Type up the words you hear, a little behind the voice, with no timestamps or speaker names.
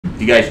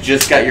You guys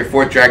just got your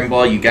 4th Dragon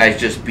Ball. You guys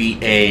just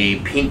beat a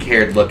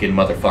pink-haired looking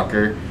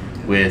motherfucker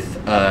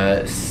with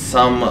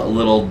some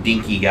little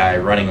dinky guy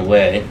running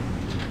away.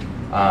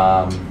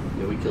 Yeah,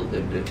 we killed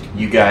him, dude.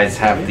 You guys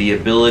have the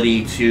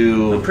ability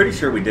to... I'm pretty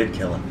sure we did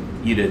kill him.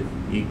 You did.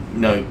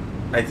 No.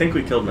 I think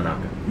we killed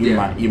Monaka. You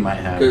might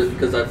have.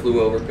 Because I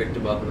flew over, picked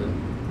him up, and then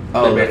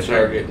Oh, they made that's a right.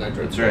 target, and I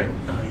tried That's to right.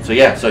 Oh, yeah. So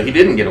yeah, so he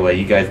didn't get away.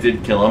 You guys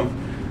did kill him.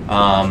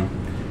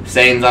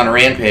 Saiyans on a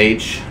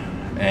rampage,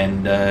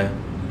 and as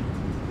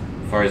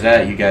far as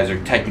that, you guys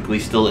are technically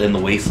still in the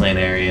wasteland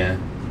area.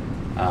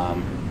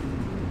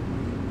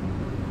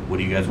 What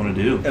do you guys want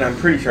to do? And I'm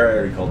pretty sure I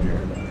already called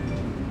Jared about it.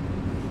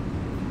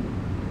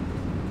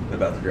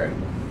 About the Dragon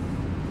Ball.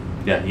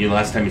 Yeah,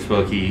 last time you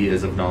spoke, he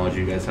is of knowledge.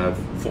 You guys have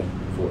 4.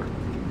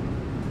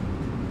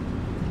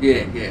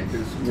 Yeah,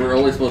 because we're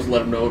only supposed to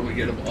let him know when we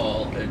get them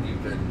all, and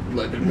you've been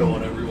letting him go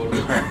on every one of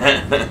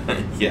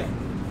them. Yeah.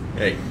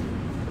 Hey.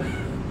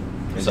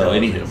 So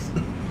anywho.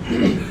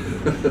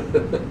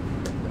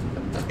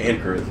 And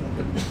charisma.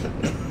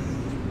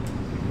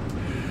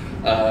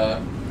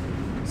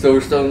 So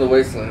we're still in the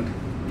wasteland.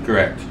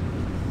 Correct.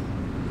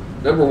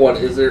 Number 1,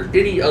 is there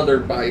any other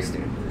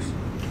bystanders?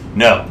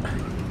 No.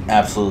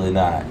 Absolutely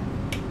not.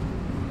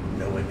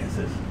 No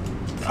witnesses.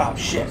 Oh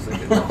shit. I was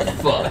thinking, oh,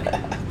 fuck.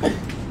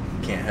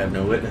 Can't have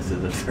no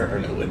witnesses if there are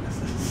no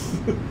witnesses.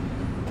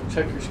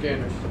 Check your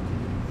scanners.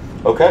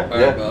 Okay.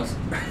 Alright, boss.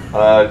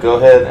 Go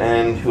ahead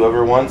and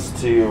whoever wants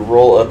to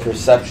roll a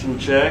perception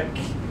check.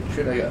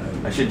 Shit, I got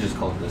I should just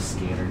call it a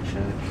scanner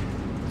check.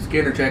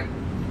 scanner check.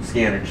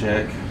 Scanner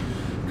check.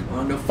 Come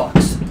on, no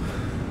fucks.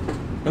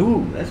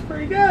 Ooh, that's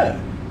pretty good.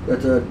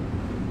 That's a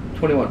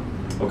 21.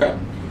 Okay.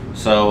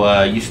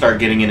 So you start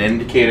getting an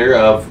indicator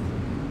of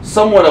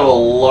somewhat of a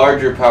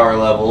larger power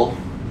level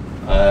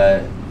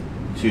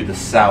to the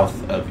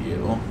south of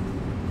you,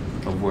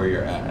 of where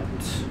you're at.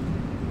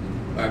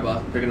 Alright,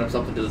 boss. Picking up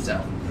something to the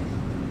south.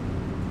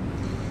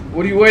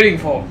 What are you waiting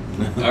for?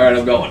 Alright,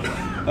 I'm going.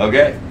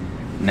 Okay.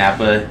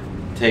 Nappa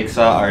takes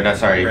off, or not,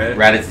 sorry,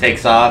 Raditz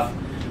takes off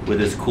with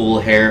his cool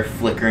hair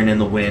flickering in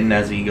the wind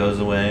as he goes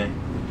away.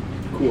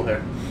 Cool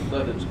hair.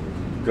 That is cool.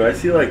 Do I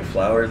see like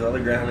flowers on the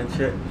ground and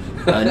shit?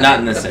 Not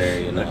in this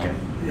area, no. Okay.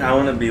 Yeah, I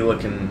want to be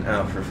looking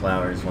out for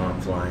flowers while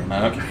I'm flying.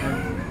 Okay.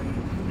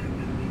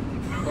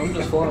 I'm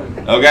just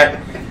flying. Okay.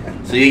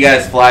 So you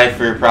guys fly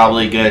for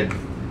probably a good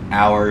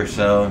hour or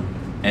so,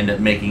 end up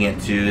making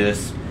it to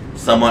this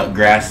somewhat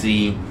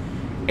grassy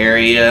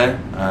area,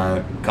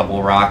 a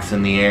couple rocks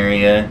in the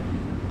area,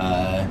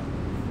 a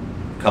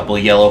couple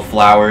yellow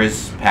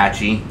flowers,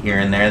 patchy here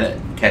and there that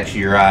catch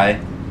your eye.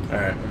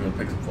 Alright, I'm gonna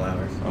pick some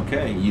flowers.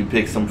 Okay, you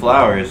pick some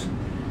flowers,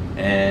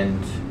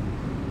 and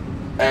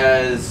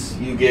as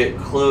you get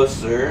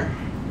closer,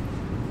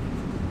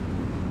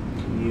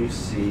 you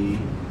see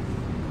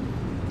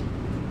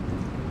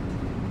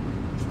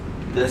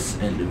this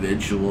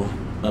individual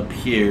up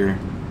here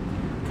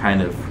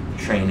kind of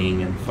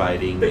training and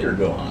fighting. Better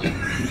go on.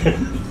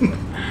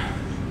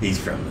 He's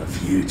from the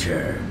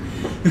future.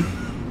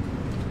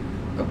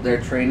 Up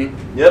there training.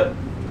 Yep.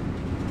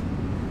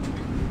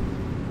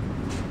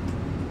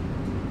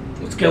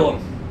 Let's kill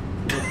him.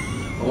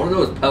 I want to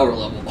know his power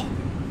level.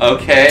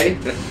 Okay.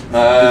 Is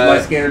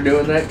my scanner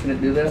doing that? Can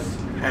it do that?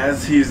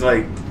 As he's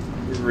like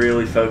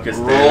really focused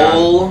in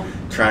Roll.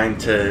 on trying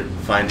to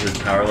find his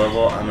power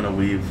level, I'm gonna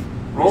weave.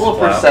 Roll a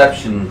these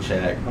perception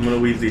check. I'm gonna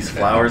weave these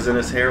flowers in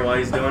his hair while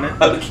he's doing it.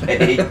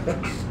 Okay.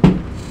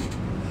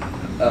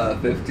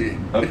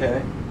 15.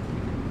 Okay.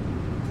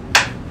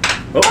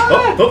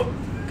 Oh,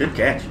 good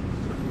catch.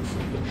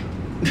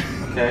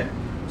 Okay.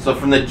 So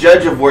from the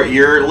judge of what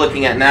you're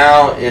looking at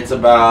now, it's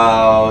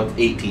about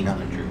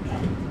 1,800.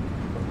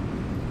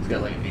 He's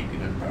got like an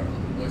 1800 power level.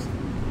 Boys.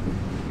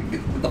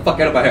 Get the fuck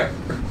out of my hair.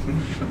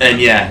 And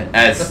yeah,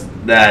 as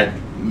that,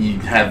 you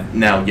have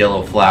now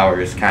yellow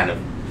flowers, kind of,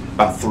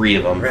 about 3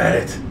 of them.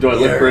 Raditz. Do I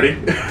look You're pretty?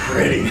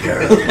 Pretty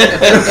girl.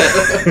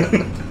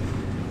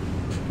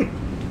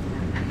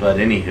 But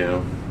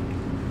anywho,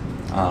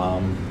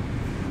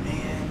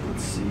 and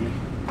let's see.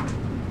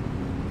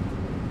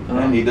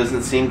 He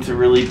doesn't seem to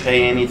really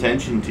pay any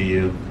attention to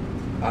you.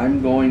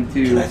 I'm going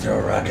to Can I throw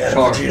a rock at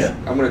charge. him?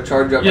 I'm going to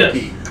charge up my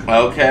key.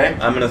 Okay.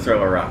 I'm gonna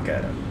throw a rock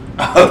at him.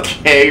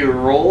 Okay,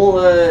 roll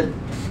a.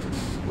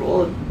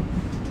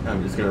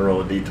 I'm just gonna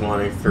roll a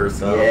d20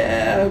 first up.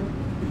 Yeah,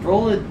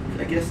 roll a,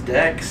 I guess,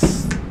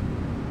 Dex.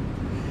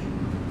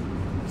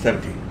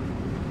 17.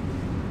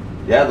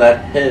 Yeah,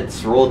 that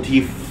hits. Roll a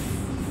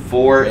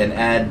d4 and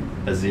add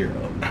a 0.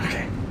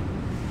 Okay.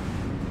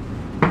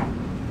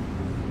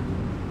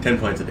 10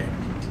 points of damage.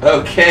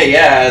 Okay,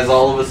 yeah, as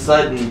all of a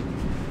sudden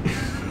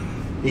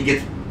he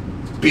gets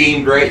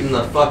beamed right in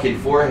the fucking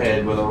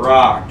forehead with a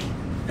rock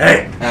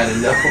Hey! out of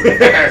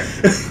nowhere.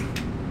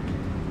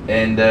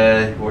 And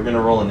we're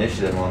gonna roll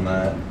initiative on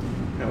that.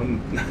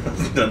 I'm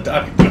done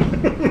talking to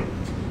him.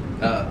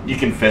 You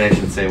can finish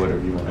and say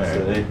whatever you want to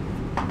Alright.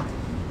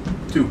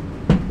 say. 2.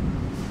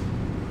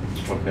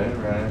 Okay,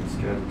 right, it's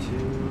got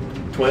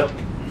 2. 12.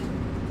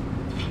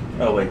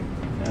 Oh, wait.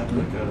 Yeah,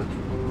 we got a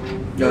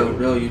 12.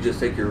 No, you just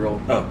take your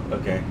roll. Oh,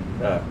 okay.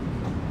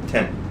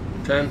 10.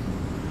 10.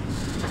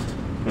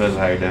 Who has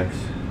higher dex?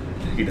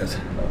 He does.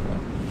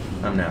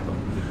 I'm Napa.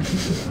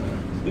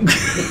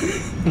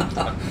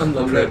 I'm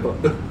the prince.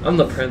 I'm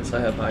the prince. I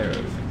have higher.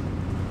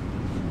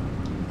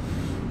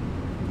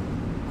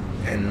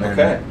 And then,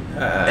 Okay.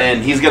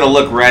 And he's gonna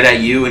look right at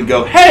you and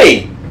go,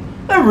 "Hey,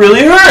 that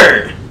really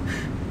hurt."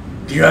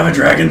 do you have a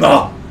Dragon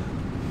Ball?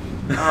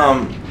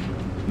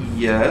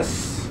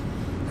 Yes.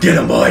 Get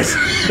him, boys.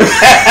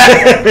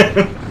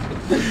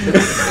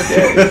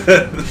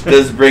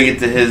 Does bring it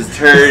to his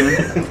turn.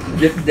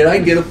 Did I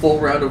get a full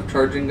round of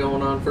charging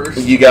going on first?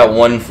 You got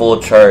one full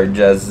charge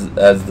as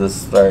this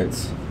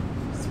starts.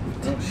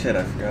 Oh shit!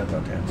 I forgot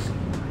about that.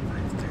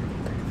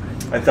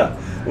 I thought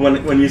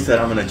when you said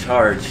I'm gonna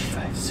charge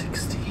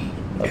 560.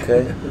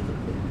 Okay.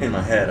 in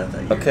my head, I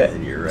thought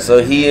you're right.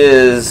 So he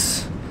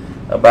is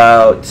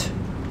about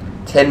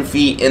 10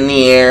 feet in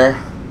the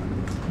air.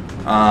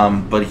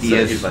 But he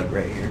is he's like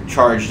right here.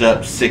 charged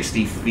up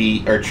 60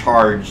 feet, or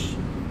charged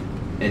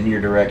in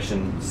your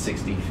direction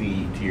 60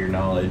 feet to your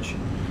knowledge.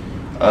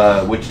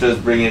 Which does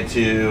bring it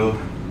to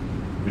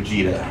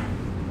Vegeta.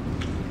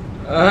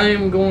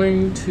 I'm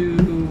going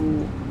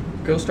to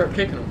go start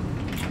kicking him.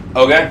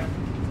 Okay.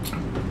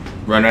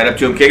 Run right up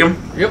to him, kick him?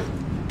 Yep.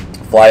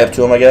 Fly up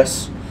to him, I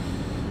guess.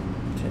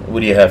 What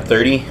do you have,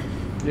 30?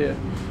 Yeah.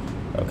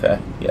 Okay.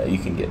 Yeah, you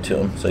can get to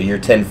him. So you're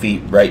 10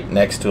 feet right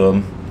next to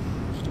him.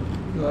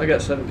 No, I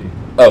got 70.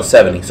 Oh,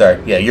 70,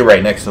 sorry. Yeah, you're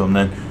right next to him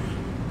then.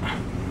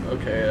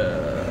 Okay,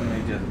 Let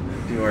me just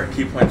do our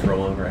key points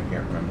roll over. I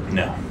can't remember.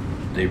 No.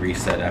 They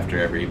reset after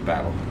every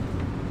battle.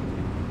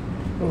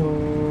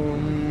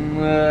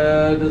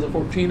 Does a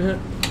 14 hit?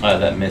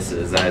 That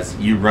misses as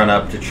you run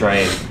up to try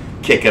and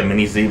kick him, and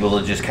he's able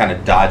to just kind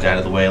of dodge out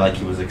of the way like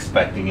he was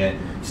expecting it.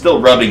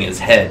 Still rubbing his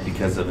head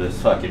because of his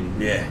fucking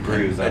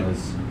bruise on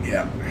his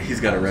Yeah, he's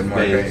got a red mark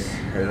right face.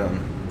 on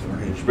the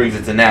forehead. Which brings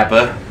it to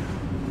Nappa.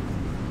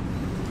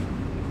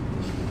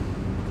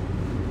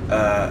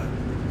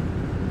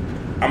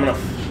 I'm gonna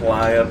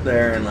fly up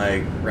there and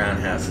like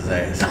roundhouse his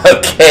ass.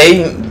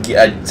 Okay.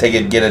 I take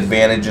it, get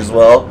advantage as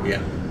well.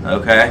 Yeah.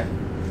 Okay.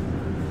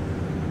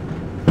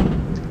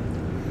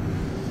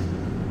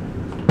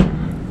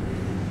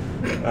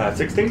 Uh,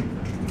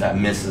 16? That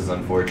misses,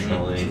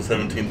 unfortunately.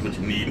 17's what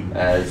you need.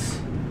 As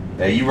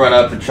you run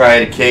up to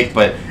try to kick,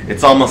 but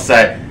it's almost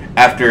that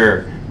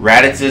after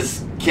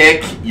Raditz's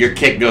kick, your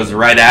kick goes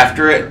right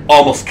after it,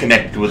 almost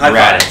connected with High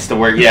five. Raditz to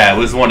where, yeah, it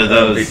was one of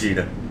those.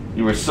 Vegeta.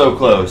 You were so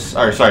close.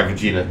 Or, sorry,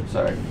 Vegeta.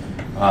 Sorry.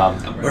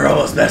 We're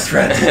almost best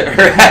friends.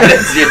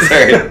 Raditz, your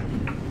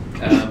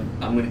turn.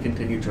 I'm going to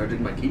continue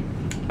charging my key.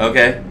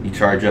 Okay, you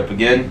charge up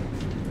again.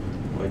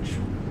 Which,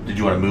 did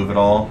you want to move at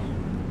all?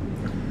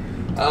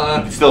 You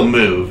can still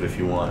move if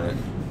you wanted.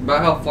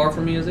 About how far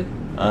from me is he?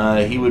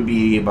 He would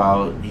be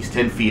he's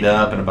 10 feet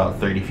up and about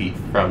 30 feet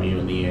from you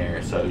in the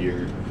air, so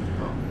you're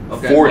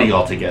 40 well,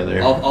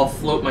 altogether. I'll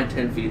float my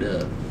 10 feet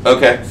up.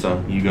 Okay,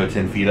 so you go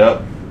 10 feet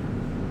up.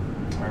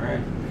 Alright,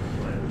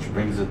 which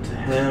brings it to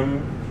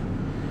him.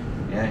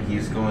 Yeah,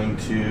 he's going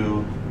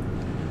to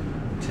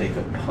take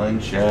a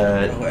punch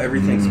at... Oh,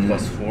 everything's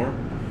 +4?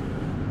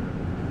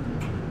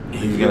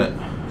 He's gonna...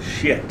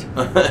 Shit.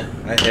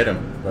 I hit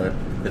him, but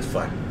it's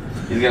fine.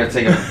 He's gonna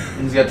take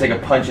a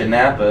punch at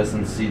Nappa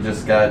since he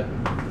just got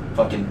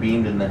fucking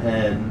beamed in the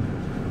head.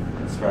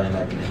 That's probably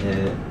not gonna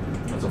hit.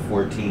 That's a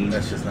 14.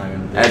 That's just not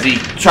gonna do As he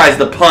tries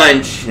to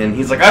punch, and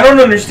he's like, I don't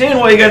understand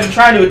why you guys are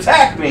trying to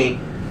attack me.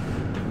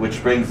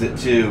 Which brings it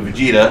to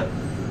Vegeta.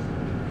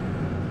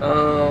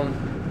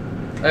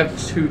 I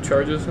have 2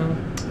 charges now.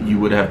 You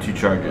would have 2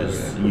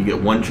 charges. Okay. You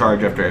get 1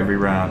 charge after every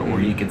round, or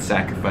you can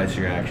sacrifice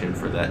your action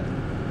for that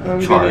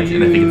I'm charge. gonna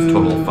And I think it's a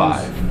total of use-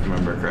 5, if I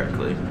remember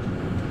correctly.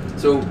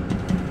 So,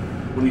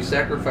 when you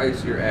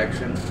sacrifice your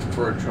action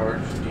for a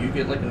charge, do you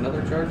get like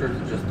another charge, or is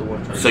it just the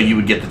 1 charge? So you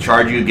would get the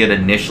charge you get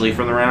initially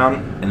from the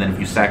round, and then if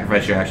you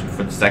sacrifice your action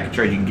for the second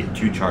charge, you can get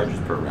 2 charges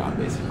per round,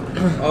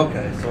 basically.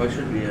 Okay, so I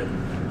should be at...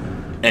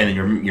 And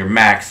your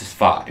max is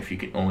 5. You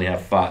can only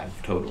have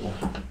 5 total.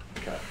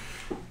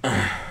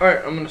 Alright,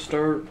 I'm going to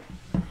start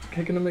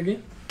kicking him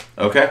again.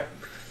 Okay.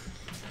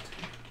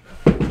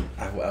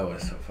 I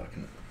was so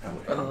fucking...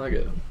 I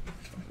get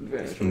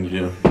advantage. You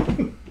do.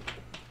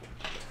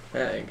 I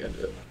ain't gonna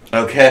do it.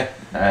 Okay.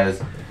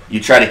 As you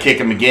try to kick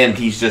him again,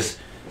 he's just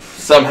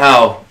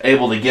somehow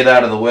able to get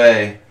out of the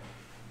way,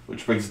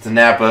 which brings it to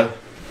Nappa.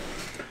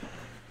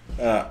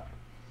 I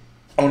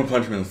want to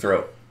punch him in the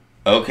throat.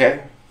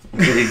 Okay.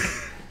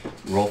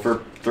 Roll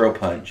for throw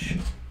punch.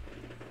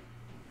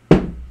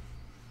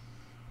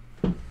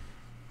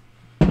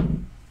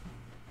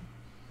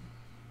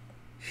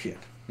 Shit.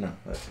 No,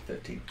 that's a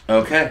 15.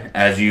 Okay.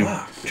 As you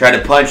try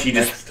to punch, he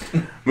just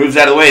moves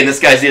out of the way, and this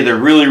guy's either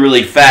really,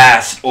 really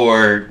fast,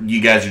 or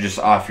you guys are just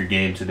off your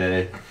game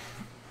today.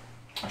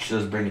 Which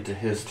does bring it to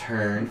his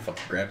turn.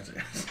 Fucking grabs his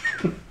ass.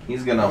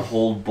 He's gonna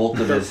hold both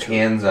of his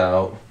hands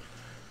out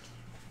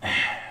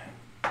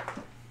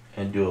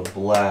and do a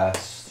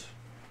blast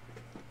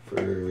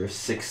for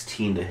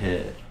 16 to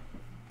hit.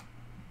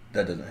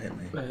 That doesn't hit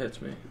me. That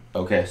hits me.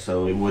 Okay,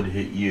 so it would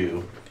hit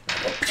you.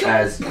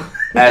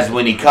 As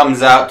when he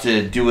comes out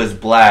to do his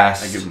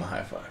blast, I give him a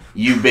high five.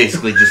 you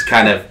basically just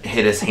kind of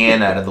hit his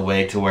hand out of the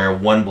way to where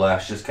one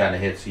blast just kind of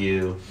hits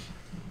you.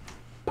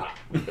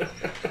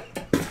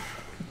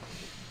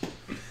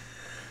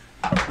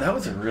 That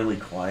was a really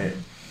quiet.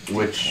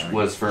 Which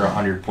was for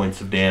 100 points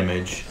of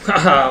damage.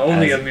 Haha,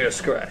 only As- a mere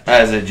scratch.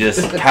 As it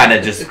just kind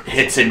of just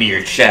hits into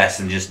your chest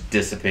and just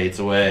dissipates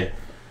away.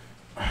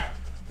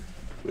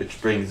 Which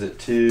brings it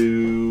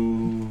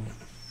to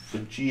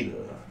Vegeta.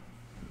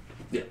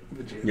 Yeah,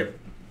 Vegeta. Yep.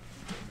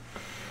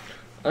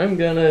 I'm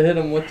gonna hit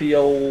him with the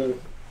old.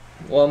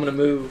 Well, I'm gonna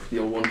move. The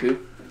old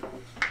 1-2.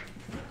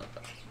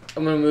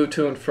 I'm gonna move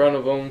to in front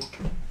of him,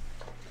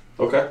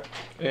 Okay.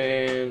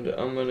 and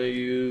I'm gonna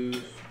use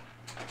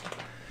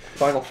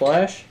Final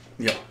Flash.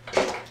 Yep.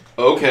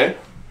 Okay.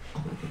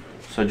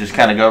 So just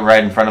kind of go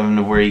right in front of him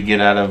to where you get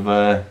out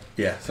of.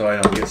 Yeah, so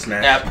I don't get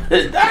snapped.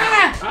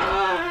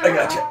 Ah! I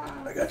got you.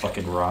 I got you.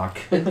 Fucking rock.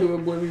 Into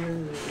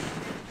oblivion.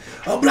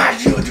 I'll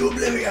blast you into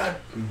oblivion.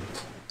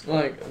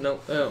 Like, no,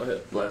 I don't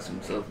hit. Blast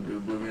himself into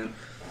oblivion.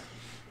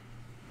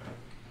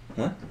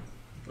 What?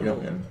 You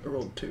don't hit me. I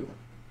rolled 2.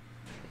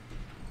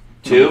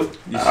 2.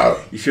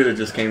 You should have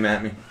just came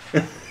at me.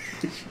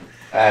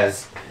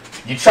 As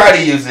you try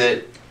to use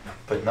it,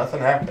 but nothing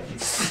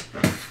happens.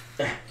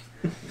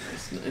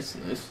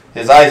 Nice.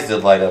 His eyes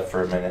did light up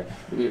for a minute.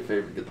 Do me a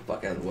favor, get the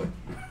fuck out of the way.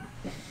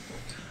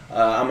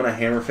 I'm gonna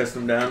hammer fist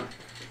him down.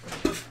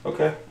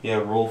 Okay. Yeah,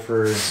 roll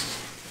for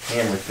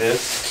hammer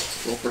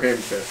fist. Roll for Hammer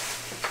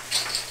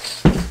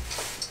Fist.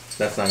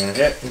 That's not gonna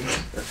hit.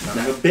 That's Son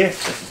not, of a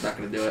bitch. that's just not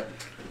gonna do it.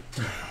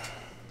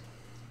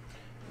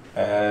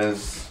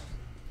 As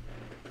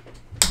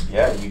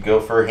you go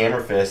for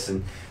hammer fist,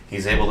 and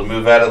he's able to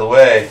move out of the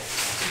way.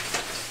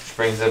 Which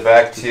brings it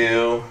back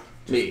to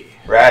Me.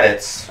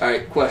 Raditz.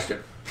 Alright,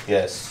 question.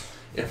 Yes.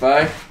 If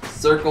I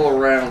circle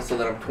around so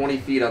that I'm 20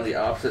 feet on the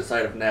opposite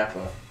side of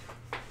Nappa,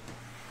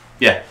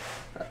 Yeah.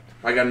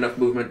 I got enough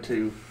movement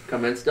to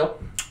come in still?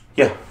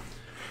 Yeah.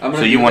 I'm So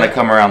gonna you do want to that.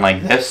 come around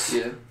like this?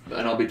 Yeah.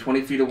 And I'll be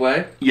 20 feet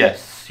away,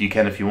 Yes, you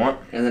can if you want.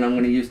 and then I'm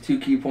going to use 2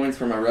 key points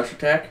for my rush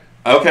attack.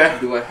 Okay.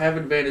 Do I have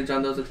advantage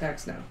on those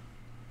attacks now?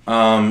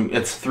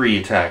 It's 3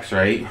 attacks,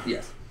 right?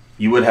 Yes.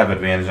 You would have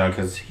advantage on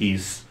because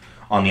he's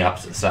on the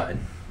opposite side.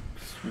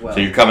 Well, So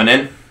you're coming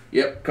in?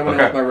 yep, coming in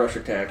Okay. with my rush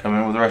attack. Come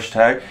in with a rush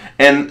attack.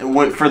 And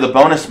for the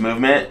bonus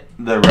movement,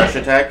 the rush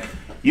attack,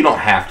 you don't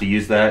have to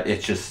use that.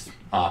 It's just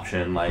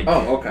option, like,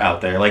 Oh, okay.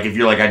 out there. Like, if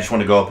you're like, I just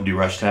want to go up and do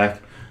rush attack,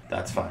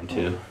 that's fine,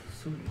 too.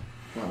 Sweet.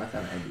 Well, I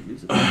thought I had to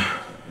use it.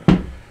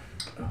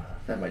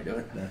 That might do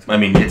it. I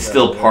mean, it's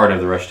still part of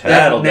the rush attack.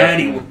 That'll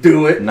Natty definitely- will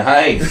do it.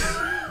 Nice.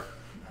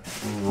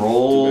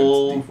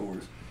 Roll.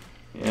 D4s.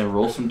 Yeah,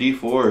 roll some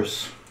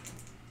D4s.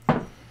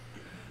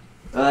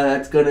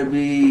 That's going to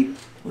be,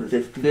 what is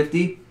it,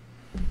 50?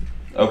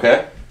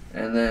 Okay.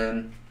 And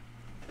then...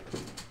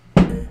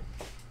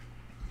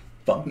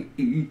 Fuck.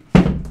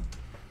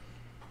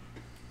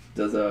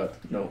 Does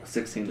no,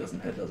 16 doesn't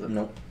hit, does it?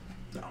 Nope.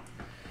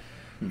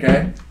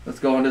 Okay, let's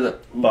go into the...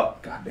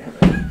 Fuck. God damn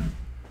it.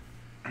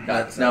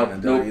 That's No, not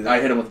gonna do it no, either. I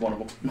hit him with one of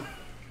them.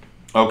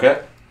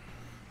 Okay.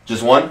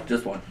 Just one?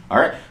 Just one.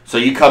 Alright. So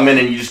you come in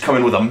and you just come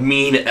in with a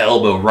mean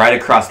elbow right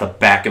across the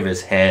back of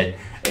his head,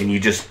 and you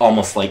just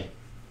almost like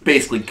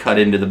basically cut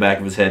into the back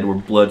of his head where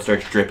blood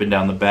starts dripping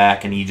down the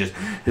back, and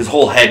his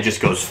whole head just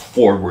goes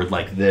forward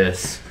like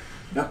this.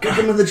 Now kick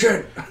him in the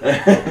chin.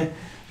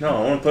 No,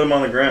 I want to put him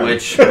on the ground.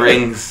 Which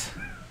brings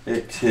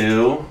it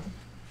to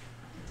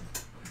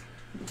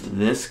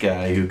this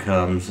guy who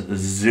comes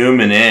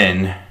zooming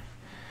in.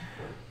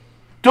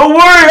 Don't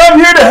worry, I'm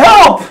here to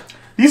help!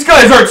 These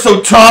guys aren't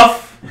so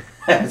tough!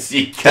 As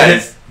you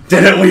guys...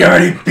 Didn't we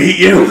already beat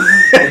you?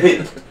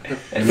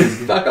 and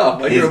he's, Fuck off.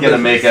 Mind he's your own gonna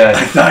business. make a...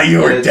 I thought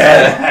you were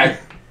dead.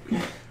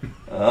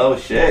 Oh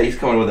shit, he's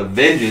coming with a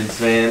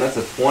vengeance, man. That's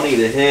a 20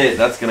 to hit.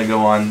 That's gonna go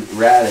on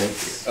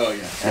Raditz. Oh,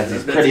 yeah. As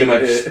he's That's pretty gonna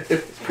much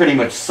hit. pretty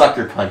much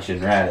sucker punching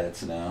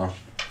Raditz now.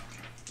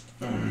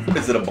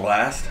 Is it a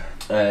blast?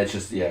 It's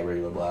just, yeah,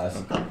 regular blast.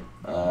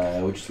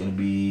 Which is going to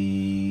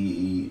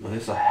be... Well,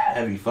 this is a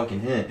heavy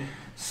fucking hit.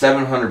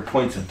 700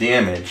 points of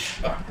damage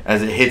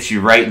as it hits you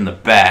right in the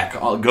back.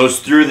 It goes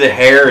through the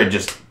hair and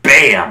just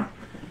BAM!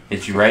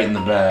 Hits you right in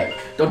the back.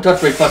 Don't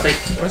touch me, pussy.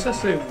 Why does that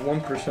say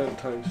 1%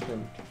 times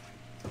 10?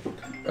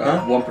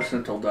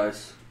 1%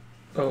 dice.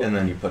 Oh, And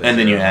then you put. And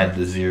then you add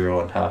the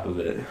 0 on top of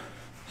it.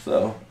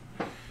 So...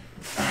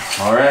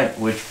 Alright,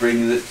 which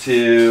brings it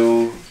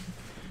to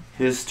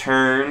his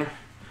turn.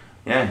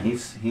 Yeah,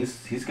 he's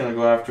gonna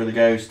go after the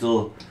guy who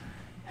still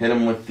hit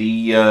him with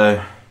the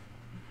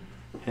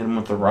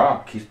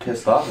rock. He's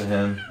pissed off at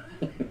him.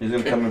 He's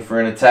gonna come in for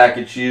an attack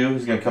at you.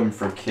 He's gonna come in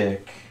for a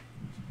kick.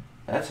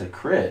 That's a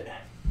crit.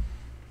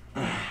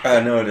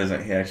 No, it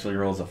isn't. He actually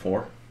rolls a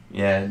 4.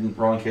 Yeah,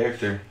 wrong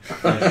character.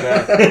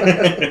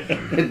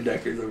 And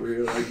Decker's over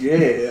here like,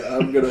 yeah,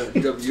 I'm gonna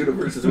jump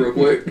universes real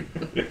quick.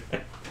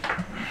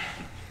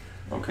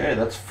 Okay,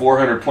 that's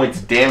 400 points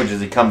of damage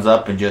as he comes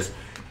up and just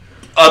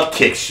up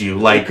kicks you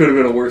It like could have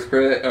been a worse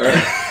crit. All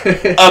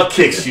right. up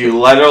kicks you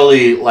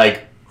literally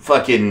like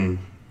fucking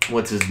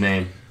what's his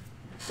name?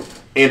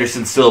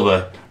 Anderson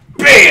Silva.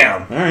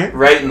 Bam! All right.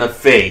 Right in the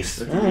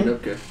face.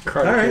 Okay. Karate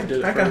All Kid right. did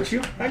it I got first.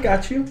 you. I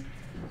got you.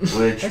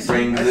 Which I see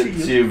brings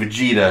it to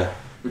Vegeta.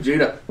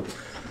 Vegeta.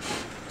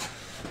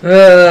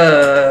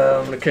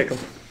 I'm gonna kick him.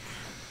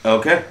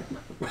 Okay.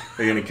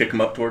 Are you gonna kick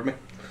him up toward me?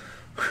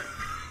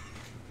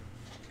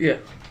 Yeah.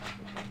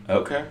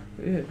 Okay.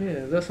 Yeah,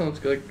 that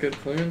sounds like a good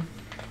plan.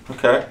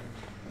 Okay.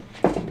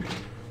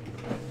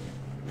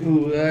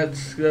 Ooh,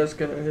 that's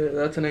gonna hit.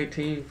 That's an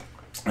 18.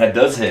 That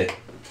does hit.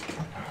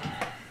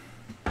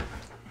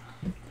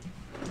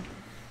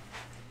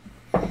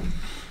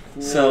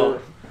 So,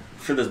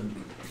 for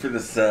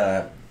this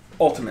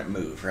ultimate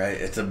move, right?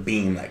 It's a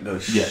beam that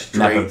goes Yeah,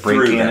 not a straight break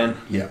through cannon.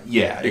 them. Yeah,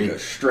 Yeah. it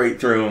goes straight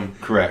through him,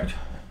 Correct.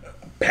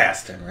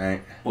 past him,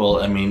 right?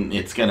 Well, I mean,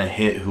 it's gonna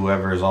hit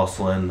whoever is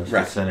also in the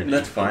Right. vicinity.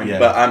 That's fine. Yeah.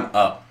 But I'm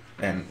up,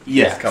 and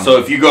Yeah. it's coming. So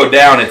if you go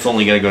down, it's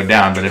only gonna go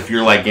down. But if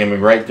you're like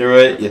aiming right through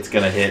it, it's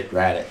gonna hit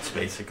Raditz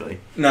basically.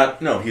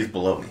 no, he's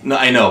below me. No,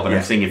 I know, but Yeah.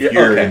 I'm saying if Yeah,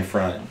 you're okay. in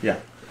front,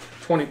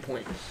 20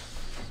 points.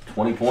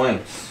 20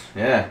 points.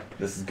 Yeah.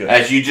 This is good.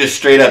 As you just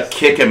straight up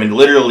kick him and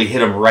literally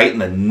hit him right in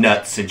the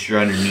nuts since you're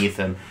underneath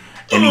him,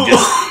 and he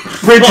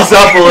just bridges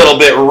up a little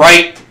bit,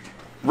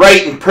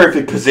 right in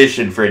perfect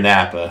position for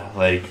Nappa,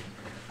 like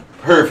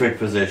perfect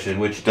position,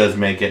 which does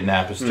make it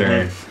Nappa's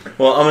turn.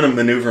 Well, I'm gonna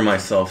maneuver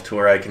myself to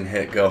where I can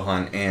hit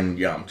Gohan and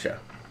Yamcha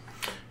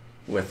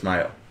with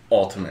my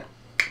ultimate.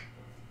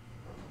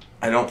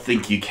 I don't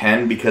think you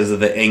can because of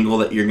the angle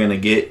that you're gonna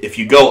get if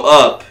you go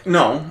up.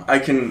 No, I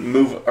can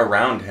move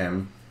around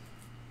him.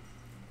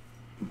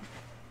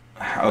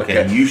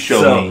 Okay, you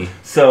show me.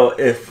 So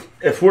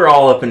if we're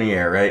all up in the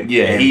air, right?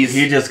 Yeah, and he's-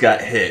 he just got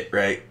hit,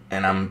 right?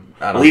 And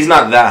Well, he's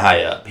not that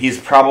high up. He's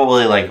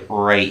probably like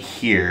right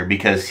here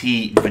because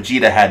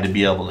Vegeta had to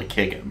be able to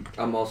kick him.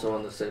 I'm also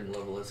on the same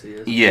level as he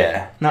is.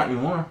 Yeah. not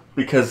anymore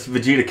because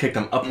Vegeta kicked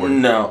him upward.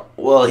 No.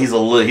 Well, he's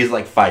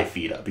like 5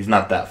 feet up. He's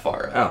not that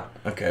far up.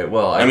 Oh, okay.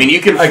 Well, I mean,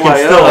 you can I fly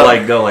can still up.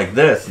 like go like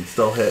this and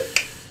still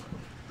hit.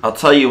 I'll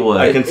tell you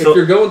what. I can If still,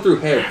 you're going through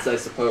heads, I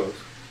suppose.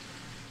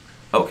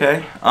 Okay.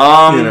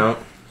 you know,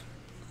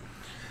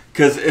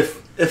 because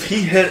if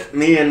he hit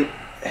me and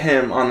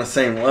him on the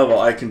same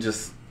level, I can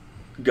just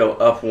go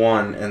up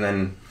one and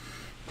then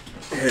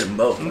hit them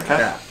both like Okay.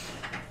 that.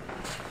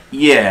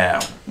 Yeah,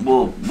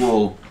 we'll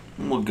go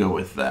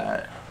with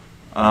that.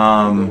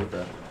 Go with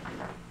that.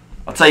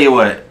 I'll tell you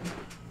what.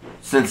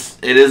 Since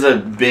it is a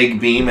big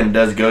beam and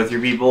does go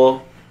through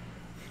people,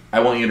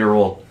 I want you to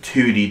roll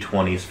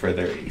 2d20s for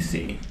their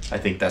AC. I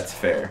think that's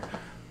fair.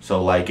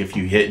 So, like, if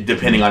you hit,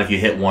 depending on if you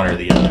hit one or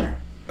the other,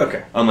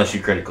 Okay. unless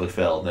you critically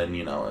fail, then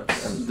you know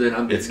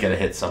Then it's gonna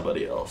hit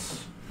somebody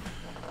else.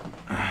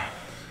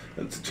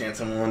 That's a chance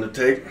I'm willing to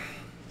take.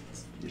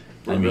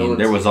 I mean,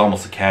 there was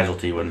almost a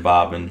casualty when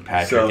Bob and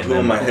Patrick. So and who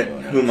am them- I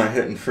hitting? Who am I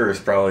hitting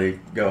first? Probably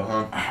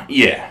Gohan.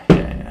 Yeah.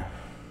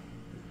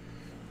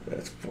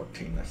 That's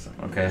 14. That's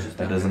not Okay,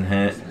 that doesn't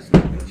hit. That's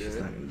not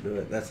gonna do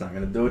it. That's not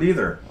gonna do it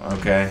either.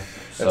 Okay.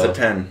 That's a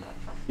 10.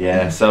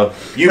 Yeah, so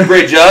you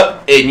bridge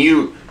up and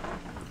you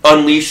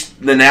unleash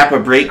the Nappa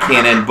brake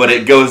cannon, but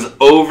it goes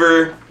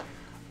over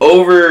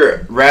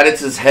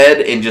Raditz's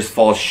head and just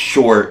falls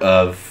short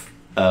of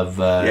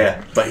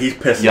Yeah, but he's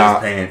pissing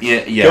Yeah, his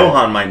pants. yeah.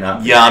 Gohan might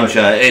not. be,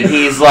 Yamcha, and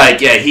he's like,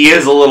 yeah, he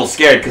is a little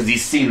scared because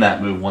he's seen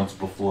that move once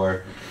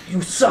before.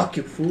 You suck,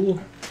 you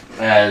fool.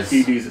 As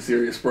ED's a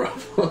serious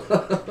problem.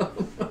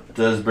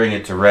 does bring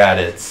it to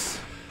Raditz.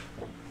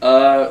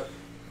 I'm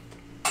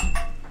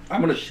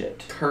gonna Shit.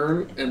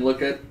 turn and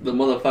look at the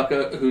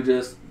motherfucker who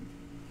just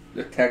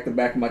attacked the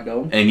back of my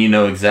dome, And you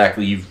know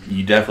exactly,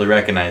 you definitely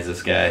recognize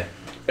this guy.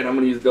 and I'm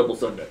gonna use double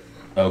Sunday.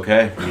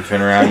 Okay, you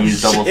turn around and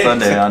use double Shit.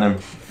 Sunday on him.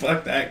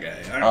 Fuck that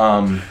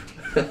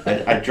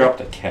guy. I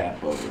dropped a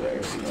cap over there,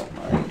 if you don't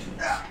mind.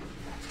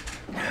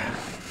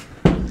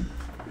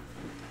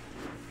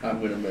 I'm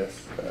gonna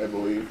miss. I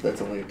believe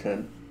that's only a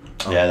 10.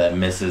 Yeah, that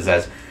misses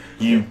as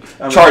you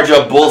charge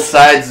up both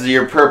sides of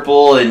your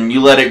purple and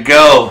you let it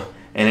go,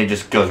 and it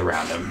just goes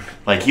around him.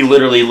 Like, he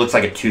literally looks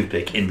like a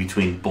toothpick in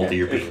between both of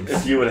your beams.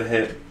 If you would have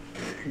hit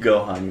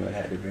Gohan, you would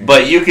have had advantage.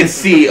 But you can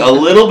see a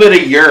little bit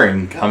of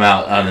urine come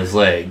out on his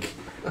leg.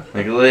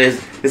 Like,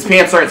 his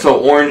pants aren't so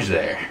orange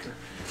there.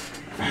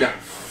 Yeah,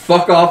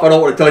 fuck off! I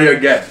don't want to tell you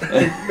again.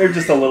 They're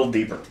just a little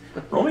deeper.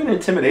 Roll me an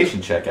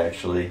intimidation check,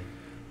 actually.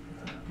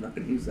 I'm not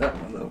gonna use that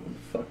one though.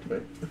 Fuck me.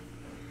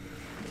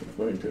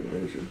 For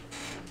intimidation.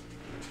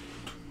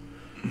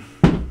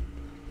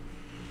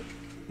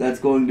 That's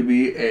going to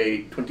be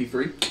a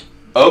 23.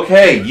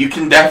 Okay, you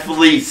can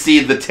definitely see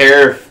the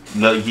terror.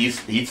 He's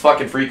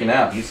fucking freaking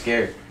out. He's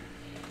scared.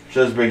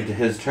 Does bring it to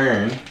his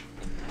turn.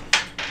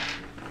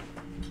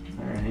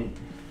 Alright.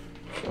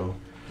 So,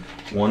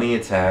 1 he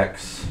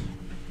attacks.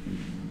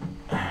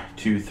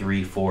 2,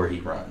 3, 4 he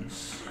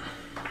runs.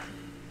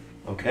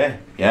 Okay,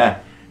 yeah.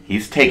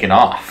 He's taking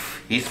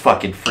off. He's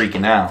fucking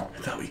freaking out.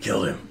 I thought we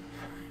killed him.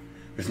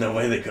 There's no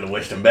way they could have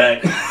wished him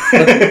back.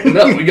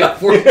 No, we got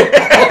 4.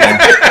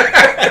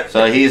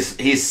 So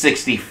he's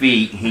 60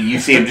 feet. You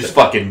see him just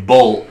fucking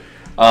bolt.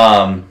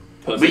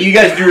 But you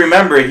guys do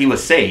remember he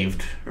was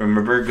saved.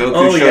 Remember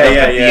Goku showed up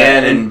at the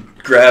end and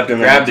grabbed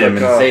him and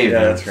saved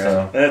him. That's right.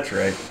 So. That's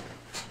right.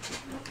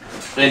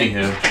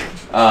 Anywho,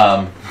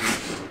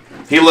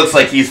 he looks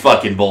like he's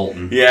fucking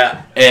bolting.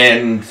 Yeah.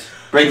 And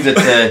brings it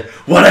to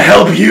What a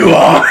help you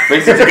are!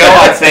 brings it to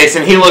Gohan's face,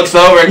 and he looks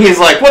over and he's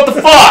like, "What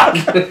the fuck?"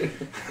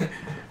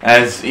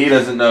 As he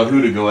doesn't know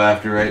who to go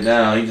after right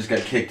now. He just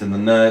got kicked in the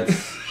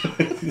nuts.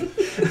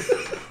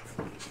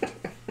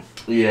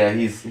 Yeah,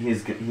 he's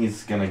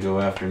gonna go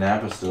after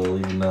Nappa still,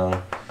 even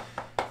though.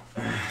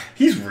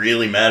 He's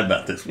really mad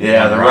about this.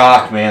 Yeah, the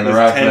Rock, man. The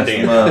Rock 10 messed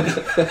him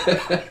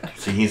up.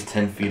 So he's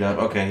 10 feet up.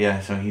 Okay, yeah,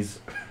 so he's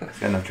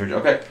got enough charge.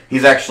 Okay.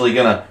 He's actually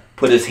going to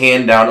put his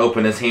hand down,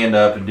 open his hand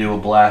up, and do a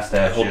blast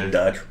at Hold you.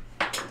 dodge.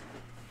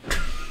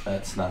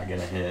 That's not going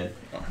to hit.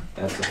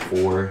 That's a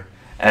 4.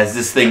 As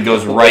this thing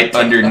goes right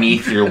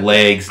underneath your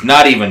legs,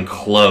 not even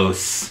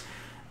close.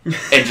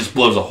 It just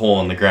blows a hole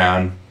in the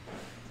ground.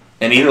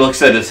 And he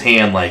looks at his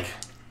hand like,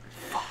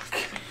 fuck.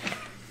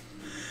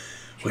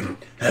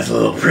 That's a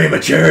little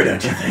premature,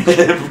 don't you think?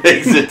 It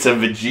brings it to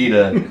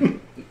Vegeta.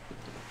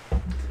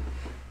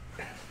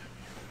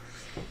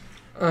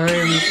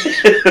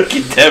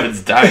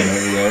 Devin's dying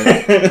over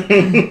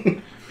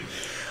there.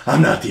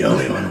 I'm not the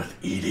only one with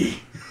ED.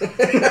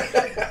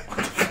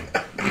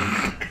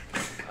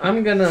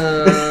 I'm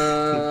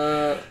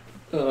gonna.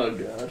 Oh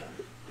god.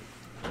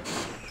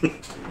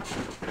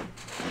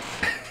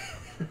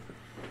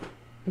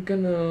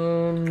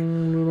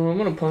 I'm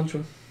gonna punch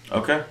him.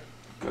 Okay.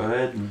 Go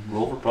ahead and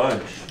roll for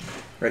punch.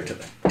 Right to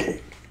the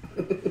dick.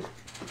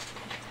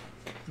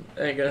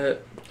 Ain't gonna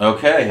hit.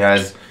 Okay,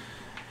 as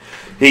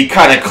he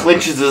kind of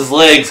clinches his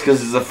legs because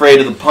he's afraid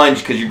of the punch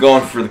because you're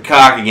going for the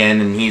cock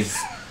again, and he's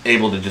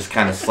able to just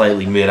kind of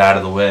slightly mid out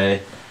of the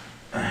way.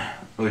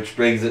 Which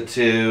brings it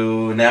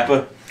to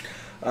Nappa.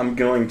 I'm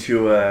going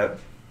to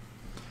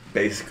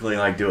basically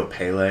like do a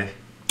Pele.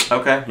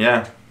 Okay,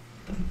 yeah.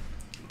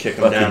 Kick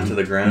him down to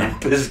the ground.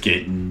 Nappa's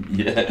getting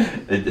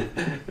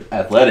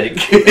athletic.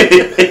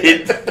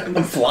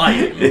 I'm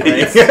flying.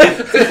 Right?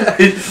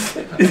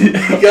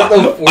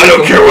 I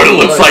don't care what it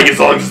looks like as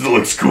long as it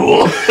looks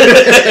cool. And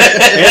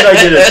I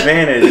get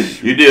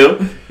advantage. You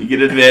do. You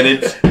get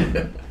advantage.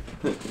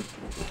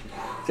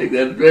 Take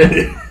that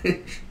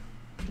advantage.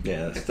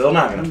 Yeah, still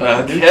not gonna.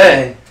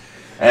 Okay.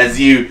 As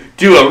you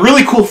do a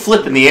really cool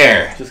flip in the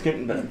air. Just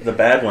getting the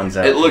bad ones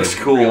out. It looks for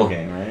the cool. real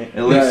game, right?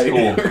 It looks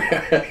cool.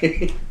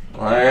 Right.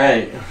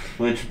 Alright.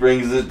 Which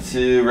brings it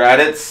to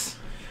Raditz.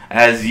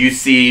 As you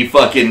see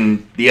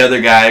fucking the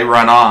other guy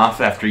run off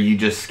after you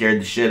just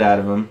scared the shit out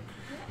of him.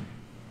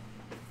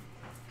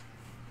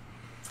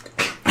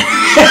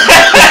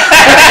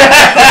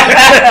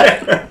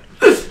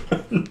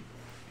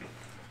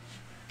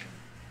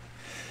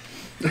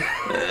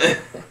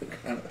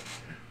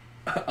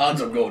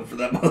 Odds I'm going for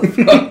that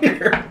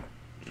motherfucker.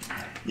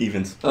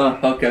 Evens.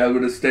 Okay, I'm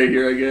gonna stay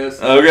here, I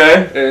guess.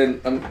 Okay.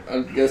 And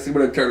I'm guessing I'm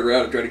gonna turn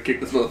around and try to kick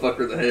this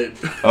motherfucker in the head.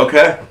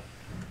 Okay.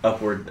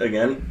 Upward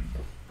again.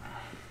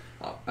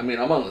 I mean,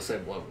 I'm on the same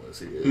level as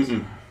he is.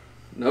 Mm-mm.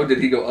 No, did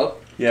he go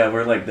up? Yeah,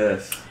 we're like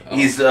this. Oh.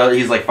 He's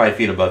like 5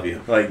 feet above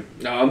you. Like,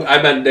 No,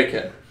 I meant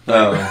dickhead.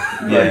 Oh.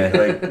 yeah,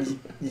 like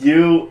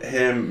you,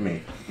 him,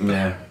 me.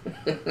 Yeah.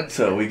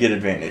 So we get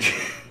advantage.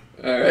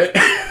 All right.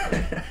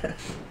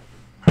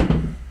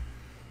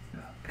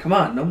 Come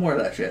on, no more of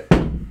that shit.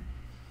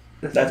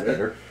 That's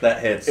better.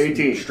 That hits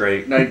 18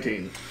 straight.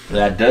 19.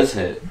 That does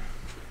hit.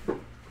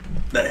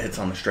 That hits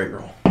on the straight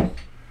roll.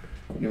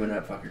 Give me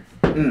that fucker.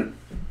 Mm.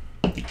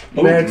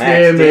 Oh, Max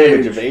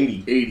damage of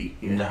 80. 80.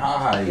 Yeah.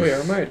 Nice. Wait,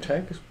 are my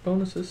attack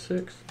bonuses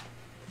 6?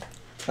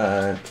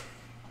 Uh,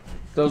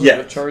 Those Yeah.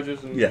 are the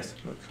charges and. yes.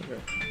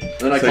 Okay.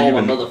 Then I So call you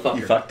him a been- motherfucker.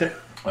 You fucked it?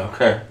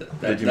 Okay.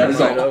 That, you that is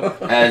might all.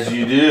 have. As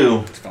you do,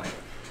 It's fine.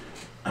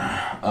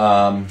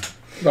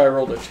 But I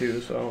rolled a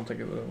 2, so I don't think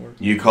it would work.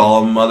 you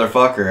call him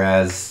motherfucker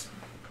as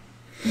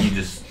you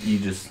just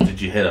did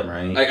you hit him,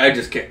 right? I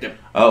just kicked him.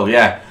 Oh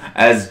yeah.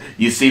 As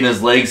you seen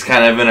his legs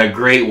kind of in a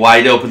great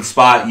wide open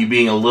spot, you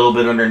being a little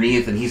bit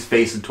underneath, and he's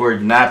facing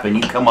toward Nappa, and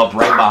you come up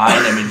right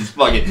behind him and just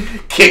fucking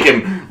kick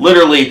him.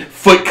 Literally,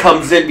 foot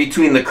comes in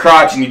between the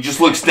crotch, and he just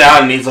looks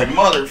down, and he's like,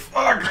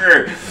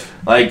 "Motherfucker!"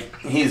 Like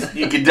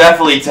you could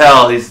definitely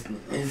tell his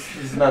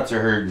nuts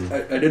are hurting.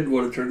 I didn't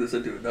want to turn this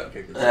into a nut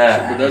kick, but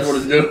Ah. that's what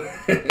it's doing.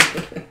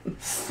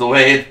 It's the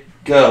way it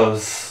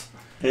goes.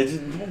 It's,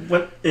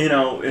 what,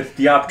 if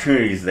the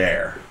opportunity's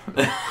there.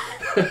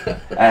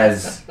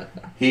 As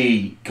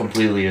he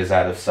completely is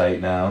out of sight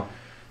now,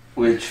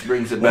 which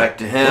brings it back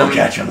to him. We'll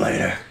catch him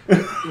later.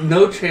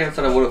 No chance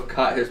that I would have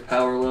caught his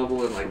power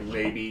level and like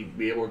maybe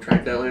be able to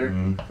track that later.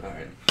 Mhm. All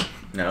right.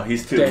 No,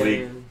 he's too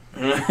weak.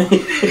 Damn.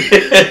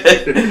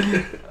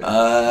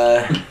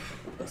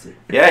 pussy.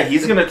 Yeah,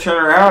 he's gonna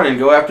turn around and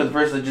go after the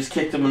person that just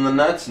kicked him in the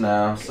nuts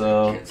now.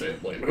 So Can't say I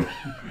blame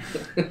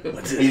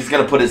him. he's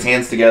gonna put his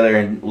hands together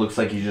and looks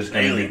like he's just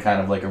gonna be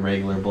kind of like a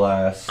regular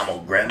blast. I'm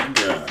gonna grab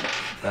the gun.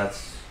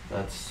 That's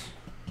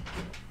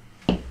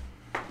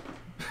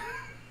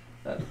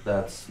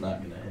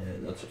not gonna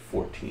hit. That's a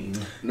 14.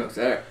 No,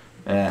 Zach.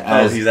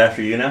 As he's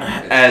after you now?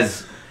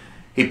 as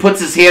he puts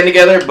his hand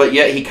together, but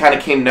yet he kind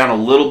of came down a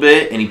little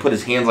bit, and he put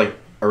his hands like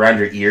around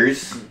your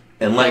ears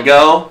and let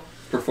go,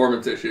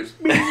 Performance issues.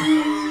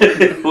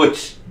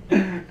 which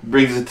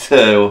brings it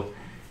to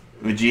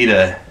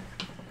Vegeta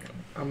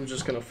I'm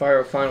just gonna fire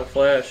a final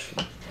flash.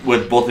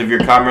 with both of your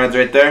comrades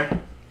right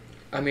there.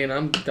 I mean,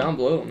 I'm down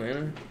below,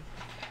 man.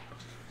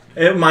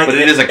 It might. But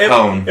it is a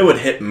cone. It would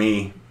hit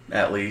me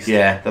at least.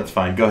 Yeah, that's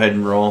fine. Go ahead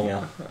and roll.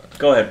 Yeah.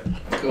 Go ahead.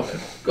 Go ahead.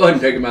 Go ahead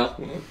and take him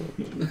out.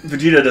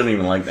 Vegeta doesn't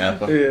even like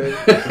that.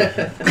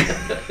 Yeah.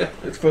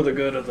 It's for the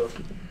good of the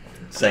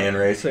Saiyan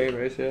race. same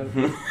race, yeah.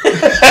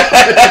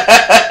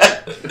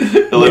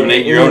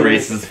 Eliminate your own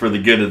races for the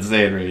good of the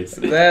Saiyan race.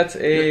 That's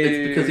a.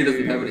 It's because he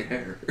doesn't have any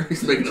hair.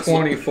 He's making a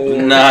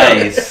 24.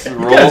 Nice.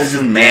 Roll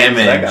some I got a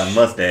damage.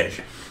 mustache.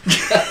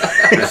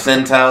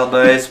 Percentile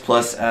dice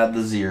plus add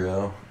the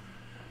 0.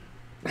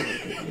 Not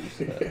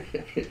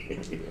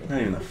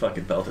even the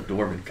fucking belted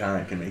dwarven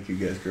kind can make you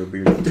guys grow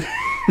beards.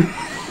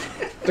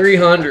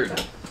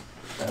 300.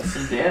 That's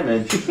some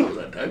damage. What was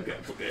that time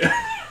capsule? Yeah.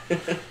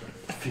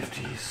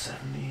 50,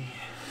 70.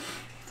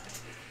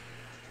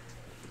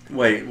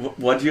 Wait,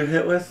 what'd you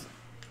hit with?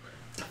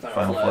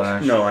 Final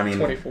flash. No, I mean.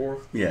 24.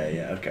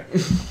 Yeah, okay.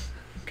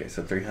 Okay,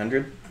 so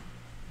 300?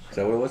 Is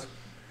that what it was?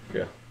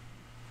 Yeah.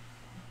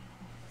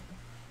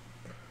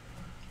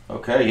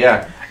 Okay,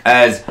 yeah.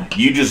 As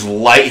you just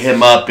light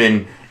him up,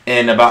 and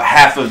about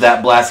half of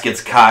that blast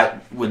gets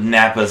caught with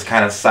Nappa's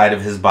kind of side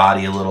of his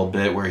body a little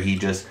bit, where he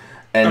just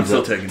ends I'm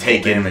up still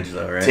taking damage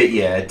though, right?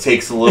 Yeah, it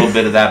takes a little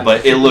bit of that,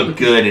 but it looked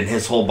good, and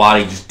his whole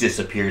body just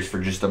disappears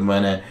for just a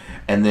minute,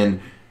 and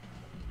then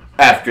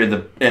after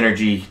the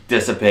energy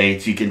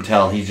dissipates, you can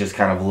tell he's just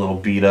kind of a little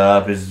beat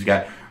up.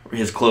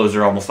 His clothes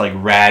are almost like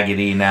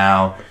raggedy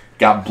now.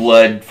 Got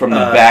blood from the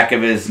back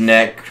of his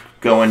neck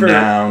going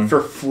down.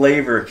 For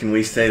flavor, can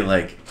we say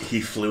like he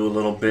flew a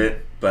little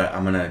bit, but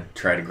I'm gonna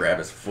try to grab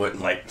his foot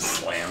and like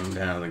slam him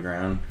down to the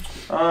ground?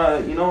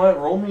 You know what?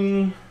 Roll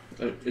me.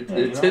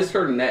 It's his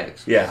turn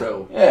next. Yeah.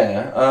 So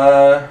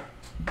Yeah.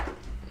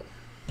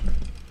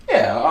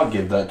 Yeah, I'll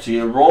give that to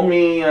you. Roll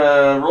me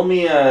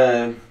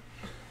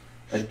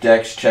a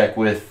dex check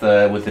with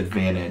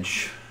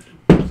advantage.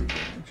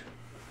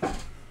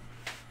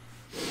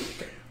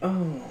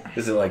 Oh.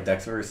 Is it like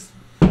Dex versus?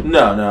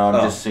 No, I'm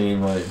Oh. just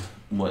seeing what.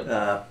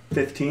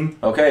 15.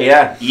 Okay,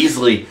 yeah,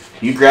 easily.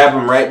 You grab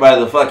him right by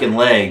the fucking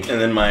leg. And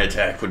then my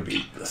attack would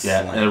be the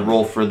Yeah, slam. and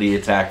roll for the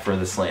attack for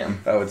the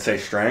slam. I would say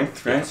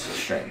strength, right? Yes,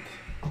 strength.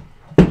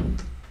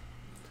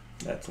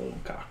 That's a little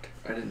cocked.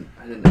 I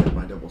didn't have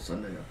my double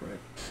Sunday up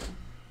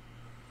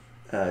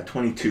right.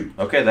 22.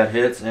 Okay, that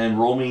hits. And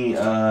roll me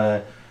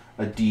a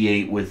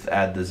d8 with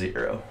add the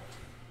 0.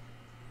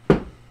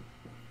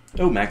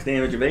 Oh, max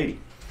damage of 80.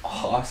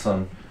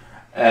 Awesome.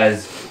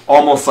 As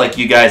almost like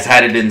you guys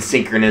had it in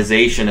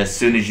synchronization. As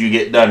soon as you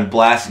get done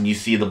blasting, you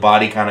see the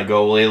body kind of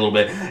go away a little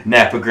bit.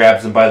 Nappa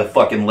grabs him by the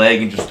fucking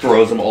leg and just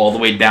throws him all the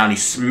way down. He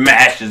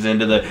smashes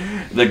into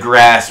the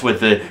grass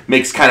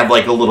makes kind of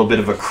like a little bit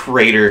of a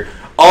crater.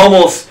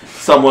 Almost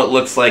somewhat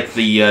looks like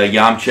the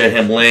Yamcha,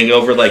 him laying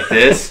over like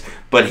this,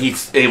 but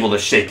he's able to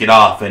shake it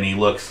off, and he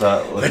looks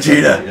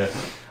Vegeta.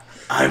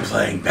 I'm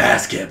playing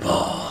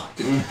basketball.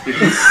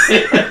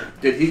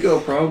 Did he go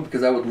prone?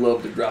 Because I would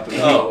love to drop him.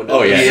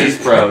 Oh, yeah. He is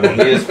prone.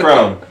 He is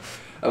prone.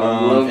 I would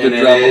love and to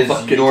it drop is a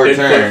fucking your 10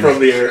 turn. foot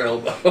from the air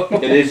elbow.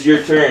 It is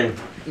your turn.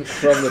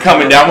 From the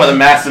Coming top. down with a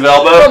massive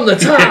elbow. From the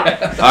top.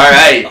 All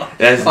right.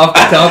 That's, Off the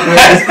top.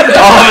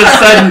 all of a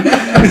sudden,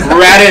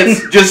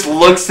 Raditz just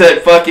looks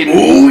at fucking.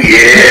 Ooh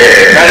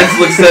yeah! Raditz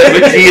looks at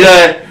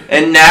Vegeta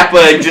and Nappa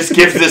and just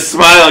gives this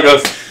smile and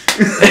goes.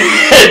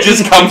 It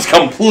just comes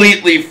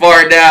completely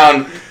far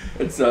down.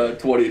 It's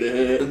 20 to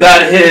hit.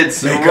 That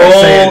hits. Make her Roll.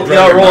 say it,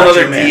 brother, Roll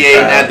another Macho Man D8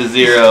 and add the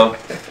 0.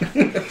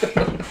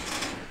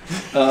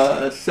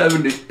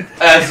 70.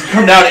 As you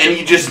come down and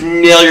you just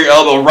nail your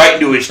elbow right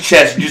into his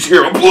chest. You just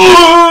hear him.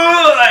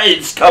 It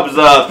just comes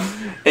up,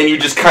 and you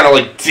just kind of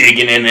like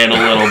digging in it a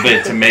little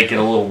bit to make it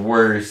a little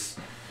worse.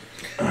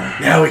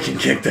 Now we can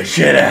kick the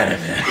shit out of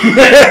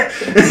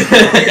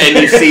it. And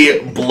you see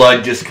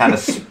blood just kind of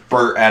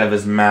spurt out of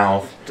his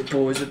mouth, The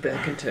boys are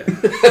back in town.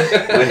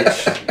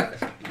 which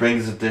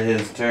brings it to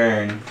his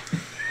turn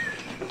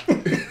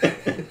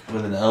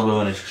with an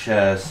elbow in his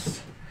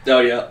chest. Oh,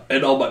 yeah.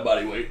 And all my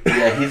body weight.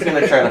 Yeah, he's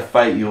gonna try to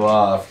fight you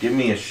off. Give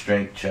me a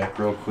strength check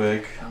real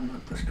quick. I'm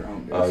not the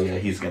strongest. Oh yeah,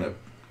 he's gonna,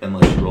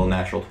 unless you roll a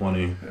natural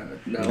 20.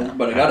 No,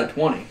 but I got a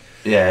 20.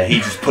 Yeah, he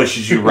just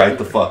pushes you right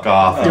the fuck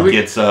off and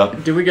gets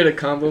up. Do we get a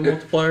combo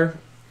multiplier?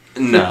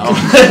 No.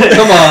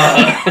 Come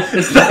on.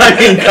 I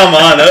mean, come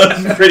on,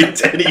 that was pretty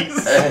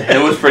titties.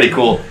 It was pretty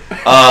cool.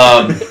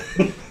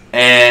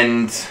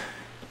 And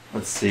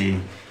let's see.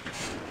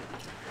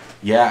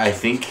 Yeah, I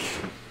think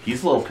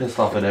he's a little pissed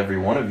off at every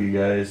one of you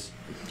guys.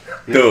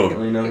 He Dude. doesn't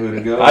really know who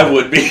to go. I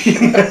would be.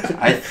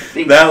 I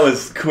think that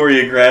was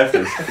choreographed.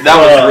 that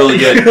was really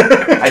good.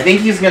 I think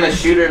he's gonna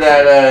shoot it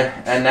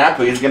at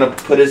Napa. He's gonna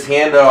put his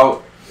hand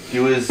out,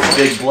 do his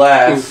big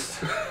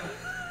blast.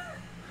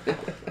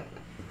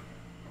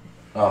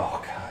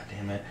 Oh god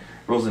damn it!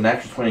 Rolls an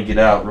natural 20 to get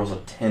out. Rolls a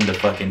 10 to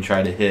fucking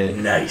try to hit.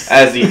 Nice.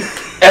 As he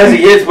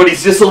hits, but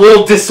he's just a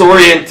little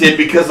disoriented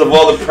because of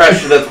all the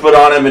pressure that's put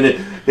on him, and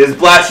his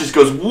blast just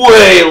goes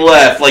way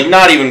left, like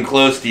not even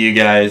close to you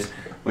guys.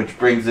 Which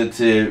brings it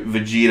to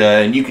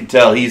Vegeta, and you can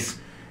tell he's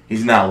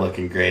not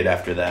looking great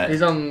after that.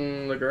 He's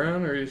on the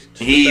ground, or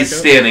He's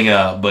standing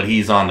up, but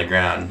he's on the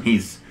ground.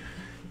 He's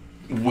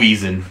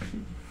wheezing.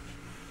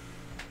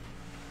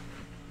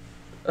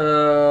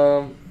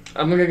 I'm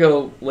gonna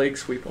go leg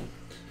sweep him.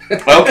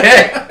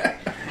 Okay.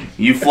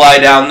 You fly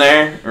down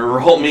there, or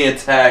roll me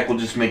attack. We'll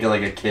just make it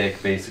like a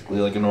kick,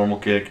 basically, like a normal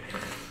kick.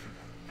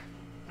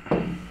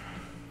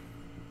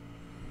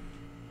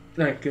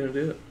 Not gonna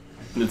do it.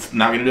 It's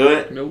not gonna do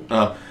it? Nope.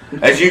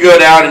 As you go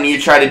down and you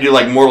try to do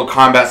like Mortal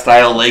Kombat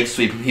style leg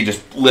sweep, he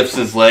just lifts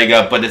his leg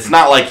up, but it's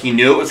not like he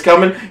knew it was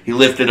coming. He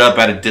lifted up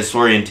out of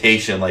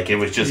disorientation, like it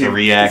was just a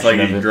reaction. It's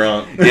like of he's it.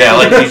 drunk. Yeah,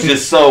 like he's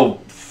just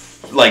so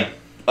like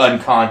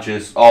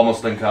unconscious,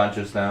 almost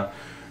unconscious now.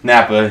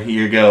 Nappa,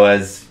 here you go.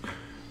 As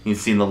you've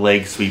seen, the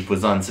leg sweep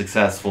was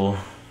unsuccessful.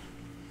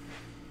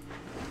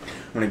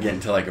 I'm gonna get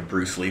into like a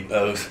Bruce Lee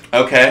pose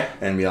Okay.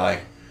 and be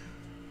like,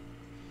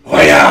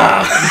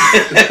 "Hoya!"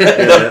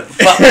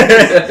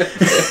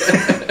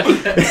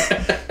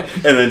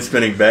 And then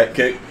spinning back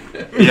kick.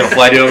 You gonna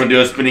fly to him and do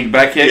a spinning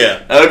back kick?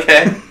 Yeah.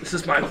 Okay. This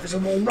is my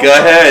invisible. Go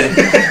ahead.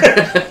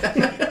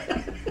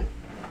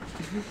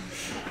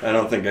 I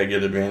don't think I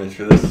get advantage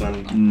for this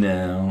one.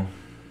 No.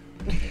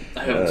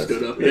 I haven't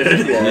stood up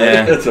yet.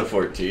 Yeah. That's a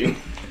 14.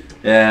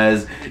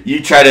 As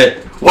you try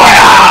to,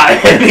 wah!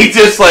 And he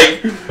just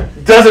like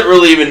doesn't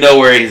really even know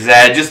where he's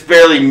at. Just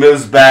barely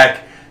moves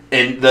back,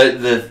 and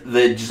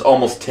the just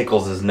almost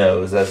tickles his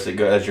nose as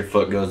your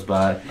foot goes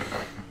by.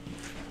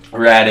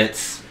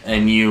 Raditz,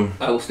 and you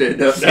I will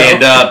stand up.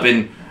 stand up,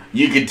 and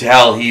you can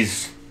tell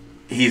he's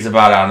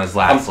about on his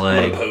last I'm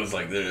leg. gonna pose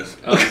like this.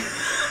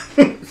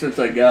 Since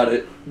I got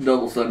it,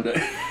 double Sunday.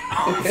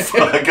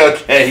 Fuck.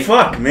 Okay.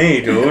 Fuck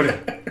me, dude.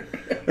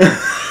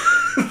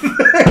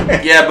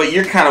 Yeah, but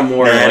you're kind of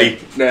more Natty.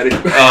 like. Natty.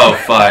 Oh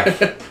fuck.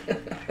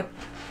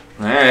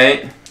 All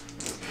right.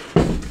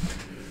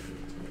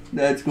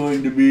 That's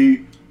going to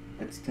be.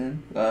 That's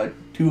 10.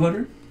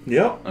 200.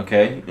 Yep.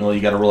 Okay. Well,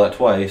 you got to roll that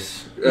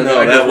twice. No,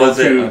 that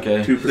wasn't-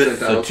 Okay. 2%.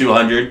 So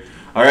 200.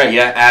 All right.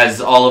 Yeah. As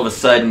all of a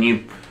sudden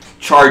you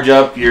charge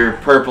up your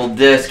purple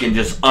disc and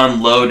just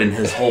unload, and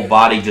his whole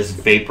body just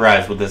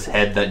vaporized with his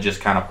head that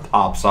just kind of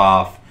pops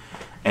off,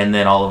 and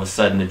then all of a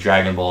sudden the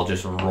Dragon Ball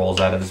just rolls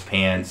out of his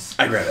pants.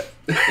 I grab it.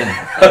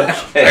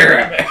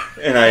 Okay.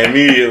 And I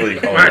immediately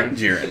call him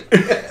Jiren.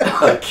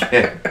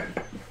 Okay.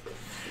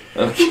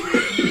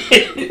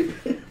 Okay.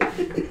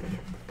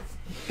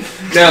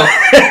 Now,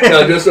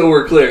 just so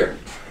we're clear,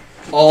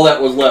 all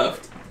that was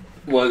left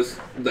was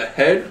the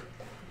head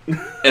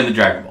And the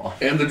Dragon Ball.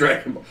 and the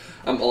Dragon Ball.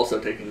 I'm also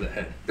taking the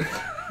head.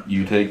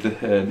 You take the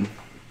head.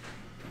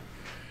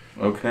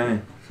 Okay.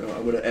 So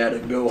I'm going to add a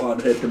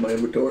Gohan head to my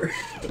inventory.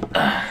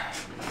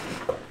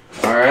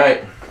 All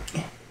right.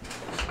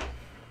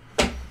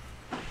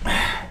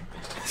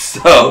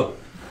 So,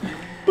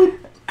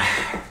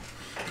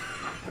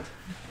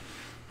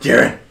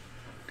 Jiren,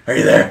 are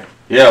you there?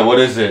 yeah, what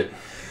is it?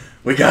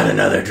 We got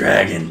another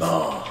Dragon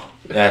Ball.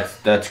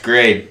 That's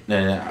great.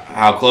 And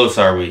how close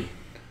are we?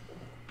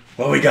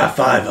 Well, we got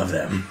 5 of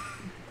them.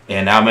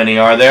 And how many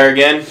are there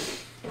again?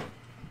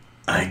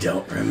 I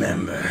don't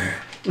remember.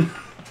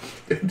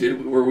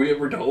 Were we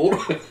ever told?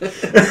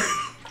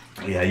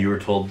 Yeah, you were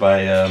told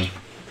by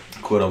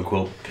quote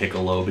unquote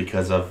Piccolo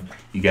because of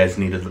you guys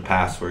needed the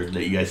password.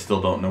 That you guys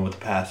still don't know what the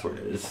password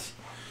is.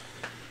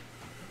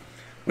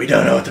 We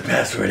don't know what the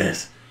password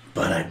is,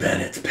 but I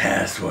bet it's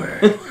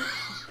password.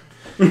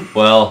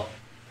 Well,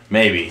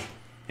 maybe.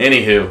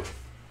 Anywho,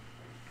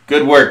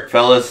 good work,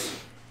 fellas.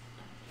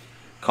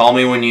 Call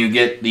me when you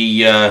get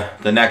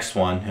the next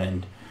one,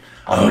 and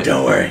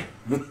Don't worry.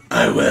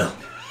 I will.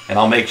 And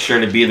I'll make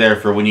sure to be there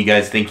for when you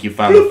guys think you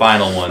found the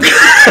final one.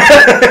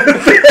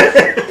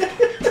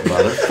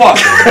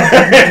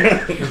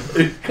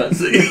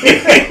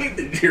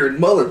 Motherfucker. You're a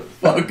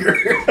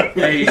motherfucker.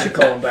 Yeah, you should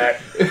call him back.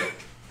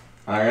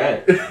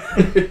 Alright.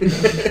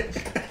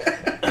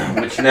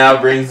 Which now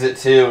brings it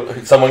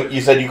to someone.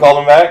 You said you called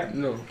him back?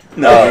 No.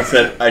 No, he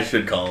said I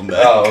should call him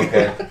back. Oh,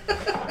 okay.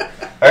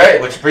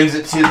 Alright, which brings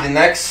it to the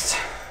next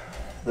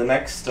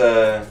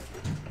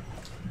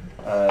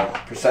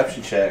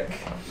perception check.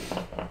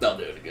 I'll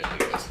do it again, I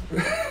guess.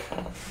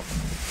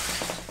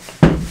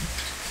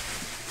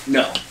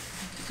 No.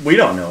 We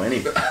don't know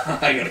anything.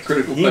 I got a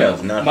critical He fail.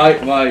 knows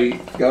nothing. My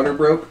scouter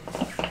broke.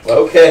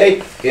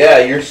 Okay. Yeah,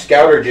 your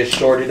scouter just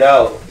shorted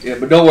out. Yeah,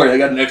 but don't worry, I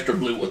got an extra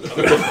blue one though.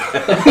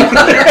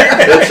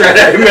 That's right,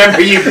 I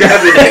remember you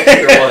grabbed an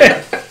extra one.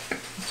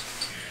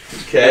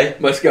 Okay.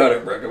 My scouter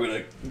broke. I'm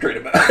gonna trade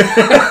him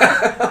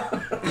out.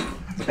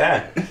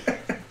 Okay.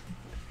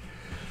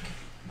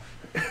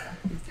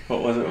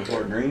 What was it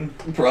before green?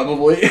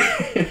 Probably.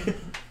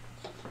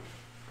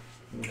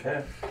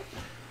 Okay.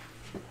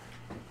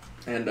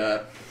 And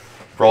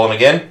Roll him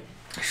again.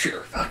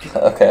 sure. Fuck it.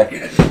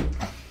 Okay.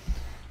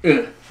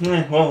 Yeah.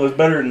 Well, it was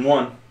better than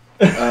one.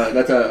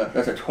 That's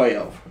a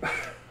 12.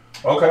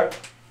 Okay.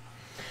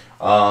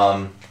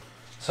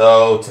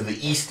 So to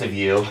the east of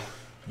you,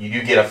 you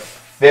do get a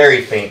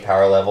very faint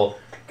power level.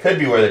 Could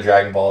be where the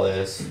Dragon Ball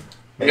is.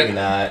 Maybe Yep.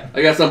 not.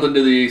 I got something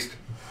to the east.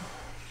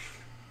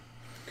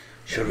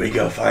 Should we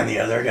go find the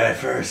other guy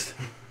first?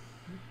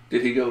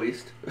 Did he go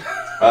east?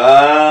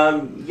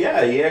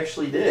 Yeah, he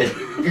actually did.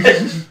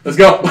 Let's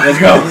go. Let's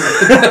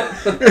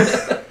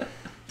go.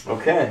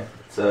 Okay.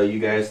 So you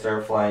guys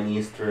start flying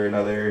east for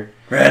another.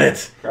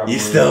 Reddit, Probably. you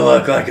still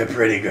look like a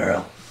pretty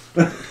girl.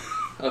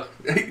 Oh,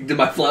 did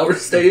my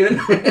flowers stay in?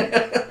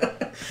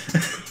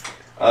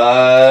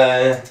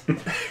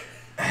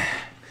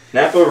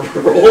 Napa,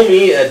 roll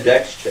me a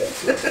dex check.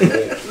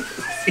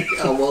 See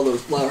how well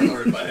those flowers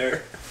are in my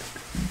hair.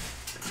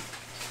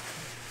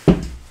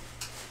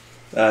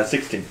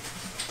 16.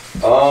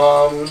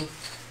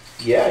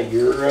 Yeah,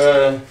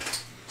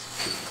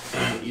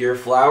 your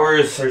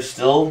flowers are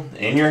still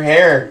in your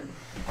hair.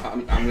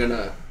 I'm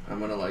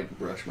gonna like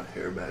brush my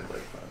hair back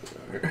like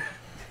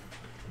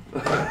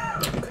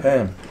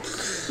Okay.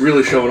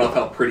 really showing off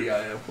how pretty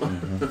I am.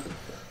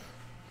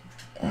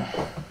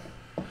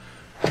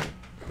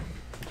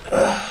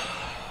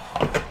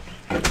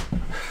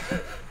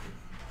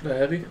 That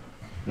heavy?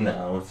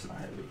 No, it's not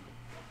heavy.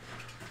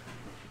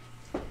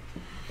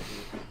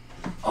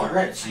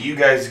 Alright, so you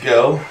guys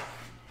go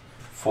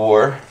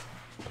for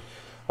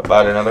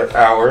about another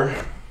hour,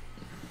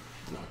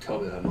 No, tell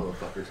me that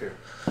motherfucker's here.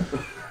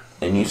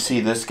 and you see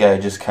this guy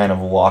just kind of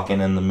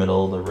walking in the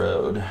middle of the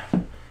road.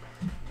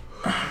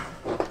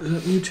 Is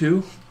that you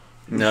too?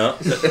 No.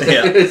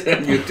 Yeah.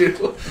 You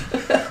do.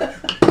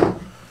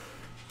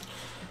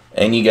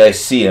 And you guys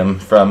see him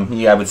from,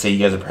 I would say you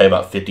guys are probably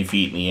about 50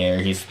 feet in the air.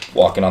 He's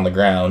walking on the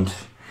ground.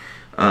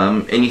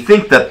 And you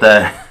think that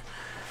the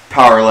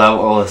power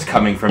level is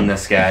coming from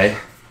this guy.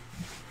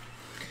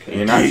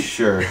 You're not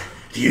sure.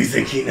 Do you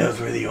think he knows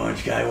where the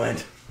orange guy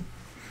went?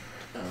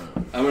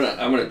 I'm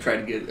gonna try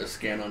to get a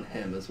scan on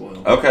him as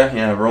well. Okay,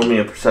 yeah, roll me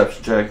a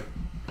perception check.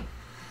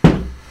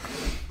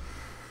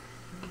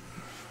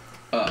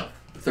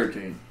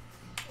 13.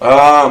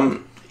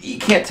 You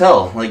can't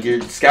tell. Like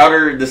your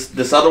scouter,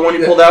 this other one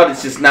you pulled out,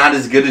 it's just not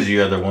as good as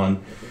your other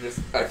one.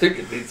 I think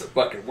it needs to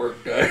fucking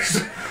work,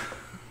 guys.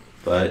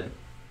 But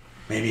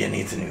Maybe it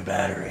needs a new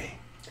battery.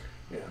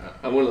 Yeah,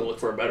 I'm gonna look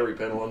for a battery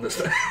panel on this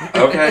thing.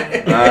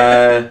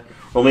 okay,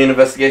 roll me an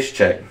investigation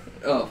check.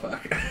 Oh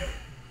fuck.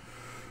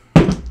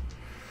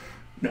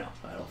 No,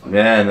 I don't.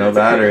 Yeah, no That's a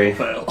battery.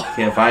 critical fail.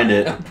 Can't find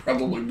it. I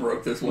probably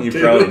broke this one You too.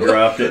 probably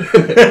dropped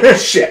it.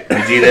 Shit.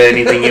 Did you do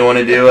anything you want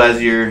to do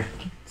as you're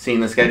seeing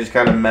this guy just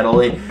kind of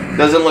meddling?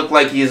 Doesn't look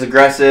like he's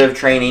aggressive,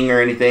 training or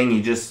anything.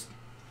 He just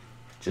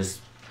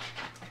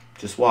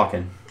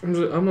walking. I'm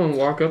gonna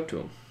walk up to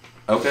him.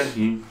 Okay,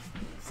 you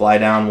fly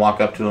down,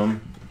 walk up to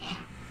him.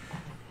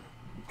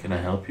 Can I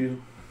help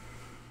you?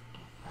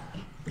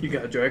 You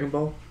got a Dragon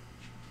Ball?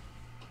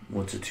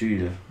 What's it to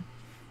you?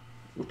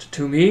 What's it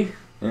to me?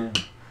 Yeah.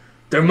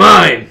 They're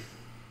mine!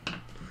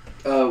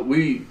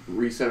 We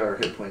reset our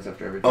hit points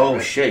after everything. Oh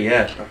right? shit,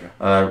 yeah.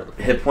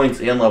 Okay. Hit points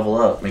and level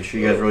up. Make sure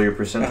you guys roll your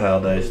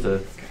percentile dice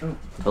to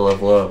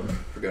level up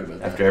Forgot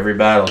about after every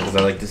battle, because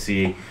I like to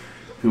see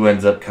who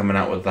ends up coming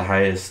out with the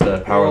highest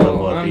power Oh,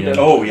 level at I'm the end.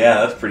 Oh,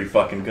 yeah, that's pretty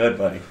fucking good,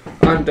 buddy.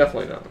 I'm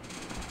definitely not.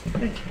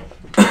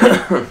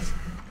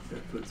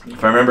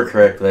 If I remember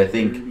correctly, I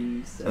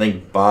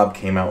think Bob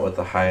came out with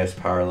the highest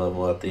power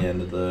level at the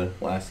end of the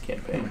last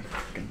campaign.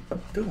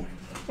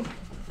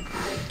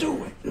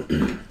 Do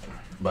it.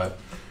 But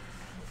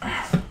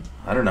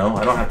I don't know.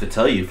 I don't have to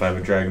tell you if I have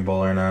a Dragon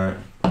Ball or not.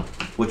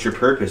 What's your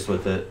purpose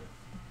with it?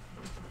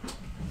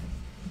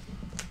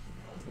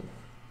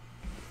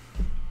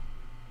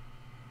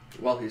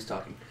 While he's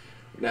talking,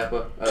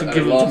 Napa, To I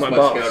give him to lost my my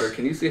boss. scouter.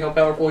 Can you see how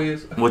powerful he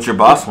is? What's your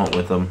boss want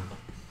with him?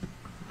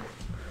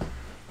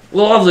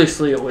 Well,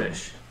 obviously a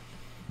wish.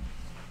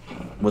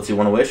 What's he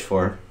want to wish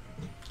for?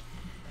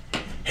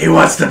 He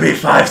wants to be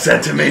 5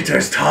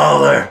 centimeters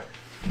taller.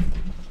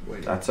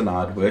 Wait, That's an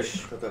odd wish.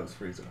 I thought that was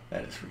Frieza.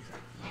 That is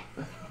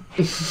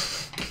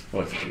Frieza.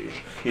 What's it to you?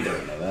 He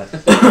doesn't know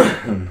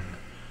that.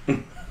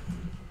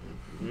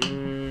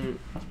 I'm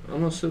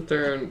gonna sit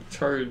there and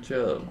charge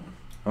up.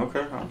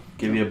 Okay, I'll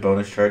give you a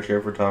bonus charge here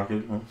for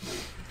talking. Well,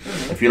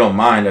 if you don't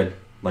mind, I'd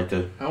like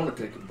to I want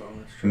to take a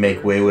bonus.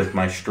 make way with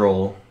my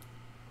stroll.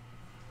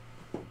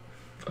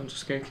 I'm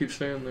just gonna keep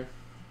staying there.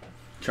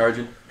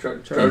 Charging?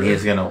 And Charge.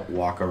 he's gonna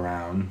walk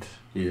around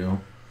you.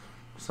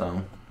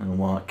 So, and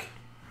walk.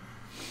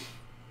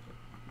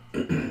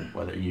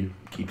 Whether you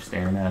keep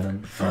staring at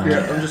him.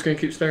 Yeah, I'm just gonna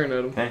keep staring at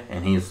him. Okay,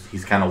 and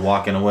he's kind of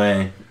walking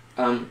away.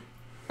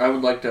 I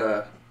would like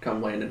to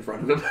come land in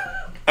front of him.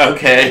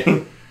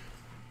 Okay.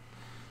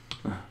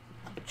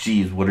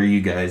 geez, what are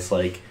you guys,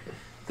 like,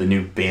 the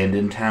new band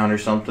in town or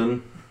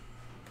something?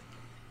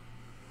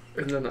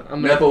 And then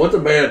I'm Napa, gonna, what's a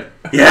band?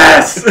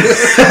 Yes!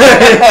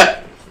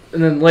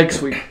 and then leg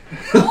sweep.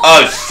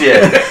 Oh,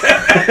 shit.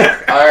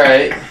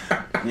 Alright.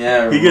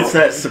 Yeah. He gets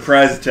that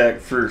surprise attack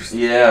first.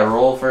 Yeah,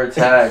 roll for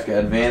attack.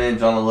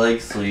 Advantage on the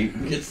leg sweep.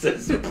 Gets that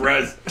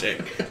surprise attack.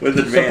 With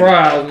advantage.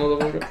 Surprise,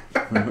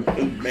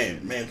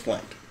 motherfucker. Man's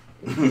flanked.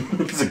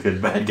 It's a good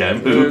bad guy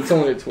move. It's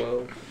only a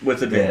 12.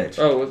 With advantage.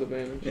 Oh, with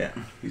advantage. Yeah,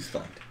 he's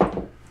flanked.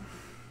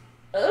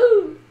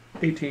 Oh.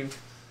 18.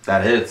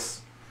 That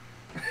hits.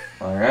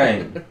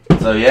 Alright.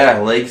 So, yeah,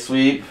 leg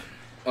sweep.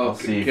 Oh,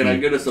 Let's see if can I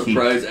he get a keep-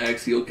 surprise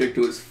axial kick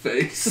to his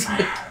face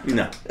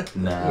No.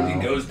 when he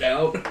No. goes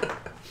down?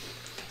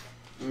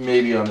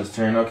 Maybe on his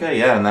turn. Okay,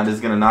 yeah, and that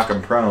is going to knock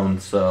him prone.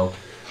 So,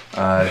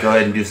 go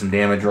ahead and do some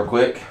damage real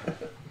quick.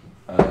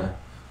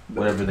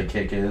 Whatever the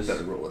kick is.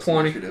 Better roll a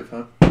 20. initiative,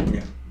 huh?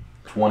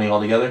 20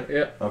 altogether?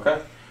 Yeah. Okay.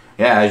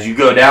 Yeah, as you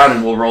go down,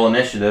 and we'll roll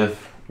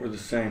initiative. We're the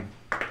same.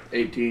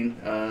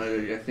 18.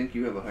 I think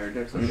you have a higher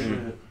dex.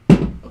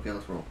 Okay,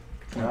 let's roll.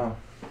 Oh,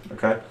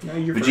 okay. No,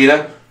 you're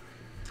Vegeta?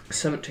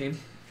 17.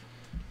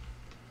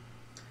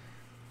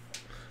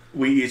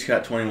 We each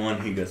got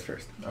 21. He goes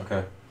first.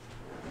 Okay.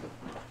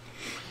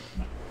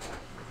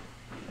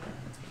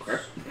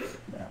 Okay.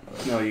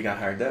 No, you got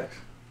higher dex.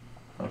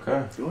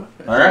 Okay. Do what?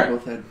 All right.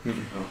 Both had.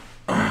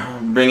 Oh.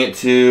 Bring it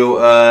to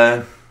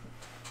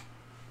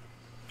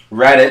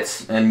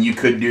Reddit, and you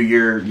could do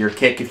your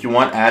kick if you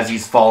want as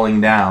he's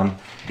falling down.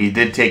 He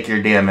did take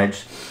your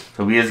damage,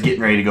 so he is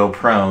getting ready to go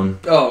prone.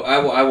 Oh,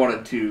 I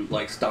wanted to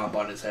like stomp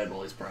on his head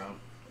while he's prone.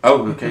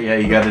 Oh, okay, yeah,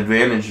 you got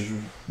advantage.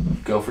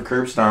 Go for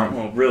curb stomp.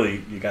 Well,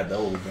 really, you got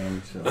double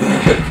advantage, so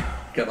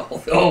Got the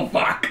whole. Oh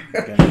fuck!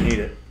 you're gonna need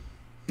it.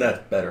 That's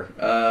better.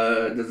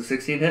 Does the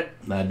 16 hit?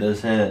 That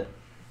does hit.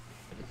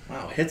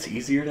 Wow, hit's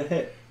easier to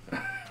hit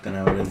than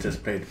I would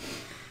anticipate.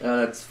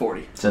 That's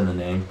 40. It's in the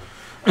name.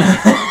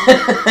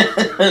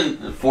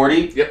 40?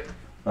 Yep.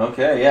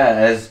 Okay, yeah,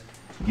 as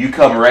you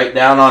come right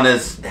down on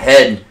his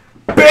head,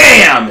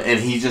 BAM! And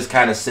he's just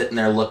kind of sitting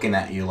there looking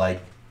at you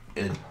like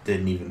it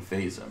didn't even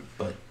faze him,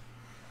 but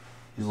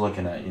he's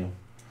looking at you.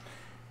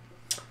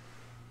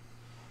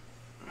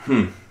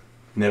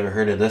 Never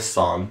heard of this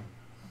song.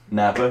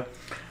 Napa?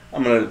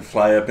 I'm gonna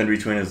fly up in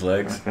between his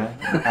legs. Okay.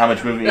 How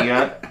much movement you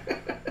got?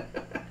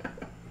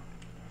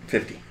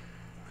 50.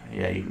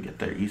 Yeah, you can get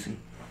there easy.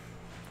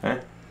 And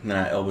then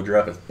I elbow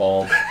drop his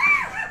balls.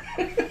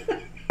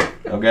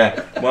 Okay.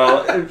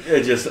 Well,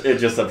 it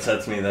just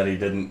upsets me that he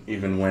didn't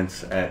even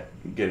wince at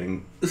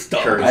getting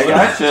Stop. curved. I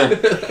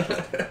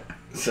gotcha.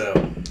 So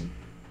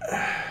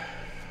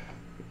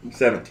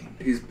 17.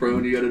 He's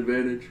prone. You got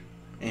advantage.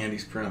 And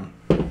he's prone.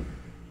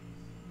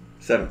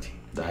 17.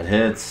 That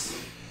hits.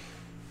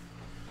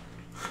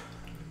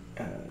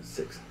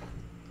 6.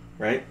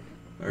 Right?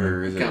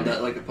 Or is Count it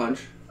that like a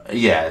punch.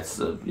 Yeah, it's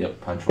yep,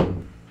 punch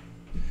one.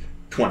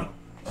 20?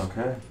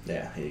 Okay.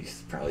 Yeah, he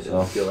probably So-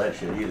 doesn't feel that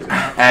shit either.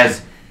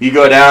 As you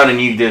go down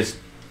and you just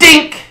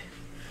dink,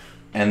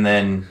 and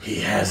then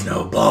He has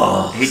no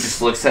balls. he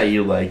just looks at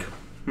you like,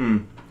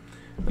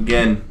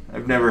 Again,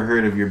 I've never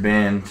heard of your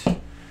band.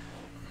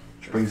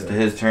 Which brings it to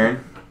his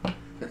turn,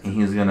 and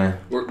he's gonna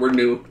We're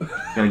new.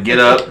 get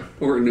up.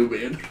 We're a new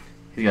band.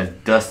 He's gonna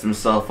dust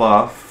himself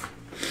off,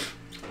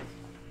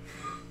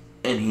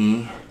 and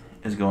he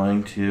is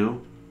going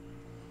to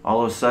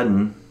all of a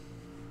sudden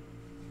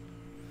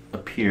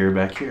appear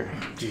back here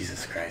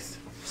Jesus Christ.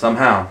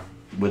 somehow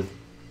with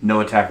no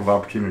attack of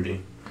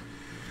opportunity.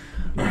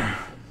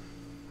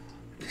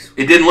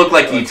 It didn't look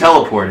like he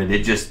teleported.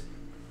 It just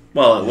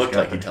Well, it looked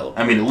like he teleported.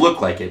 I mean, it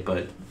looked like it,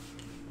 but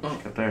Oh.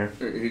 got there.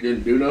 He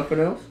didn't do nothing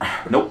else?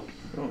 Nope.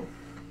 Oh.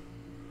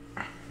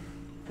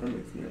 That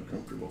makes me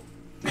uncomfortable.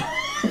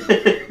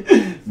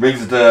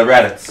 Brings it to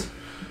Raditz.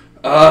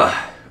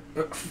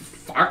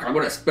 Fuck, I'm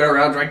gonna spin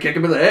around and try and kick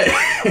him in the head.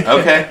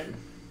 Okay.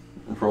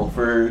 Roll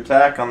for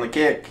attack on the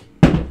kick.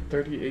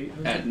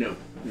 38. No.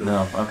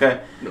 No. Okay.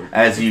 No.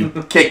 As you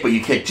kick, but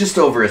you kick just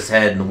over his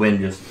head, and the wind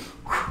just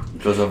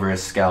goes over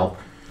his scalp.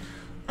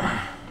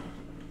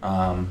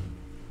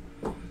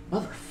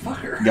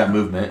 Motherfucker. You got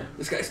movement.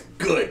 This guy's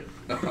good.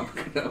 I'm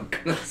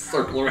gonna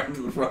circle around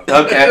to the front.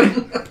 Okay.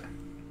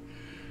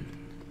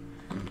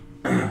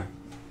 I'm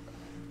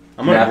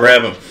gonna Yeah.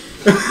 grab him.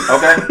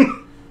 Okay.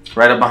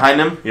 Right up behind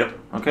him. Yep.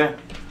 Okay.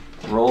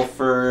 Roll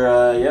for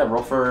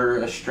roll for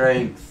a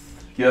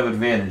strength. You have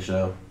advantage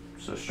though,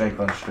 so strength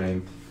on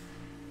strength.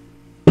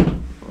 Well,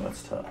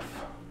 that's tough.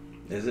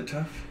 Is it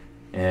tough?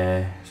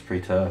 Yeah, it's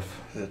pretty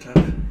tough. Is it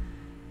tough?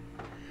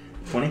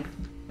 20?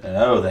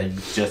 Oh,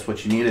 that's just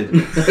what you needed.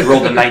 You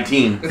rolled a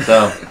 19,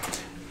 so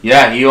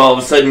yeah, you all of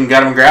a sudden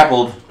got him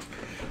grappled,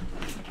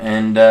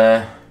 and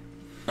that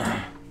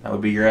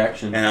would be your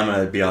action. And I'm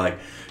gonna be like,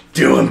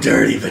 do him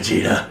dirty,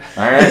 Vegeta.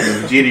 All right,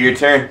 Vegeta, your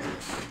turn.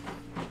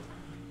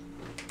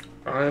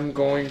 I'm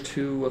going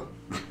to.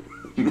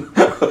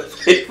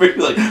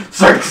 Like,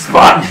 search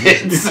spot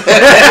hits.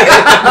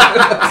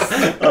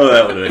 Oh,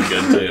 that would have been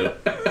good too.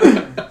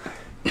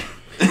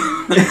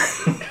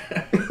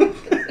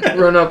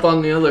 run up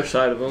on the other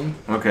side of him.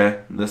 Okay,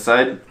 this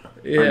side or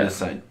Yeah. this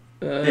side?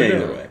 Yeah, either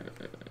no. way.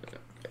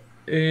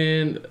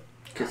 And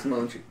Kiss him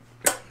on the cheek.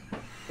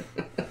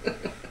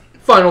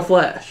 final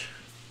flash.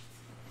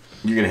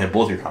 You're gonna hit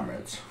both your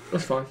comrades.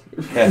 That's fine.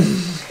 Okay.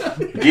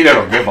 You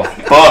don't give a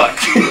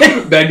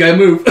fuck. Bad guy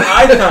move.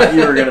 I thought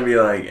you were gonna be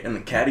like in the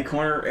caddy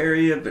corner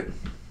area, but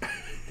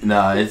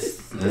No,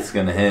 it's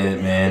gonna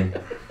hit, man.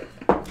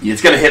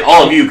 It's gonna hit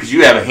all of you because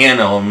you have a hand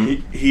on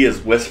him. he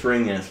is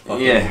whispering in his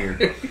fucking Yeah.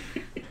 ear.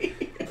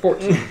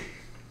 14.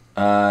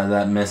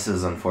 That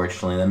misses,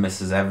 unfortunately. That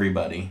misses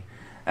everybody.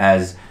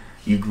 As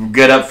you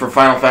get up for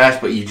final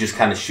flash, but you just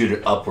kind of shoot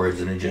it upwards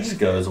and it just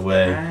goes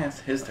away. It's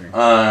his turn.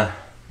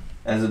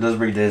 As it does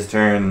bring to his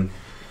turn,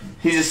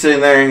 he's just sitting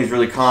there. He's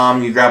really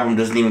calm. You grab him,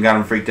 doesn't even got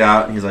him freaked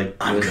out. And he's like,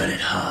 I'm good at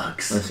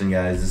hugs. Listen,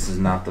 guys, this is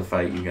not the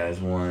fight you guys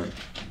want.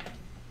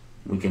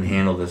 We can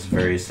handle this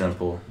very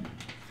simple.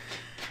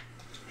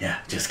 Yeah,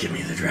 just give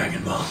me the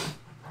Dragon Ball.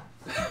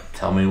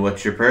 Tell me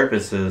what your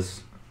purpose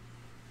is.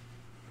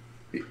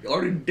 He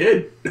already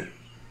did.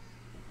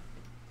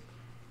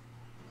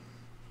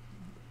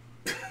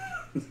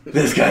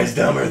 This guy's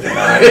dumber than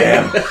I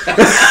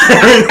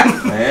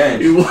am.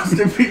 Man. He wants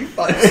to be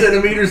 5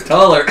 centimeters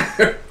taller.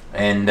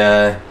 And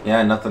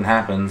yeah, nothing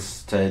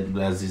happens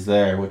as he's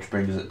there, which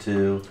brings it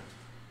to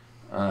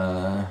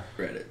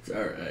Reddit's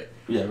alright.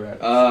 yeah,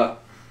 right.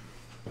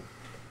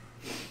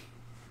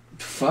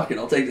 Fuck it,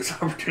 I'll take this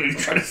opportunity to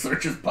try to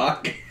search his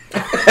pocket.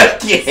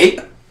 Okay.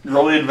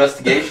 Roll the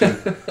investigation.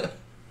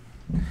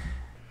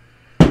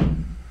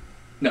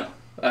 No,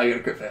 I got a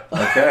crit fail.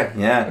 Okay,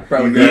 yeah.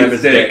 Probably You grab grab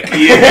his his dick.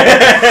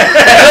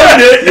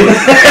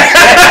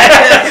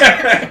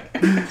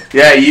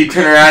 Yeah, you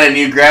turn around and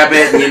you grab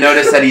it, and you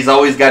notice that he's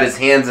always got his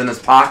hands in his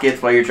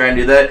pockets while you're trying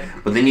to do that.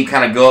 But then you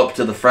kind of go up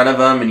to the front of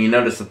him, and you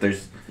notice that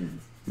there's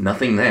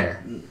nothing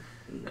there.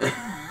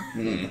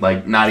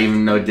 Like, not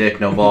even no dick,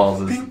 no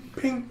balls. It's,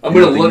 Ping. I'm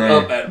gonna Nothing look there.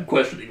 up at him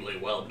questioningly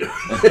while I'm doing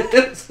it.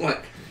 It's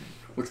like,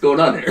 what's going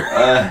on here?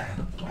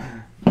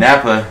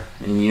 Nappa,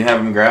 and you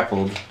have him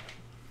grappled.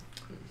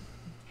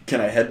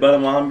 Can I headbutt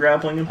him while I'm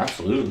grappling him?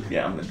 Absolutely.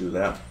 Yeah, I'm gonna do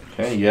that.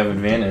 Okay, you have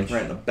advantage.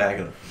 Right in the back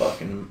of the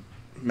fucking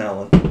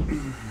melon.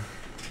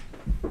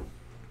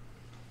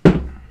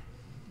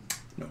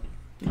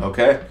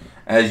 Okay.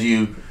 As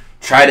you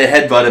try to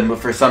headbutt him, but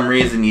for some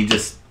reason you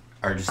just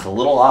are just a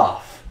little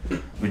off.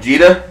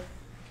 Vegeta,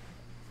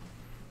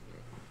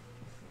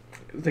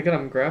 They got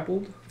him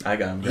grappled. I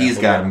got him. he's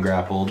got him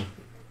grappled.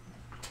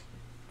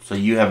 So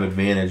you have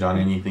advantage on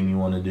anything you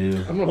want to do.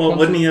 I'm gonna Well, punch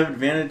wouldn't him. he have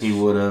advantage? He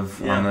would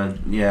have on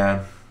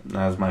a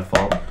that was my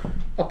fault.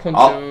 I'll punch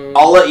him.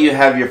 I'll let you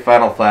have your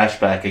final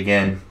flashback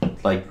again,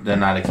 like the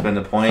not expend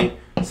a point,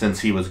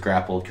 since he was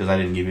grappled because I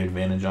didn't give you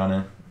advantage on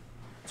it.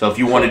 So if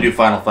you want to do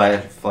final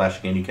flash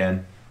again, you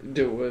can.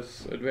 Do it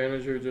with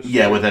advantage or just...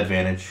 Yeah, with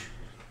advantage.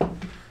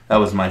 That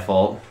was my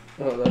fault.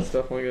 Oh, that's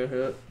definitely gonna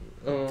hit.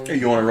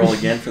 You want to roll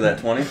again for that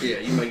 20? Yeah,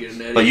 you might get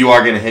an edit. But you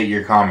are gonna hit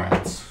your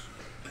comrades.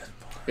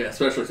 Yeah,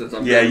 especially since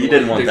I'm. Yeah, you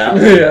didn't want that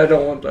one. Yeah, I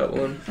don't want that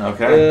one.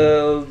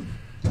 Okay.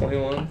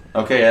 21.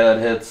 Okay, yeah, that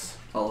hits.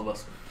 All of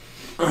us.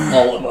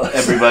 All of us.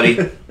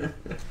 Everybody.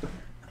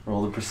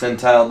 Roll the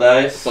percentile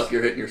dice. Fuck,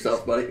 you're hitting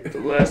yourself, buddy. The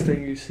last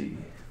thing you see.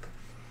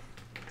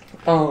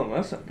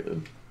 That's not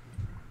good.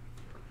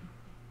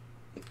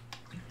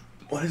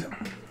 What is it?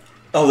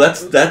 Oh,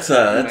 that's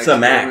a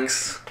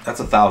max. That's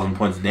 1,000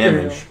 points of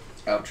damage.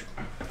 Ouch.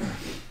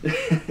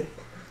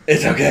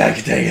 It's okay, I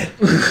can take it.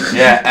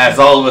 Yeah, as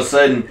all of a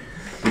sudden,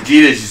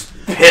 Vegeta's just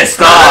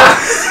pissed off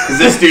because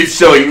this dude's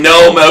showing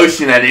no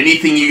emotion at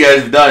anything you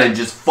guys have done and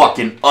just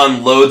fucking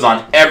unloads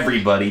on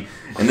everybody.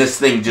 And this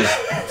thing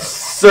just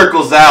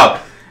circles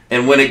out.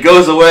 And when it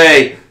goes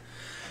away,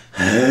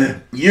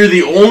 you're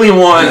the only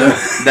one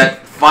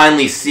that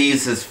finally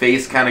sees his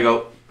face kind of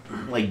go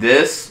like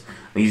this.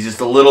 He's just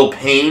a little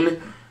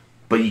pain,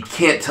 but you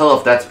can't tell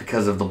if that's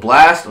because of the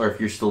blast or if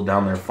you're still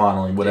down there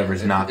funneling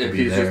whatever's not to if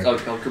be he's there. just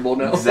uncomfortable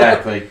now.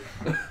 Exactly.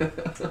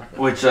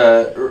 Which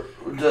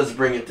does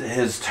bring it to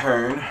his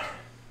turn.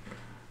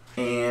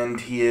 And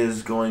he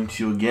is going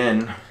to,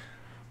 again,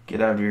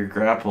 get out of your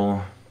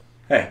grapple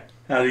Hey,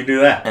 how do you do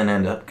that? and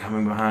end up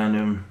coming behind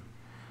him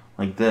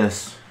like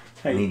this.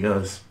 And he Hey,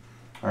 goes,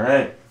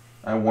 alright,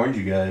 I warned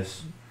you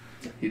guys.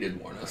 He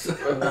did warn us.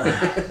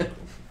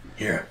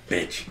 you're a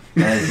bitch.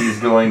 As he's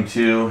going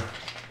to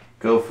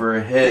go for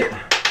a hit.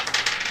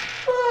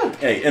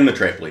 Hey, in the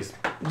tray, please.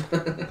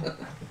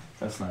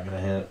 That's not going to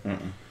hit.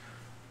 Mm-mm.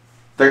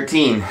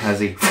 13 as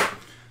he...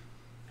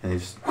 And he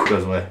just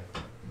goes away.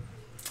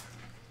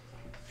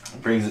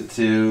 Brings it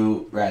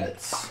to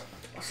Raditz.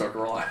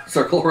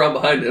 Circle around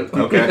behind him.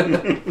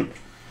 Okay.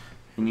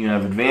 And you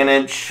have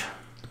advantage.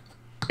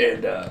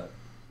 And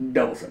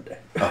double Sunday.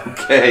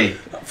 Okay.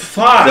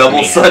 Fuck. Double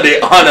man. Sunday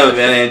on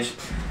advantage.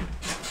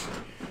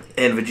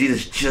 And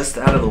Vegeta's just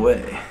out of the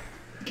way.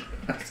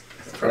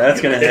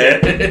 That's gonna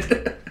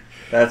hit.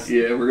 That's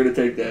Yeah, we're gonna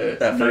take that.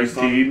 that first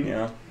 19. one.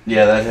 Yeah.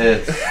 Yeah, that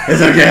hits.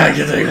 It's okay, I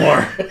can take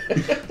more.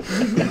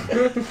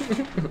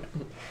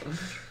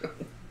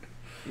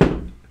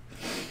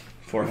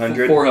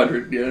 400.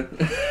 400, yeah.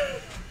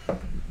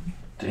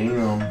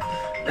 Damn.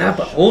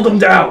 Nappa, hold him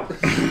down.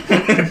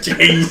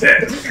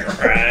 Jesus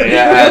Christ.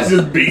 Yeah, as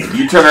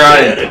you turn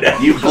around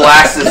and you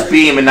blast this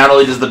beam, and not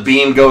only does the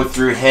beam go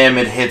through him,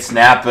 it hits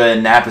Nappa,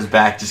 and Nappa's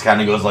back just kind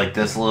of goes like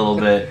this a little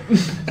bit.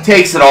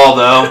 Takes it all,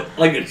 though.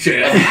 Like a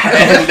champ.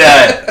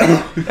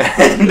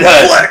 And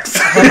Flex.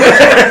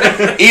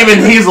 even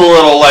he's a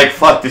little like,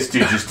 fuck, this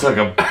dude just took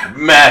a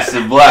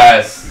massive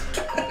blast.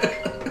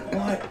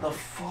 What the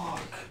fuck?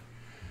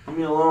 Leave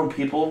me alone,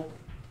 people.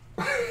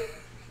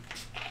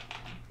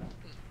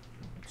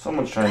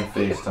 Someone's trying to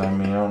FaceTime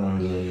me. I don't know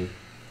who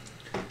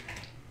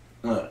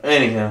that is.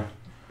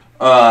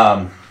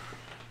 Anyhow.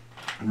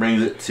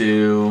 Brings it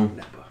to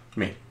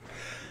me.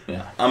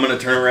 Yeah. I'm going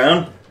to turn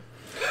around.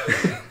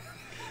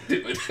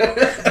 Do it.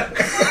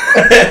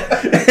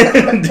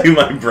 Do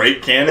my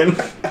brake cannon.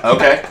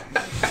 Okay.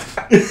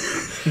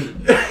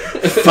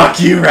 Fuck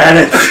you,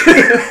 Raditz.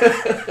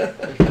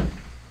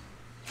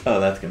 Oh,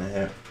 that's going to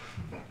hit.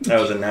 That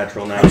was a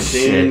natural 19.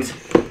 Shit.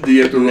 Do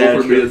you have to roll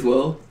for me Natural. as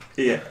well?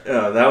 Yeah,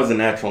 that was a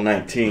natural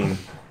 19.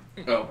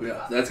 Oh,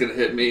 yeah. That's going to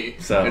hit me.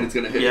 So- and it's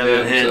going to hit Yeah,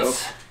 him. that hits.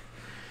 So.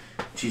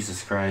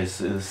 Jesus Christ.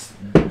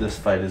 This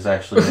fight is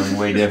actually going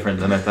way different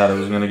than I thought it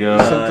was going to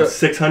go.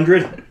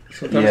 600.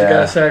 Sometimes Yeah. you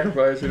gotta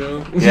sacrifice, you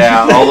know?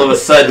 Yeah, all of a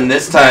sudden,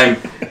 this time,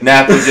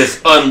 Nappa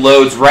just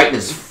unloads right in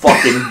his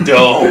fucking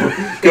dome.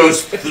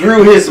 Goes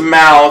through his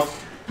mouth,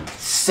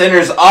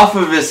 centers off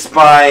of his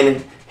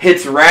spine,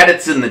 hits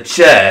Raditz in the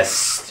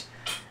chest,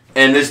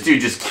 and this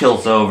dude just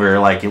kills over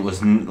like it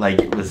was.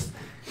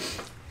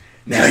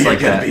 Now just you're like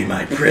going that. to be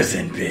my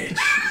prison, bitch.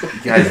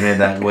 You guys made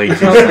that way too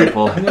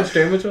simple. How much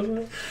damage was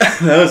that?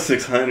 That was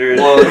 600.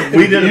 Well,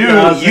 we did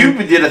 1,000. You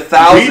did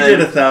 1,000. We did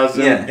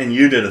 1,000, Yeah. and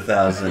you did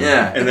 1,000.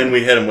 Yeah. And then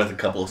we hit him with a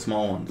couple of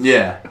small ones.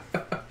 Yeah.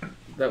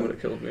 That would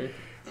have killed me.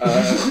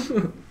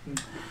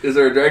 Is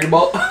there a Dragon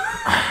Ball?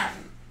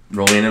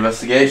 Roll me an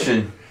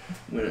investigation.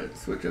 I'm going to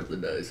switch up the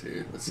dice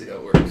here. Let's see how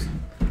it works.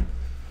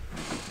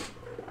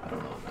 I don't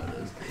know what that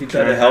is. He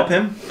Try to help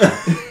him?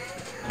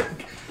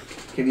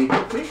 Can you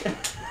help me?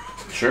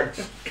 Sure.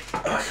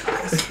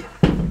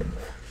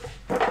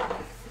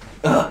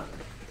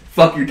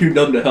 Fuck, you're too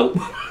dumb to help.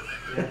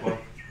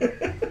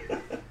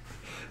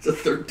 It's a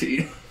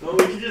 13. Well,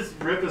 we could just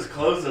rip his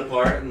clothes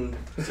apart and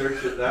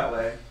search it that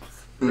way.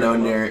 No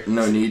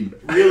need.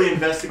 Really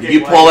investigate.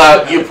 You pull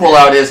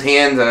out his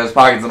hands and his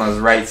pockets on his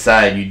right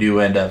side. You do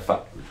end up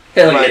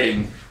Hell yeah.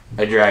 fighting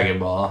a Dragon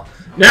Ball.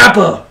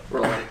 Nappa! We're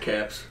all out of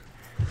caps.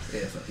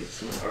 Yeah, fuck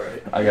it.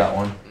 Alright. I got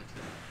one.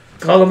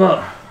 Call him up.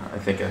 I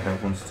think I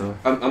have one still.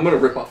 I'm going to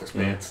rip off his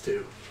Yeah. pants,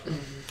 too.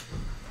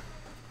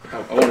 I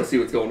want to see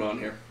what's going on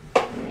here.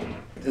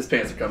 His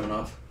pants are coming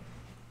off.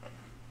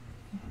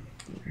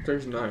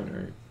 There's 9,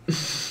 right?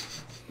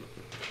 Is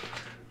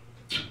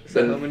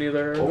Then- that how many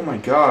there are? Oh my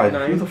god! Who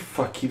 9? the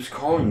fuck keeps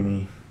calling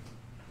me?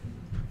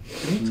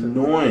 It's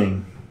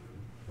annoying.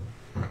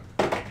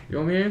 You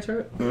want me to answer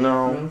it?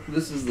 No. No,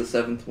 this is the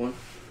 7th one.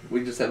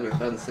 We just haven't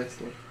found the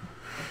 6th one.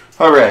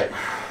 All right.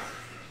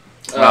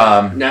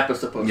 Nappa's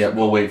supposed Yeah, to.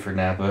 we'll wait for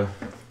Nappa.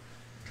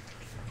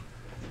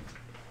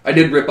 I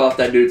did rip off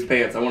that dude's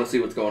pants. I want to see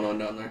what's going on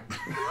down there.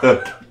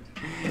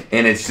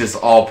 And it's just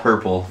all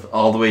purple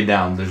all the way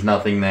down. There's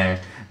nothing there.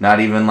 Not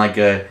even like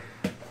a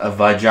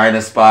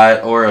vagina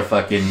spot or a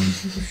fucking.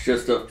 It's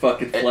just a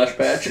fucking flesh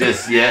patch.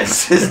 It's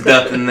just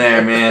nothing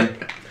there, man.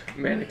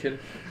 Mannequin.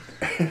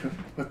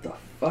 What the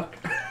fuck?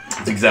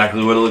 It's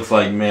exactly what it looks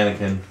like,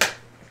 mannequin.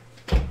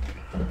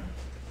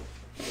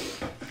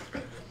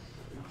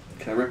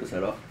 Can I rip his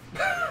head off?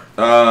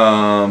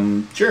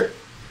 Sure.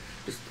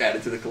 Just add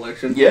it to the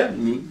collection? Yeah,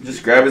 you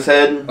just grab his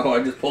head, Oh,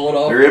 I just pull it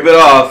off? rip it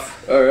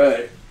off.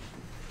 Alright.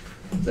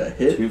 Is that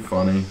hit? Too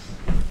funny.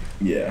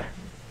 Yeah.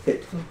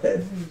 Hit.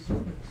 Head.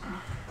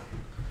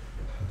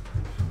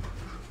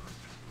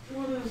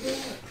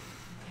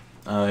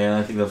 Oh yeah,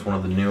 I think that's one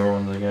of the newer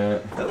ones I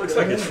got. That looks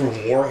like it's from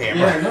Warhammer.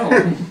 Yeah, I know.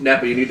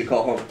 Nappa, you need to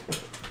call home.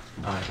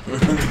 Alright.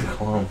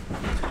 Hold on.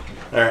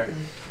 Alright.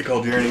 You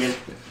called Jaren again?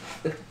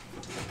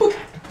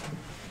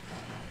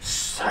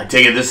 I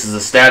take it this is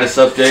a status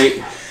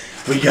update.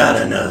 We got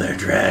another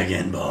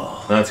Dragon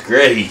Ball. That's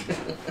great.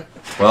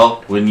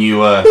 Well, when you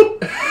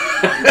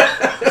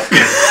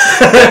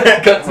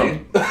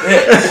Cutscene.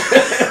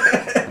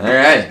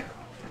 Alright.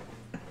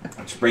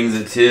 Which brings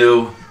it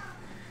to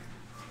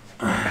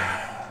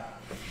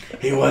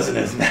He wasn't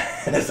as mad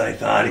as I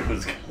thought he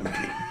was going to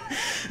be.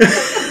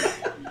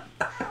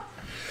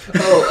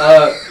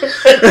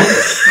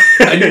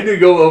 I need to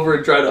go over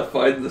and try to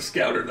find the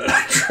scouter that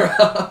I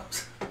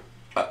dropped.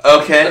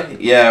 okay,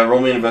 yeah, roll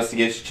me an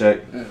investigation check.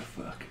 Oh,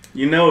 fuck.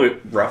 You know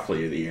it,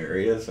 roughly the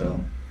area, so.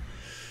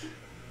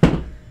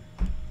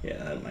 Yeah,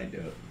 that might do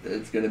it.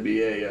 It's gonna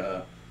be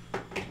a,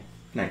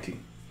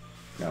 19.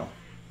 No.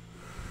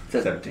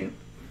 17.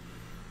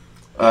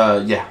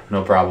 Yeah,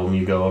 no problem.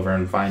 You go over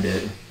and find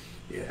it.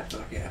 Yeah,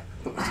 fuck yeah.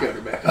 Put my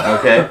scouter back on.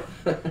 Okay.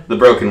 The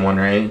broken one,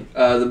 right?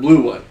 The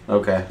blue one.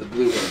 Okay. The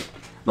blue one.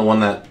 The one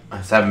that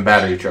is having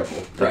battery trouble.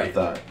 That you Right.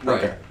 thought.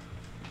 Right. Okay.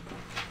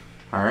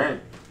 Alright.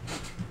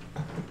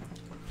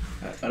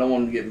 I don't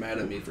want him to get mad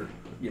at me for,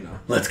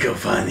 Let's go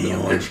find the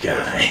orange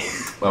guy.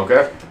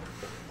 Okay.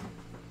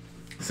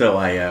 So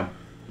I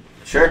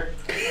Sure.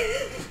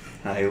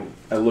 I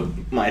look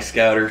my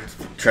scouter,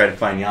 try to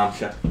find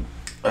Yamcha.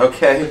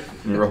 Okay.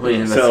 Roll me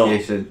an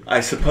investigation.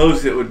 I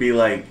suppose it would be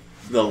like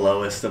the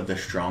lowest of the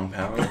strong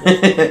power.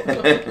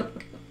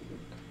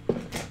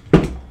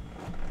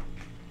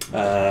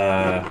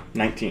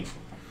 19.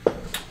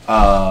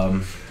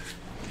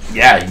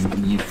 Yeah,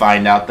 you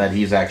find out that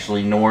he's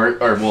actually north,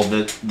 or well,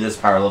 this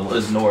power level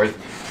is north,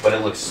 but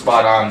it looks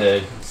spot on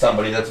to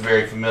somebody that's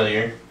very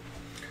familiar.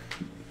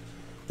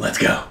 Let's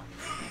go.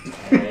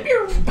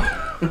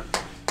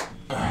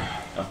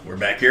 Oh, we're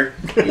back here.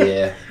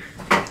 Yeah.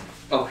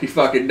 Oh, he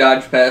fucking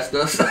dodged past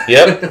us.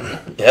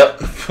 Yep.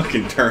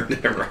 Fucking turned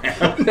it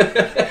around.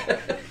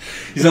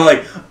 He's all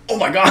like, "Oh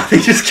my god!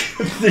 Did you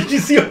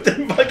see what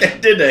they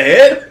fucking did to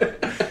Hit?"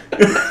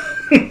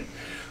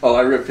 Oh,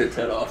 I ripped his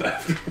head off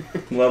after.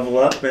 Level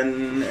up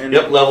and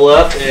Yep. Level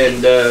up,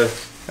 and that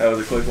was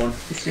a quick one.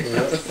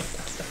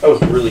 that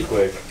was really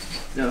quick.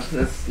 No,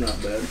 that's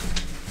not bad.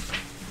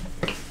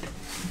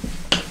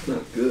 It's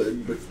not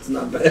good, but it's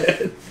not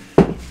bad.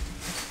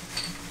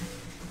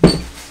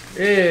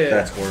 Yeah.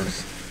 That's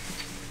worse.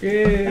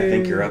 Yeah. I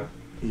think you're up.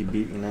 You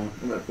beat me now.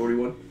 I'm at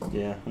 41.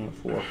 Yeah, I'm at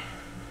 4.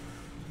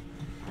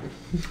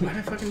 Why did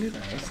I fucking do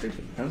that? That was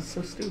stupid. That was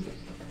so stupid.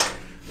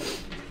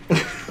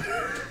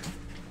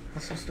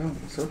 That's so dumb.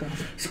 So dumb.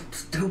 So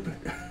stupid.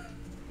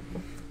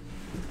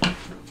 I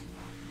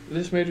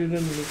just made it into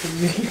the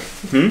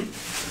Hmm?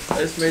 I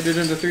just made it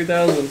into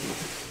 3,000.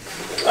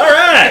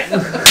 Alright!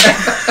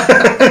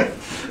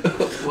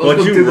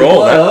 What'd you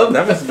roll?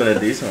 That must have been a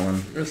decent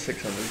one. It was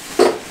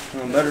 600.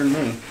 Oh, better than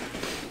me.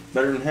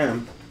 Better than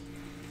him.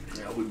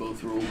 Yeah, we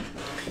both rolled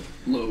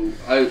low.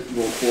 I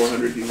rolled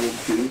 400, he rolled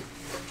 2.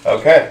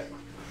 Okay.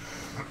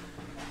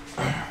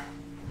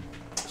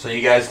 So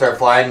you guys start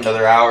flying.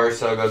 Another hour or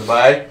so goes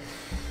by.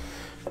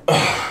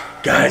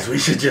 Guys, we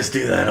should just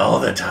do that all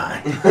the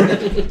time.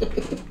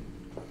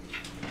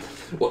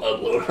 We'll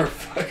unload our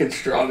fucking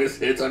strongest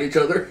hits on each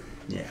other.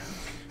 Yeah.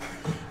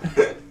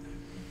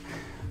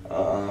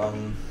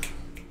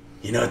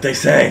 You know what they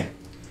say?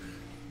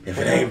 If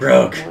it ain't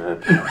broke,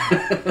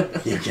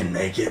 you can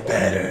make it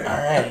better.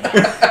 Alright.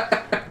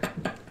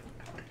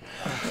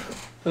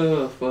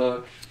 Oh,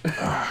 fuck.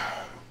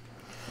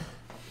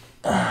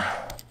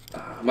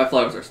 My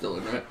flowers are still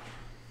in, right?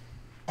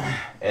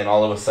 And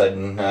all of a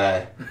sudden,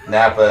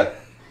 Nappa,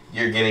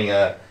 you're getting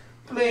a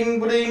bling,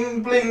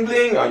 bling, bling,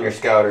 bling on your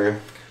scouter.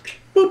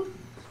 Boop.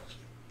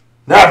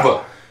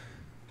 Nappa,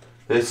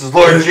 this is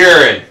Lord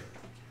Jiren.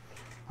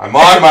 I'm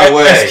on my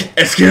way.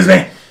 Excuse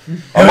me.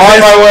 I'm on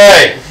my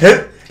way.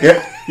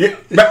 Yeah.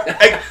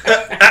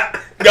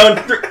 Going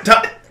through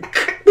top.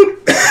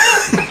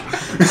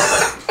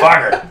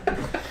 Fucker.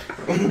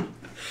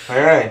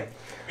 Alright.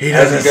 He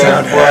doesn't As you guys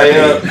sound fly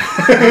happy.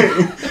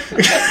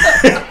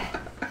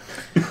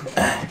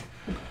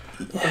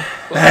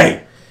 Hey.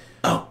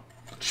 Oh,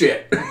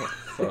 Shit.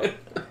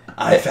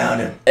 I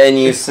found him. And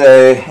you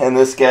say, and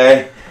this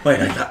guy... Wait,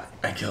 I thought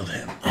I killed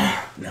him.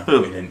 No,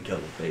 we didn't kill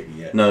the baby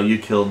yet. No, you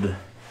killed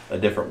a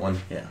different one.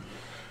 Yeah.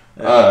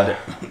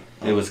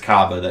 It was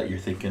Kaba that you're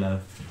thinking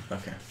of.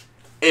 Okay.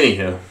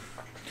 Anywho.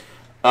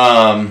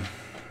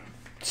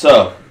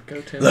 So,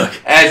 Go, Tim. Look.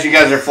 as you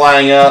guys are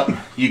flying up,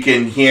 you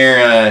can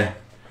hear,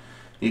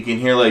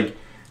 like,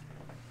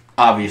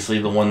 obviously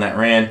the one that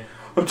ran.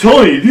 I'm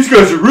telling you, these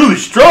guys are really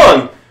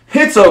strong.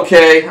 It's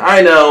okay.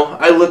 I know.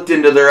 I looked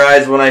into their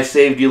eyes when I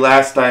saved you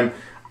last time.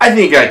 I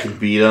think I can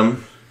beat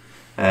them.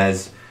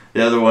 As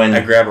the other one... I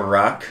grab a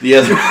rock. The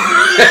other...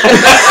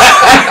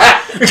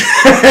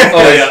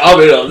 Oh, yeah, I'll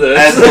be on this.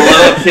 As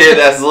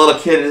the little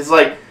kid is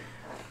like,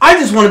 I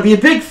just want to be a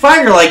big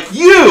fighter like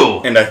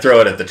you! And I throw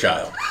it at the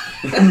child.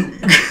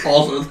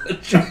 Also the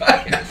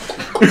giant.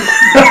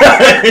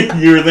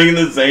 You were thinking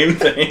the same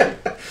thing.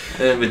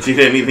 But you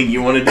got anything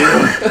you want to do?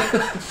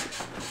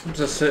 I'm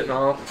just sitting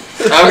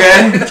off.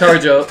 Okay.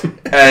 Charge up.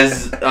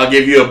 As I'll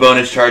give you a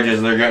bonus charge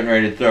as they're getting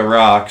ready to throw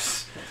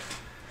rocks.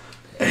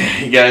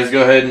 You guys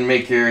go ahead and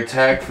make your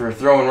attack for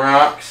throwing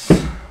rocks.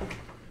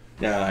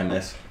 Yeah, I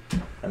miss.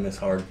 I miss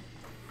hard.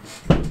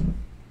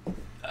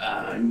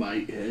 I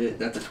might hit.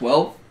 That's a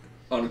 12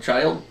 on a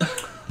child.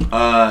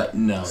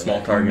 No. Small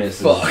that target.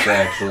 misses, Fuck.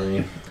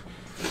 actually.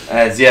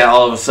 As, yeah,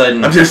 all of a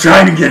sudden... I'm just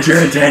trying to get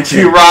your attention.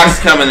 2 rocks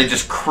come and they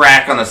just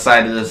crack on the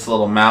side of this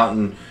little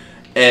mountain.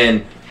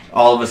 And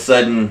all of a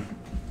sudden,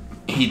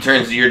 he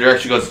turns to your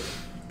direction and goes,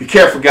 be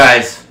careful,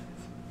 guys.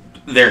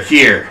 They're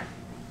here.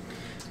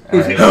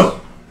 Oh.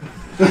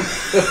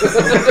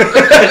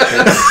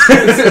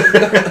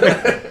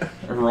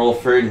 Roll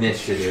for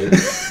initiative.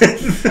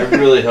 I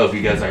really hope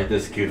you guys aren't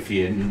this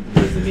goofy in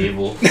Resident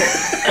Evil.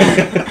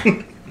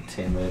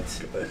 Damn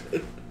it.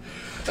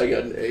 I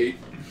got an 8.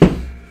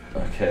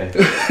 Okay.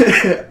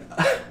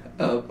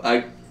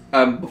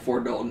 I'm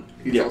before Dalton.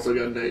 He's Yep. also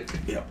got an 8.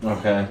 Yep.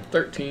 Okay.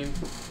 13.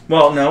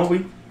 Well, no,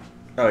 we.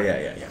 Oh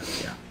yeah.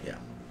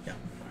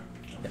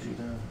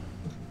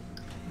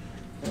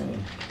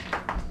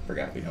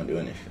 forgot we don't do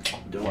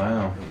initiative.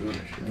 Wow. Don't do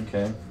initiative.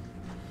 Okay.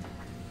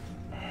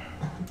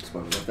 That's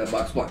why we left that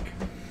box blank.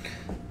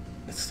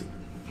 Let's do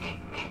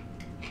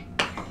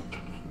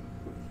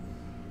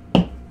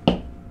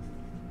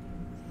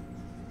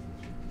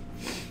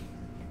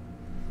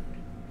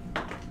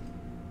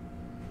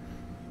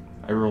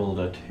I rolled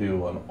a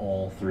 2 on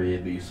all 3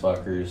 of these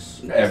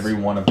fuckers. Nice. Every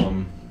one of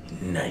them.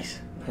 Nice.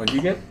 What'd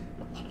you get?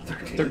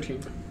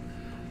 13.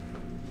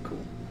 Cool.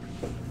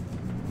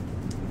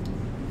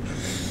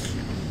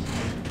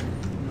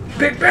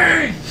 Big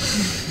Bang!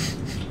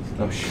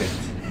 Oh shit.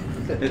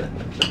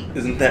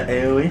 Isn't that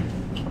AoE?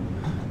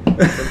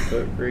 What's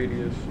the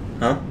radius?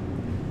 Huh?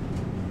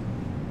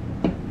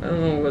 I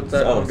don't know what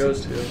that Oh, one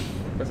goes to.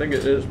 I think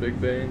it is Big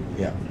Bang.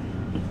 Yeah.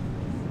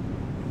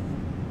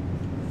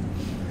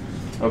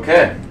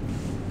 Okay.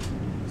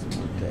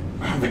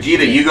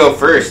 Vegeta, you go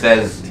first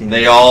as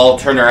they all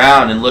turn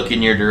around and look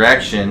in your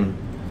direction.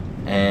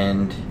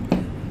 And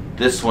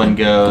this one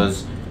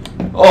goes,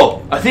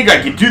 "Oh, I think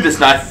I can do this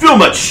now. I feel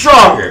much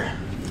stronger."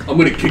 I'm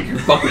gonna kick your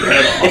fucking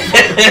head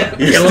off.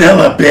 You're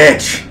still a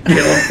bitch.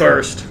 Kill him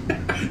first.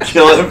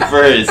 Kill him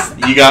first.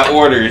 You got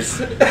orders.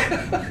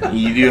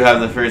 You do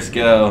have the first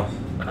go.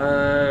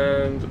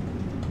 And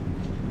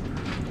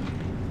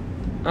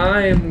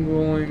I am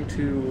going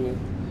to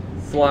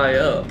fly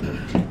up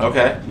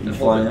Okay. You and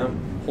fly hold, up.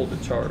 hold the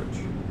charge.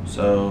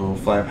 So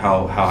fly up.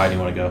 How high do you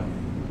want to go?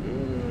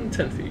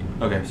 10 feet.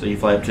 Okay, so you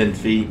fly up 10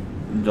 feet.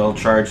 All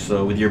charge.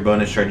 So with your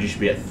bonus charge, you should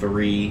be at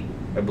 3,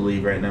 I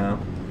believe, right now.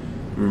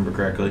 Remember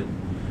correctly?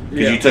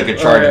 Because you took a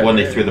charge when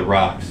they threw the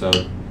rock. So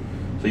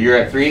you're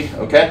at 3.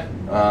 Okay.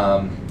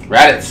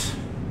 Raditz.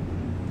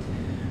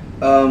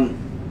 And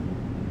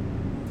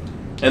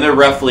they're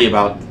roughly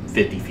about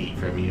 50 feet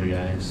from you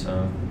guys.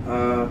 So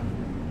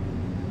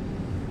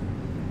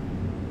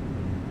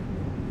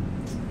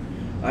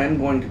I'm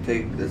going to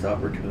take this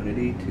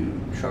opportunity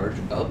to charge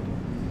up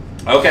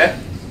okay.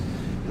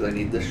 because I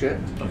need this shit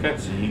Okay.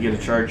 So you get a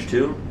charge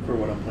too. for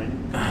what I'm planning.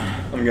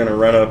 I'm gonna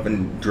run up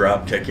and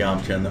drop kick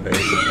Yamcha in the face.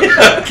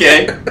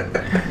 Okay.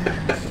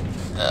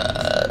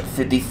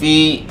 50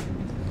 feet.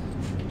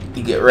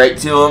 You get right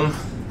to him.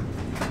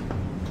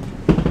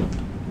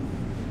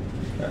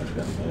 That's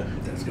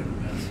gonna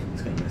miss.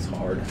 It's gonna miss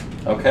hard.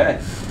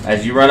 Okay.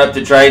 As you run up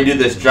to try and do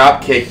this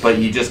drop kick, but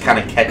you just kind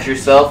of catch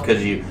yourself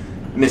because you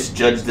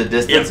misjudged the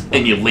distance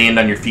and you land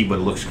on your feet, but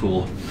it looks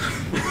cool.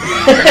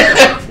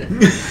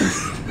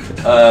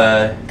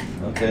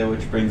 Okay,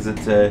 which brings it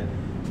to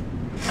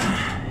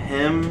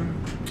him.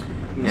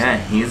 Yeah,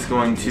 he's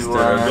going to. He's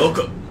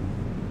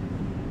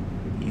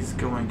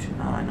going to.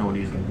 Oh, I know what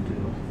he's going to do.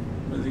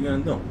 What is he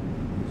gonna do?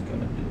 He's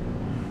going to do.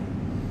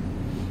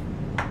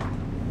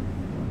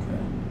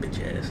 Okay.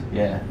 Bitch ass.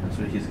 Yeah, that's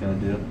what he's going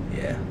to do.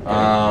 Yeah.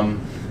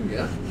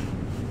 Yeah.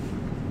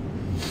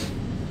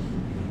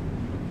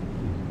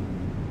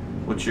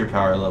 What's your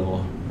power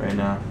level right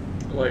now?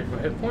 Like my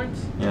hit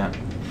points? Yeah.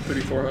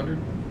 3,400.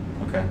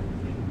 Okay.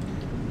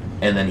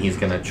 And then he's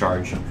gonna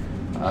charge,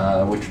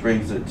 which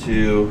brings it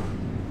to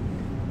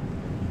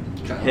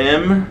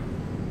him.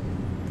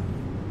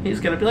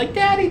 He's gonna be like,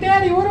 "Daddy,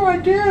 Daddy, what do I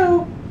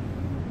do?"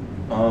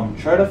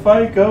 Try to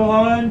fight,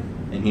 Gohan.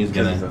 And he's He's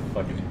gonna a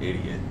fucking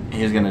idiot.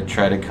 he's gonna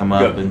try to come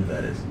up and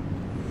that is.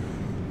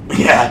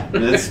 yeah,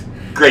 this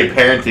great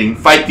parenting.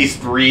 Fight these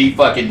 3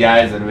 fucking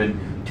guys that have been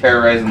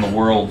terrorizing the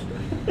world.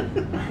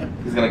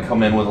 He's gonna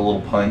come in with a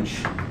little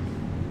punch.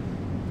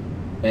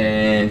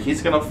 And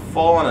he's gonna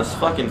fall on his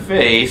fucking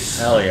face.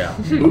 Hell yeah.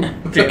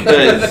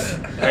 Because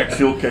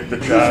Actual kick the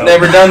he's child.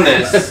 never done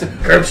this.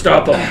 Curb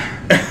stop him.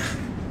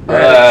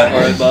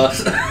 Alright,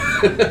 boss.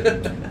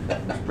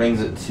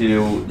 Brings it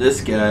to this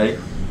guy.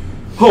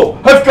 Oh,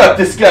 I've got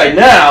this guy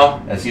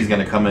now! As he's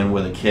gonna come in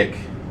with a kick.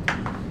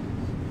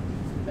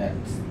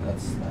 That's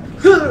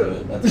not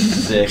good. That's a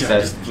 6.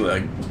 That's, Just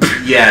like,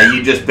 yeah,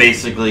 you just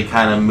basically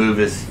kind of move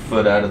his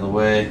foot out of the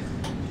way.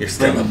 you're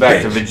still Brings a it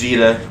back to bitch.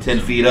 Vegeta, 10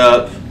 feet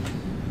up.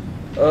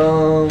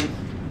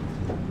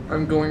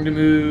 I'm going to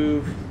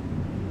move.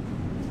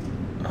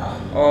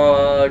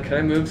 Can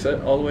I move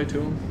all the way to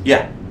him?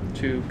 Yeah,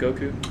 To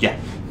Goku? yeah.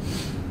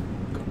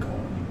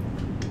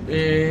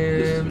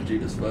 This is And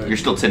Vegeta's fight. You're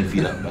still 10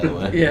 feet up, by the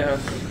way. yeah.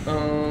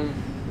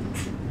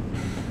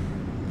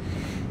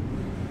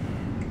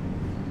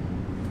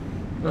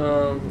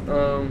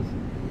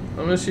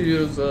 I'm gonna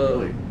use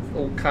Wait.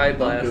 old Kai I'm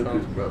blast Goku's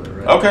on. brother,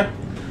 right? Okay.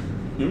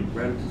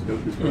 Raditz is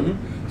Goku's brother.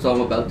 So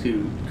I'm about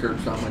to curb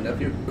stomp my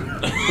nephew.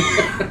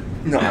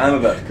 No, I'm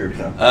about to curb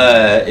him.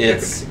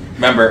 It's,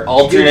 remember, Give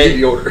alternate.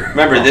 the order.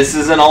 Remember, this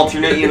is an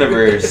alternate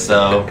universe,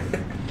 so.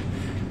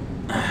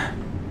 I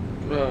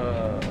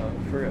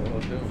forgot what I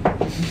was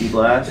doing. Key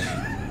blast.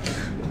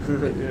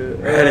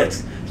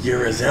 Raditz, your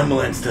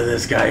resemblance to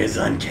this guy is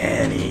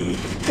uncanny.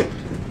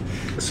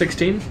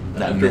 16?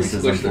 That After we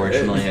misses, squish their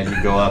unfortunately, heads. as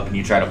you go up and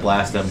you try to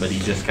blast him, but he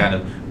just kind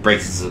of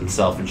braces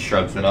himself and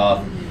shrugs it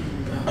off.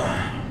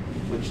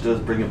 Which does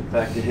bring it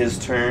back to his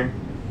turn.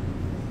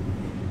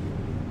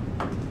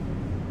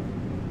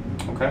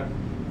 Okay.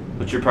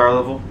 What's your power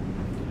level?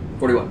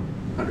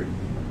 4100.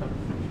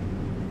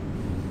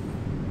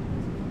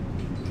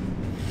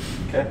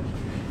 Okay.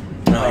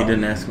 No, he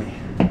didn't ask me.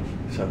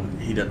 So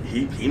he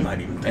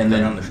might even think And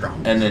then that I'm the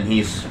strongest. And then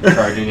he's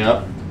charging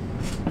up,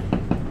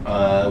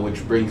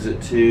 which brings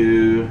it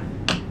to.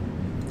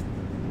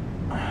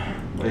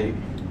 Wait,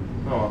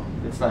 oh,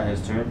 it's not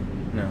his turn.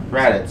 No.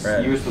 Raditz,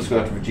 Raditz. you were supposed to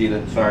go after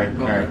Vegeta. Sorry.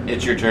 Okay. All right,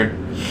 it's your turn.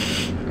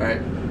 Alright,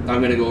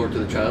 I'm gonna go over to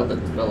the child that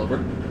fell over,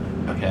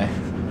 Okay.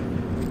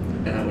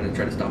 and I'm gonna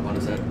try to stomp on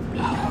his head.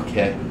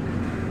 Okay.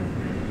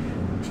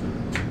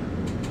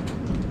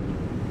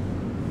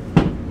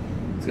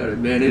 It's got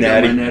advantage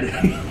Natty. on my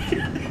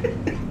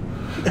natty.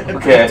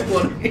 Okay.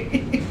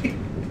 20.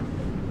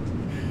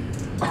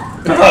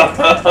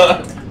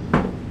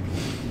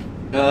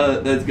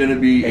 That's gonna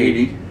be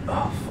 80.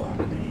 Oh,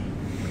 fuck me.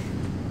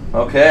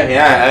 Okay,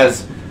 yeah,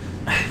 as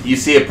you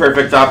see a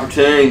perfect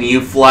opportunity and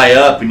you fly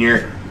up and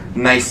your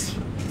nice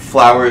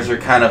flowers are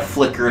kind of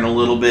flickering a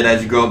little bit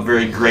as you go up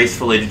very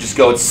gracefully to just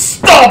go and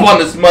stomp on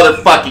this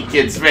motherfucking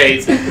kid's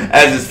face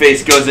as his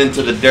face goes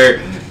into the dirt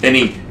and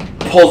he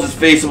pulls his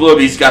face a little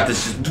bit. He's got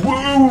this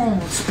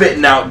just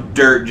spitting out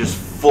dirt just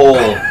full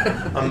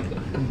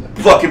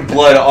fucking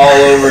blood all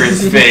over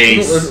his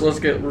face. Let's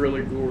get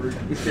really gory.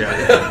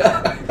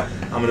 Yeah.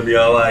 I'm gonna be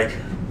all like,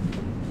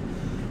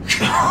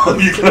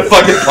 You're gonna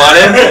fucking punt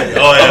him?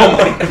 Oh, yeah. Oh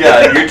my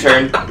god, your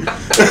turn.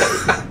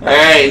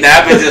 Alright,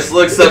 Nappa just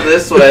looks up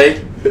this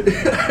way.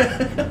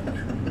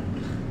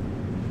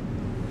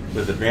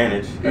 with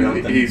advantage. I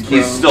don't think.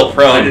 He's still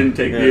prone. I didn't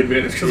take the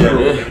advantage because I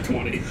rolled at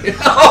 20.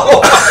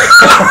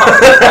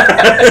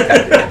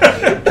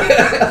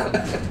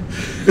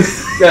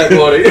 Got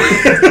 20.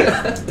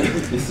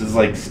 This is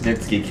like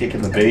Snitsky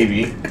kicking the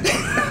baby.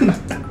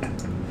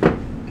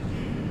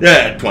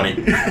 Yeah,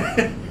 20.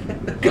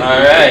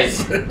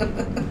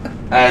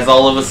 Alright. As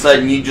all of a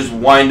sudden you just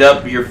wind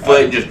up your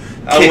foot and just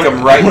kick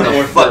him right in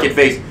the fucking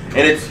face. And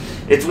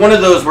it's one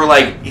of those where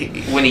like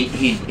when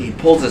he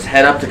pulls his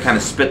head up to kind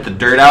of spit the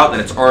dirt out,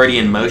 and it's already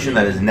in motion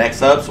that his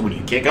neck's up, so when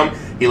you kick him,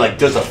 he like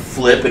does a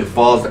flip and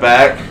falls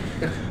back.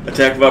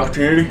 Attack of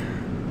opportunity?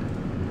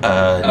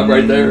 I'm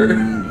right there.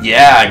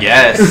 Yeah, I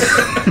guess.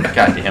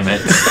 God damn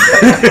it.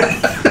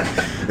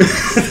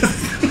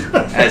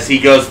 As he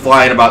goes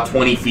flying about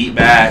 20 feet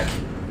back.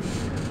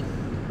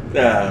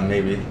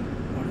 Maybe.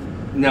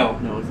 No,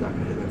 it's not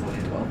going to hit. That's only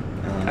a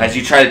 12. As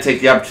you try to take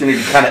the opportunity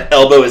to kind of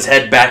elbow his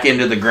head back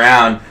into the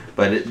ground,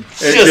 but it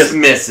just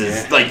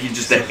misses. Yeah. Like you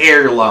just a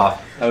hair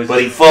off. was But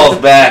he like- falls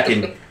back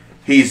and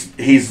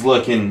he's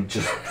looking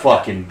just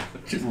fucking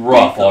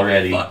rough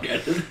already.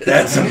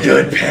 That's some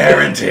good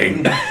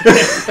parenting.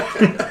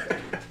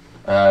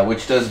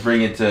 Which does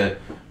bring it to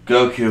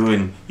Goku,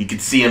 and you can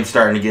see him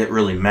starting to get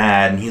really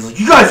mad, and he's like,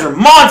 "You guys are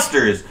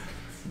monsters!"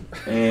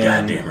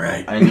 And Goddamn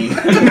right. I need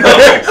to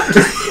know.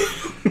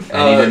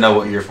 I need to know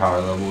what your power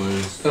level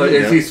is.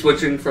 Is he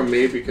switching from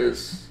me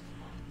because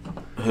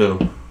Who?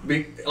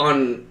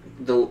 on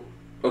the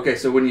okay?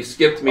 So when you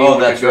skipped me, Oh, when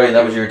that's I go right.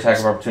 That to- was your attack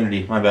of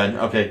opportunity. My bad.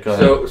 Okay, go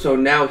ahead. So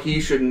now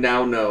he should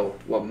now know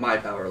what my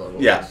power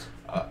level Yeah. is.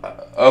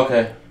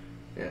 Okay.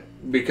 Yeah,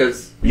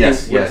 because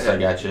Yes, you went yes, I ahead.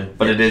 got you.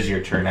 But it is your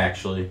turn,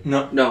 actually.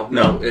 No,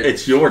 No,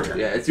 it's your turn.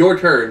 Yeah, it's your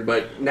turn,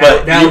 but now,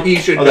 But now you- he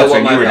should Oh, know that's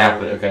what right. You my were power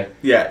Nappa. level. Okay.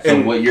 Yeah, So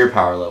and what your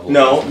power level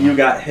no, is? you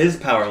got his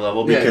power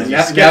level because you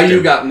now, skipped now you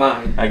him. got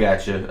mine. I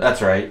got you.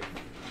 That's right.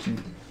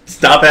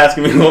 Stop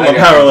asking me what I my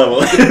got power you.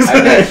 level is.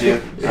 I got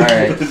you.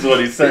 Alright. This is what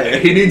he's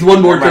saying. He needs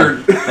one more Never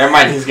mind. turn. Never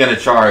mind, he's gonna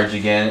charge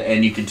again,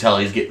 and you can tell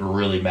he's getting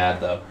really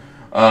mad though.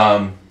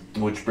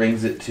 Which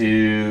brings it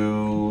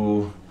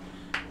to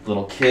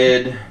little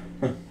kid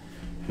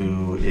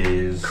who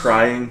is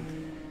Crying.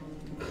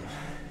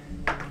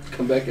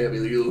 Come back at me,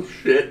 you little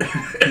shit.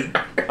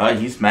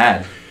 He's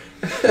mad.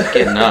 He's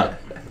getting up.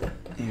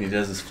 And he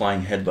does his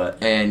flying headbutt.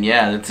 And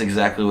yeah, that's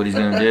exactly what he's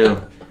gonna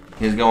do.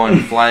 He's going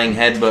flying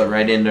headbutt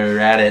right into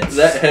Raditz.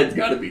 That head's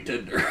got to be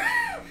tender.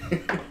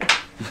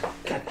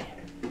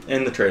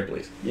 In the trade,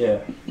 please. Yeah.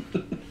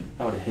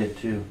 I would have hit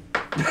too.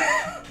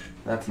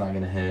 That's not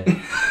gonna hit.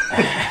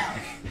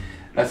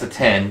 That's a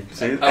 10.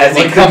 See? As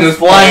he like to comes just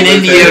flying pull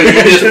into his you,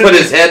 head. you just put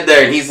his head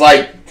there, and he's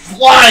like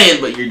flying,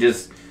 but you're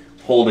just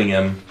holding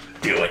him.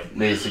 Do it.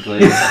 Basically,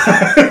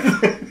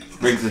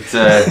 brings it to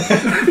I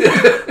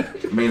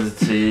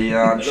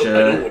don't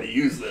Yamcha. want to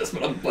use this,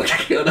 but I'm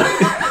fucking gonna.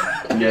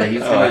 Yeah,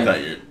 he's Oh, I gonna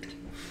thought you.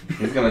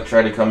 he's gonna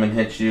try to come and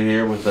hit you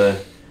here with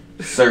a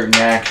certain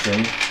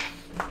action.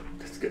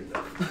 That's good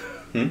enough.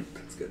 Hmm?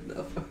 That's good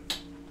enough.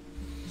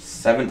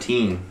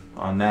 17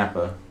 on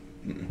Nappa.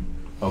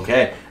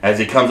 Okay, as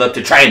he comes up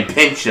to try and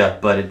pinch you,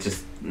 but it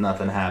just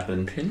nothing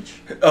happened. Pinch?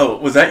 Oh,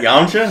 was that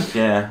Yamcha?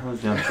 Yeah, that was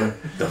Yamcha.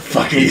 The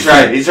fuck He's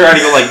trying to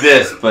go like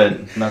this,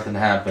 but nothing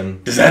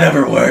happened. Does that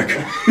ever work?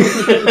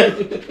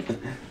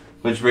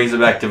 Which brings it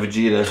back to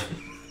Vegeta.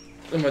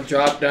 I'm gonna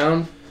drop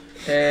down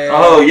and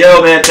Oh,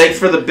 yo, man, thanks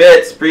for the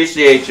bits.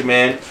 Appreciate you,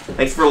 man.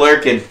 Thanks for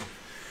lurking.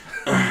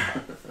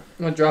 I'm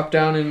gonna drop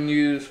down and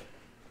use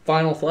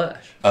Final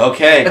Flash.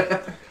 Okay,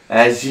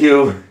 as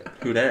you,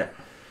 Who that?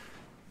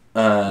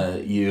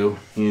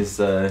 he's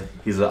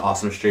an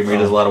awesome streamer. He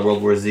does a lot of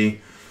World War Z.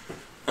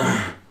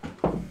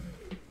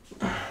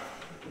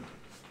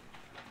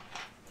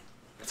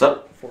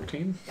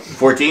 14.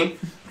 14.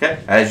 Okay.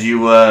 As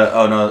you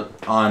oh no,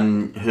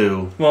 on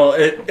who? Well,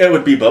 it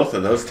would be both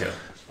of those two.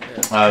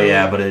 Oh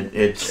yeah, but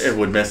it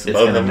would miss it's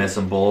both of gonna them. miss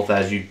them both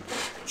as you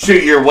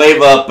shoot your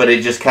wave up, but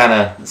it just kind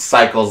of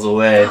cycles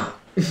away.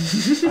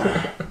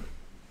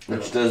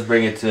 Which does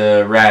bring it to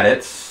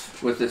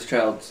Raditz. With this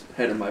child's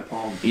head in my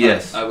palm.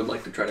 Yes. I would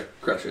like to try to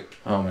crush it.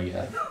 Oh my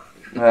god.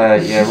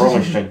 Yeah, roll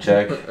my strength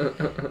check.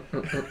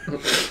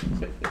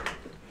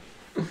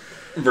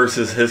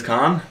 Versus his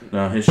con?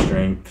 No, his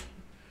strength.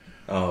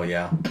 Oh,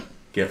 yeah.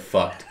 Get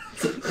fucked.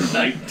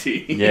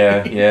 19.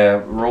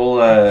 Yeah. Roll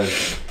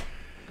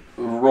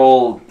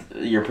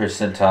your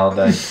percentile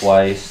die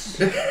twice.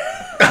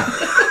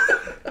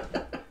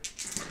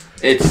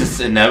 It's just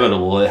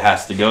inevitable. It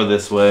has to go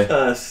this way.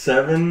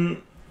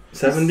 700?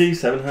 Is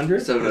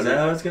that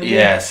how it's going to be?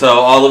 Yeah, so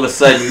all of a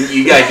sudden,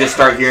 you guys just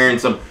start hearing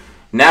some...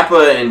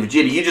 Nappa and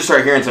Vegeta, you just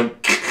start hearing some...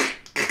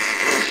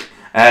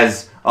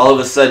 As all of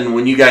a sudden,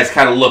 when you guys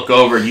kind of look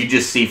over, you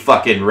just see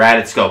fucking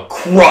Raditz go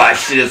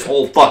crush, and his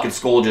whole fucking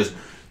skull just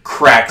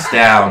cracks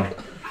down.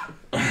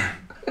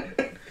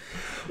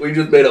 We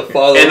just made a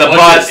father And the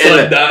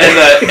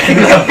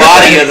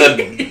body of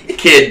the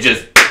kid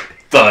just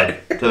thud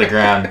to the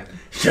ground.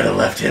 Should have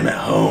left him at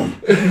home.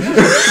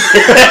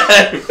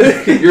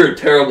 You're a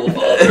terrible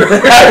father.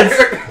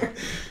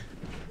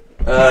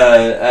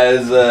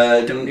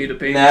 Don't need a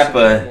penis.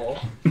 Nappa.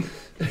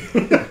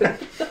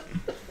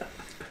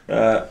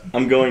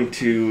 I'm going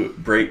to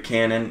break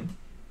cannon.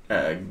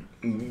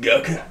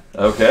 Goku.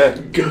 Okay.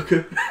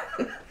 Goku.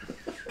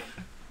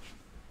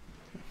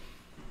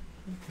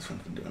 This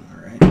one's been doing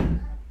alright.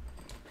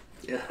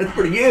 Yeah, that's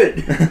pretty good.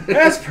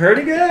 That's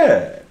pretty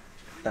good.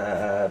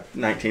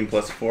 19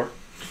 plus 4.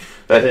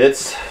 That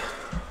hits.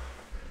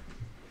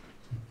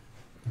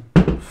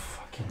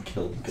 Fucking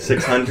killed.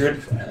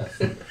 600.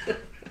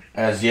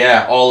 As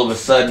all of a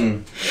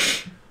sudden,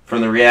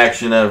 from the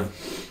reaction of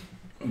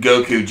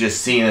Goku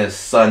just seeing his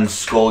son's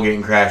skull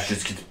getting crashed,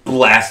 just gets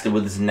blasted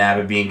with his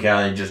Nappa beam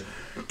count, and just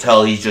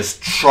tell he's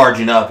just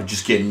charging up and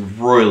just getting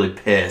royally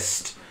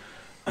pissed.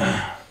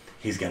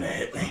 He's gonna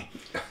hit me.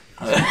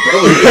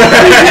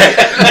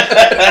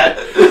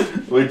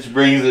 Which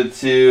brings it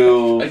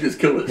to I just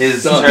killed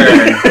his son.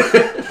 turn.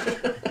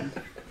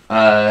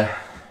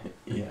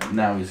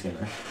 Now he's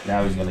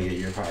gonna get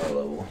your power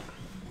level.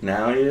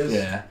 Now he is?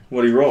 Yeah.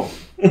 What'd he roll?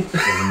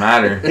 Doesn't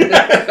matter.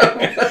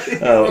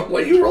 Oh.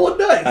 Why you rolling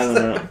dice? I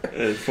don't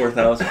know.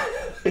 4,000.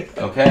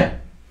 Okay.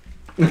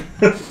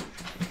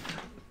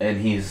 And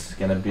he's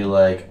gonna be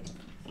like,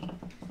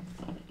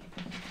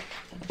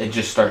 and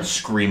just starts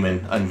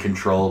screaming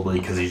uncontrollably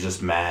because he's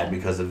just mad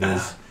because of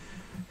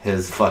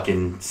his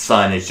fucking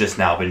son has just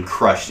now been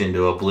crushed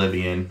into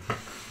oblivion.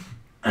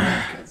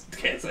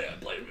 Can't say I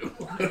blame him.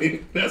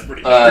 That's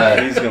pretty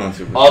good. He's going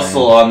super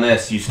Also on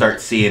this, you start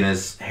seeing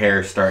his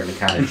hair starting to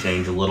kind of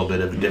change a little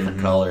bit of a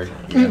different color.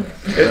 I mean,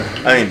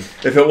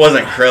 if it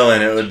wasn't Krillin,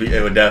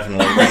 it would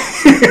definitely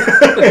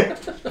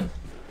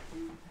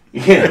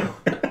Yeah.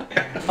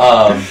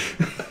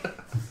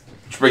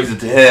 Which brings it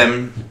to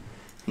him.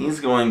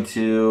 He's going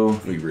to...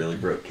 We really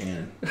broke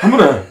canon. I'm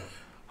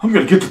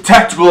gonna get the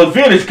tactical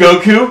advantage,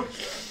 Goku.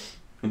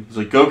 And he's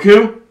like,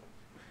 Goku?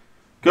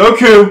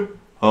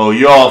 Oh,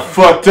 you all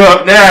fucked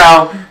up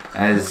now.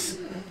 As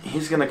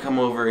he's gonna come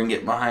over and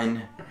get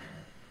behind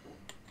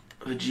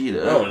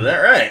Vegeta. Oh, is that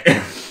right?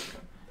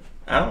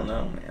 I don't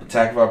know, man.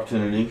 Attack of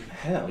opportunity.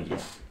 Hell yeah.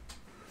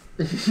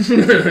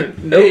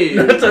 Nope,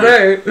 not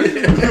today.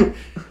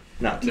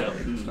 Not today.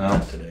 No.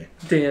 Not today.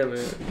 Damn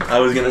it. I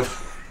was gonna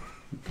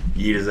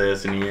eat his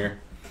ass in a year.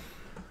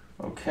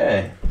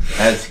 Okay.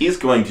 As he's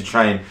going to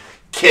try and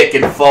kick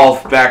and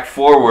fall back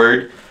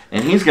forward,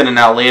 and he's gonna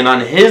now land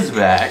on his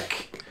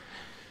back.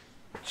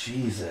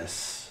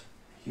 Jesus.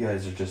 You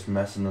guys are just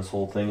messing this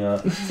whole thing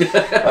up.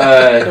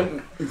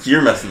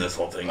 You're messing this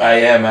whole thing up. I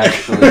am,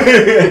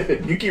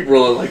 actually. You keep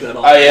rolling like that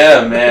all I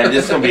am, man.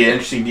 This is going to be an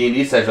interesting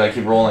D&D session. I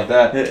keep rolling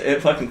like that.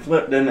 It fucking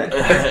flipped, didn't it?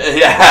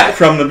 Yeah.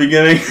 From the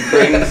beginning.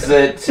 Brings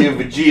it to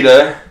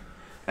Vegeta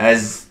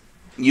as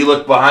you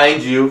look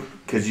behind you,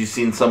 because you've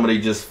seen somebody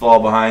just fall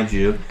behind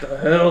you, The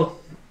hell?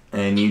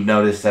 and you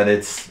notice that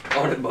it's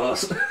on it,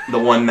 boss. the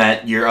one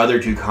that your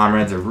other two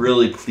comrades are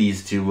really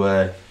pleased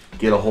to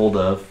get a hold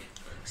of.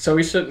 So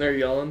he's sitting there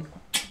yelling.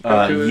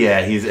 Goku is? Yeah,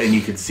 and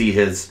you can see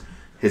his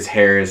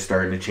hair is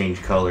starting to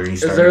change color.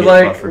 He's Is starting there to get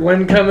like buffer.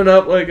 wind coming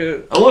up like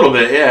a... A little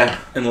bit, yeah.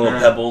 And little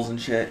pebbles and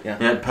shit, yeah.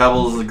 Yeah,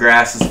 pebbles, the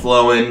grass is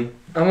flowing.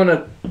 I'm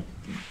gonna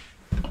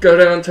go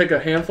down and take a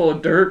handful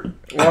of dirt,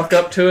 walk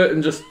up to it,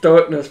 and just throw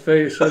it in his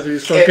face as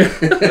he's fucking...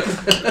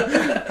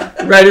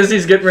 right as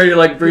he's getting ready to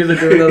like breathe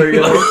into another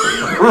yell.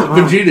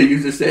 Vegeta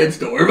uses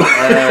sandstorm.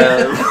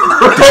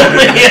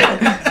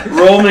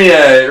 Roll me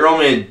a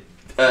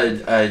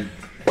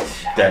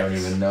I don't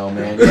even know,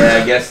 man.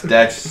 Yeah, I guess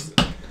Dex.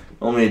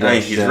 Roll me a I mean,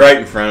 Dex. he's check. right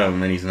in front of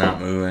him and he's not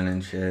moving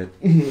and shit.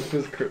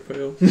 His crit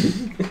fail.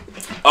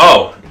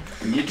 Oh,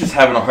 you're just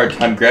having a hard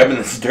time grabbing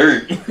this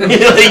dirt.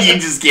 Like, you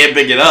just can't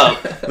pick it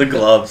up. The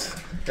gloves.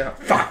 Yeah,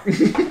 fuck.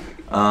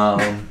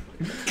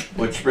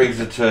 Which brings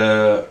it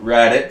to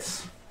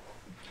Raditz.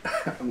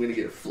 I'm gonna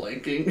get a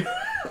flanking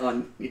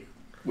on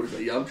what is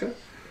that, Yamcha?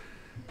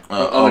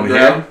 Oh,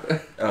 yeah.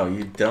 Oh,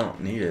 you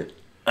don't need it.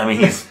 I mean,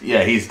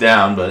 he's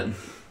down, but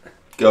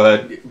go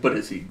ahead. But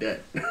is he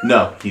dead?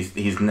 No, he's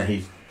no,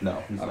 he's I'm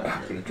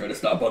not. gonna try to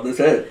stomp on this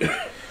head.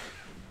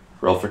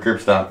 Roll for curb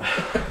stomp.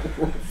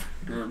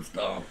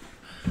 Stomp.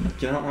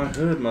 Get out my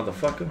hood,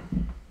 motherfucker.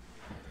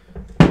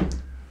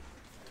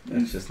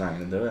 That's just not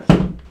gonna do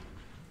it.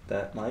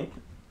 That might.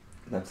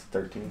 That's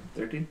 13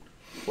 13?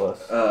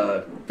 plus.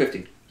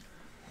 15.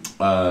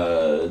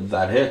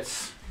 That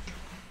hits.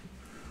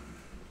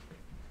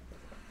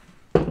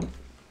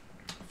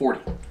 40.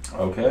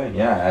 Okay,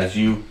 yeah. As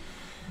you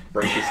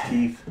Break his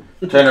teeth.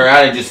 turn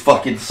around and just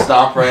fucking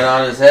stomp right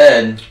on his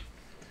head.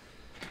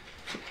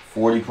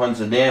 40 points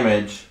of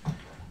damage.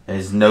 And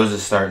his nose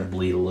is starting to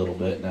bleed a little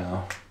bit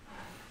now.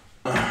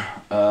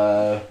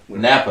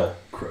 Nappa.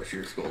 Crush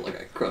your skull like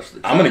I crushed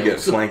the I'm gonna get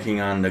tiles. flanking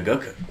on the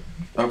Goku.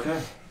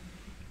 Okay.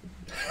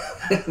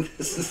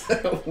 This is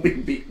how we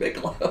beat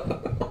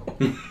Piccolo.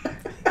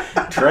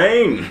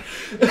 Train!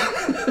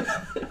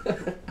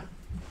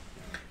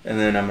 And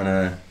then I'm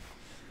gonna,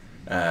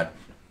 I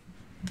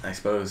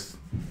suppose,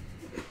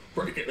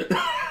 Break it.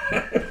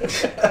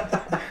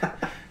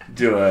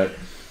 do an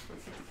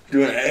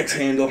X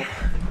handle.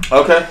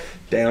 Okay.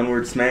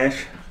 Downward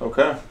smash.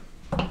 Okay.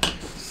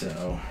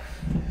 So.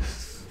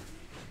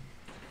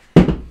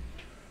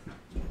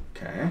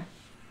 Okay.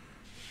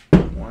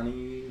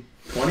 20.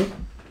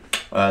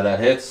 That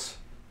hits.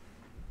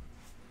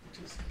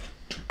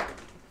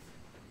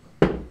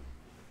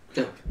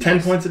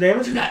 10 points of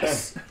damage?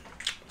 Nice.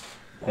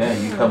 Yeah,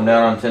 you come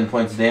down on 10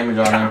 points of damage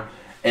on him.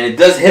 And it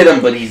does hit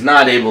him, but he's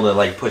not able to,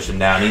 like, push him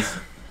down. He's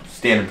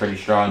standing pretty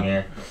strong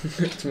here.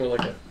 It's more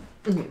like a.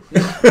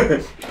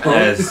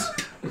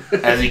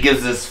 As he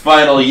gives this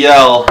final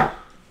yell,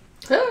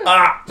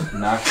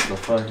 knocks the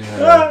fucking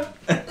out.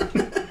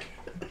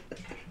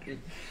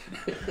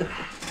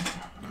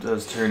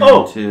 Does turn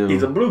into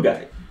he's a blue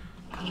guy.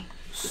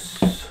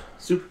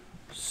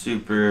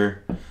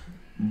 super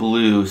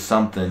blue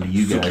something.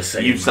 You Super guys,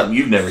 Saiyan. something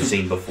you've never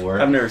seen before.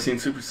 I've never seen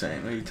Super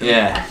Saiyan. What are you telling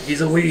Yeah,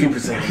 He's a weeb. Super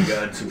Saiyan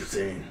God, Super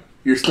Saiyan.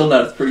 You're still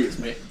not as pretty as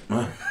me.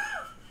 Yeah,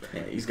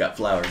 he's got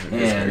flowers in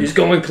his Yeah. hair. He's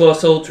going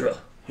plus ultra.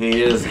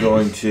 he is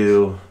going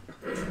to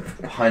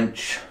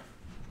punch.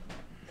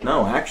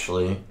 No,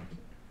 actually,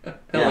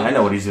 yeah, I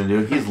know what he's gonna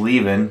do. He's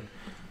leaving.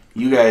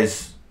 You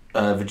guys,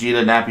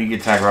 Vegeta, Nappa, you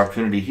get attack of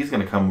opportunity. He's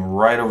gonna come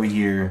right over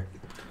here.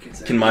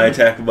 Can my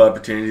attack of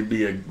opportunity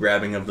be a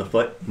grabbing of the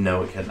foot?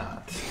 No, it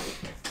cannot.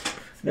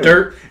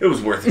 Dirt. It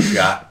was worth a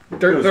shot.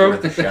 Dirt It was throw.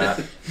 worth a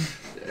shot.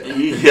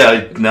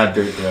 Yeah, not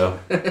dirt throw.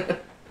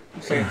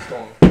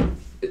 Sandstorm.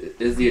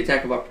 Is the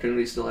attack of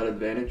opportunity still at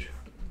advantage?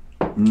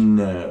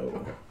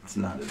 No, it's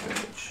not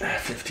advantage.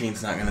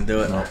 15's not gonna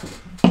do it. No.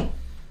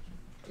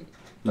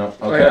 No.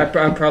 I Okay.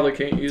 probably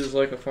can't use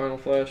like a final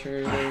flash or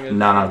anything.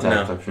 Not attack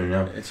No. of opportunity.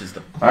 No. It's just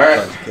a All right,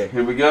 punch kick.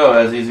 here we go.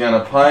 As he's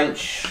gonna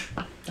punch.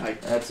 Aye.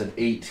 That's an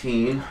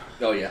 18.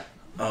 Oh, yeah.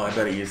 Oh, I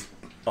bet he used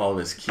all of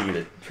his ki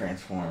to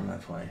transform.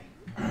 That's why.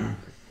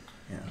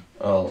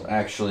 Well,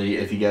 actually,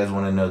 if you guys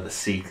want to know the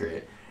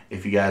secret,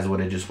 if you guys would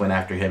have just went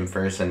after him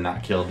first and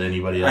not killed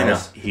anybody I know.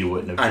 else, he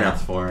wouldn't have I know.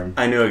 transformed.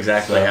 I knew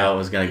exactly So- how it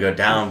was gonna go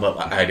down,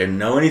 but I didn't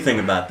know anything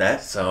about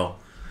that, so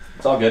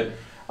It's all good.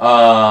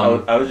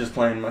 I was just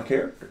playing my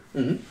character.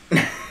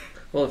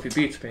 Well, if he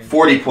beats me.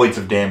 40 points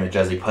of damage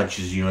as he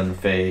punches you in the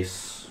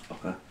face.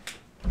 Okay.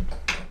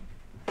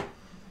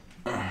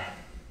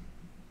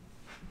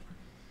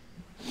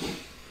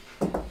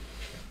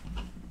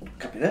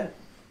 Copy that.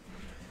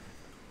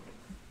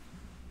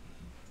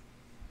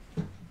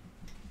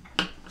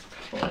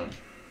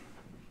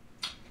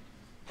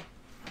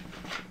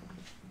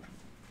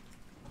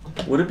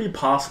 Would it be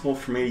possible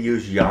for me to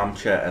use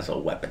Yamcha as a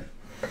weapon?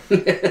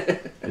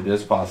 It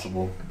is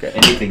possible. Okay.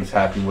 Anything's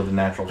happened with a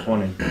natural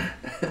 20.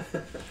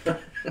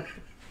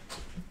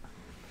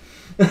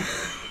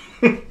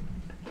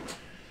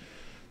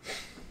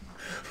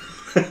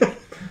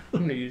 I'm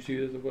gonna use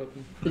you as a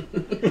weapon.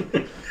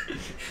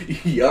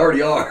 You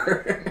already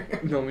are.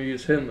 No, I'm gonna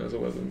use him as a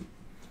weapon.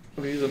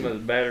 I'm gonna use him as a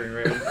battering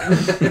ram.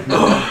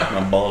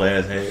 My bald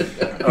ass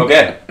head.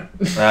 Okay.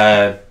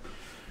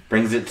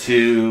 Brings it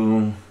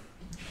to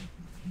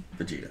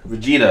Vegeta.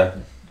 Vegeta.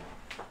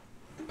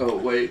 Oh,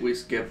 wait, we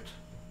skipped.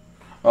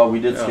 Oh, we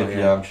did Oh, skip yeah.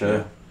 Yamcha.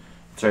 Yeah.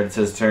 Sorry, it's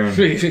his turn.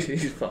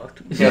 He's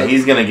fucked. Yeah,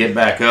 he's gonna get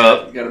back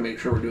up. Gotta make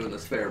sure we're doing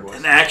this fair, boys.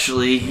 And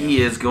actually,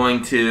 he is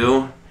going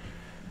to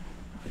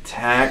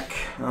attack.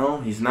 Oh,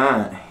 he's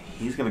not.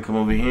 He's gonna come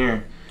over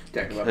here.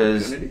 Attack of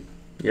 'Cause- opportunity.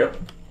 Yep.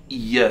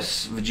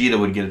 Yes, Vegeta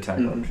would get attack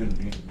Mhm.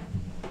 opportunity.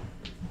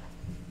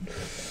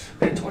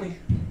 20.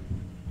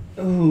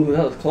 Ooh,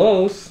 that was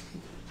close.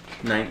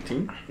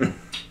 19.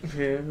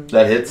 Yeah.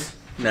 That hits.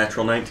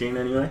 Natural 19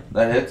 anyway.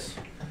 That hits.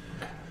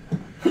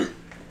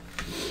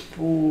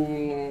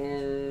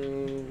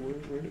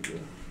 Where'd it go?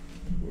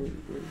 Where'd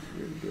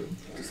it go?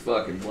 Just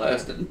fucking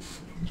blasting.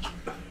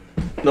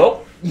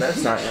 Nope.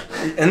 That's not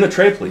it. In the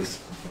tray, please.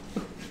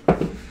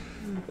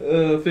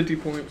 50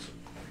 points.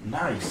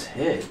 Nice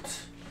hit.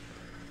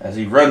 As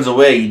he runs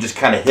away, you just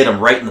kind of hit him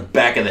right in the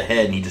back of the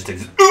head, and he just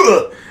takes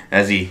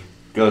as he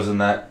goes in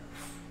that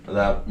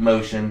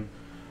motion.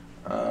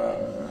 He's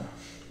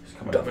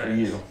coming up for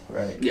you,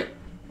 right? Yep.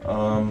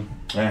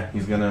 Yeah,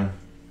 he's gonna.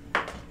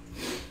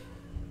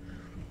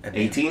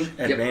 18?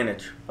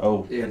 Advantage.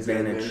 Oh, Yeah,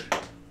 Advantage.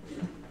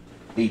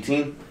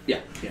 18? Yeah.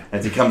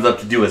 As he comes up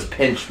to do his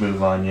pinch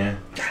move on you.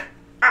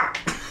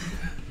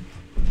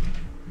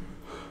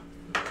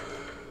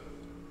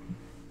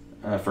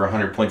 For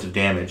 100 points of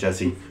damage as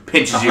he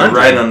pinches you 100?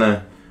 right on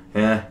the...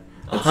 Yeah.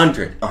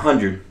 100.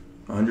 100.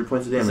 100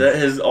 points of damage. Is that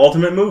his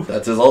ultimate move?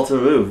 That's his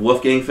ultimate move.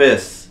 Wolfgang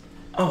Fists.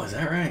 Oh, is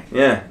that right?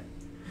 Yeah.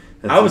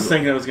 I was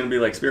thinking it was going to be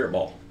like Spirit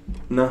Ball.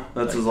 No,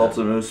 that's his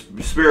ultimate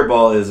move. Spirit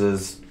Ball is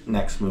his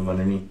next move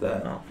underneath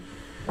that. Oh.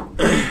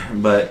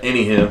 But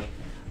anywho,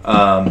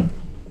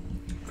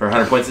 for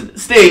 100 points, it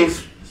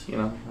stings. You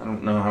know, I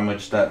don't know how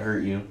much that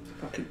hurt you.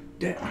 Fucking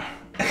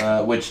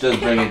damn. Which does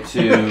bring it to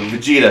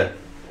Vegeta.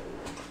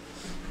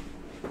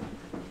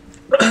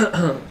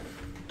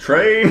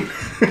 Train.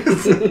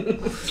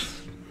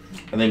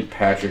 I think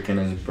Patrick and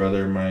his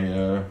brother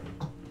might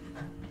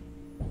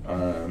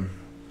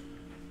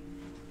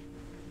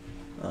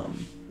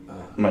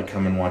might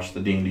come and watch the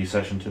D&D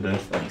session today.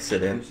 Like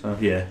sit in. So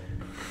yeah.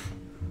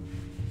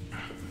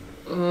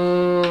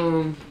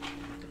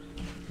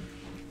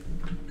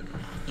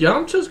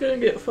 Yamcha's gonna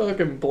get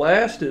fucking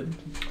blasted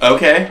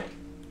Okay.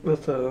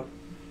 with a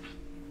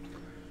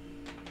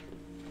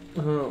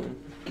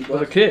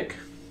kick.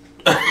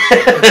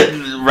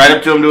 Right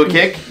up to him to a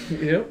kick.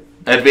 Yep.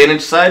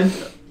 Advantage side.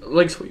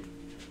 Leg sweep.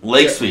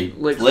 Leg Yeah, sweep.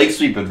 leg Leg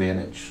sweep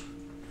advantage.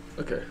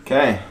 Okay.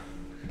 Okay.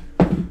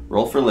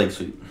 Roll for leg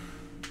sweep.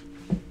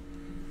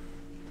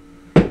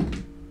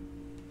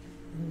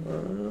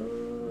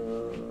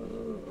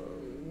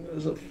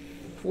 Is a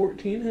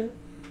 14 hit?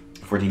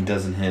 14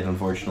 doesn't hit,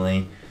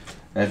 unfortunately.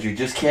 As you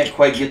just can't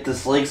quite get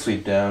this leg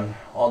sweep down.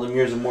 All them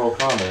years of Mortal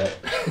Kombat.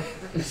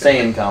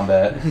 Saiyan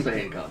combat.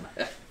 Saiyan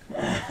combat.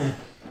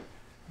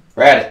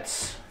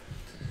 Raditz.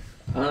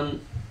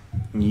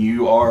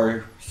 You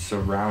are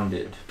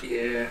surrounded.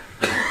 Yeah.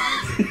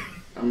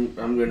 I'm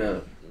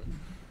gonna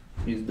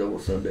use double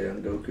Sunday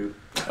on Goku.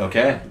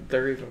 Okay.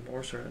 They're even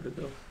more surrounded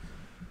though.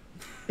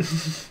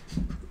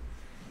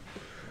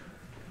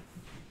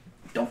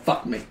 Don't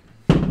fuck me.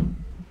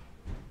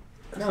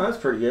 No, that's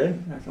pretty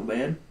good. Not so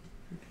bad.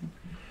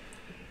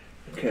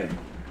 Okay.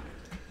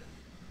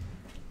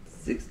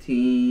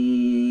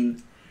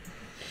 16.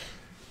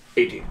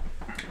 18.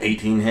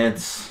 18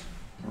 hits.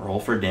 Roll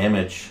for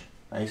damage.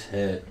 Nice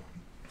hit.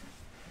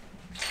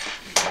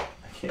 I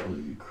can't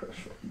believe you crushed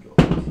what you go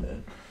on his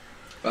head.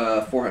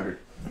 400.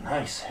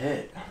 Nice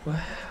hit. Wow.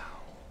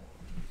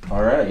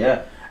 Alright,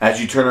 yeah. As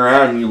you turn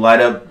around, you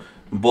light up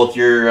both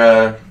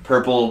your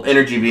purple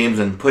energy beams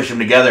and push them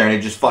together, and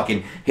it just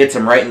fucking hits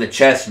him right in the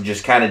chest and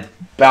just kind of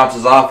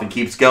bounces off and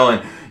keeps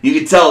going. You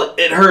can tell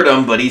it hurt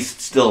him, but he's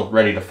still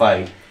ready to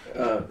fight.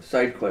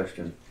 Side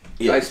question.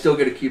 Yes. Do I still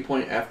get a key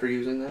point after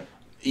using that?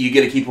 You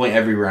get a key point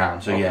every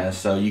round, so Okay. yeah.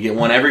 So you get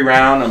one every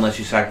round unless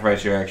you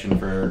sacrifice your action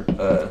for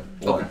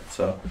one. Okay.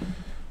 So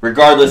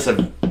regardless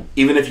of,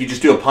 even if you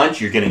just do a punch,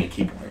 you're getting a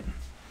key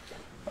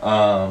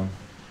point.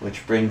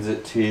 Which brings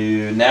it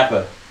to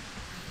Nappa.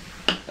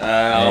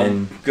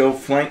 And go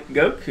flank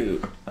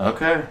Goku.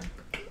 Okay.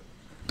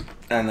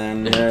 And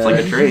then It's like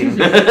a train.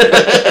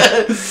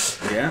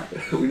 yeah.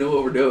 We know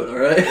what we're doing,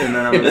 alright? And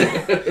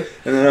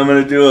then I'm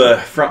gonna do a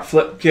front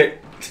flip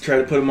kick to try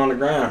to put him on the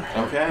ground.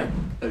 Okay.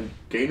 A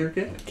gainer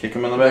kick? Kick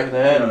him in the back of the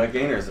head. No, that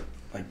gainer's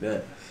like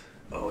this.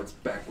 Oh, it's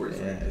backwards.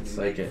 Yeah, it's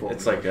like Forward.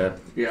 it's like a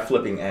Yeah.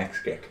 flipping axe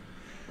kick.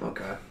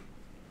 Okay.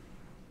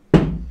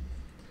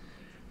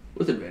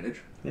 With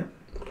advantage.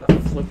 A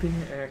flipping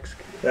axe.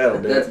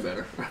 That'll do That's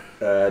it.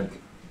 better.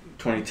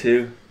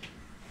 22.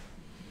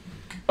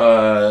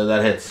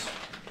 That hits.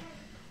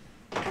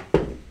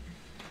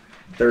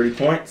 30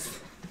 points.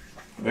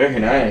 Very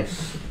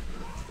nice.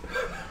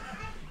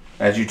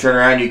 As you turn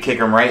around, you kick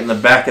him right in the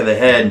back of the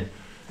head,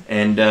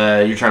 and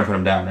you're trying to put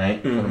him down,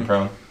 right? Put him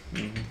prone.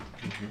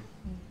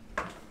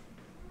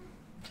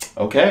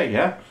 Okay,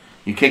 yeah.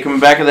 You kick him in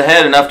the back of the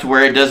head enough to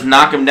where it does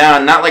knock him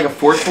down. Not like a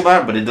forceful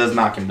knock, but it does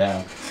knock him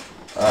down.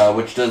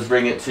 Which does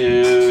bring it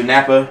to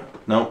Nappa.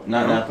 Nope,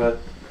 not Nappa.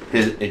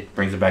 It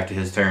brings it back to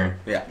his turn.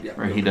 Yeah.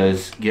 Where he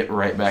does get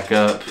right back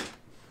up.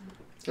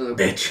 Hello,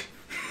 Bitch.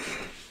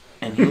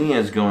 And he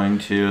is going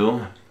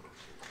to...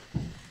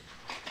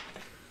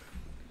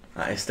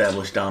 I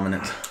established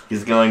dominance.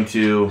 He's going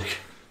to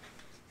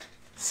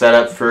set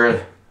up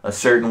for a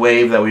certain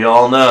wave that we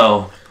all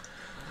know.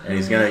 And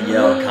he's gonna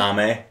yell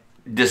Kame.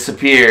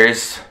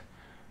 Disappears.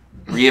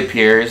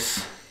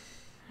 Reappears.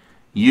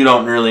 You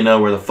don't really know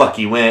where the fuck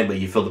he went, but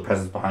you feel the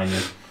presence behind you.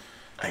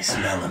 I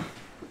smell him.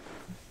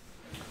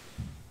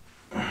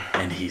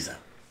 And he's a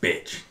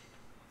bitch.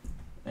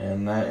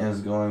 And that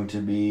is going to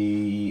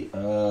be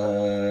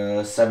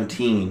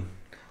 17.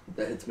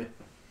 That hits me.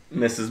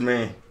 Misses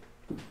me.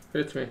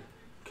 Hits me.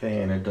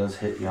 Okay, and it does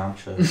hit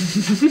Yamcha.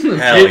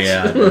 Hell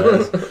yeah, it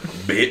does.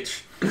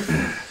 Bitch.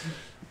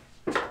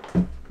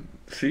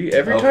 See,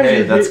 every time Okay,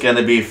 you that's hit, going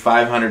to be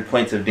 500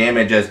 points of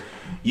damage as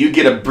you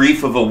get a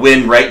brief of a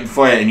wind right in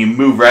front and you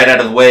move right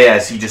out of the way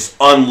as he just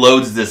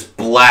unloads this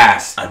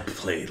blast I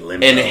played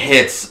Limbo. and it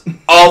hits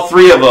all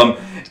three of them.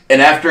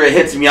 And after it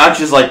hits him,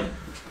 Yamcha's like,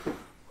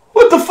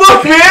 "What the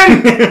fuck,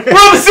 man? We're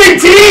on the same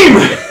team!"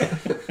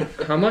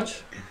 how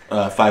much?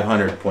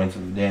 500 points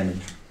of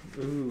damage.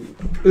 Ooh.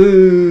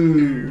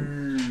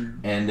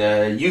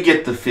 And you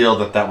get the feel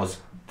that was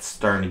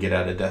starting to get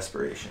out of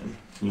desperation.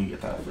 You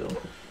get that feel.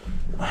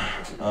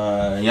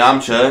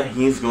 Yamcha,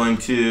 he's going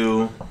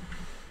to...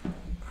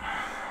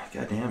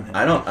 God damn it.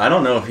 I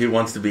don't know if he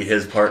wants to be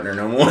his partner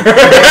no more.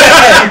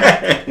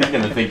 He's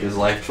going to think his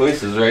life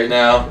choices right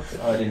now.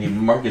 Oh, I didn't even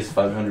mark his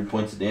 500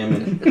 points of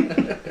damage.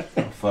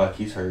 Oh, fuck,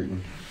 he's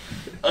hurting.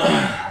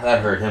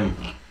 That hurt him.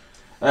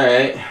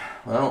 Alright.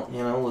 Well,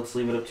 let's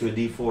leave it up to a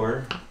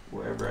D4.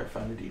 Wherever I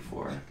find a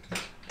D4.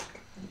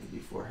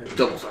 D4 hit.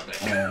 Double Sunday.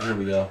 Alright, here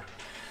we go.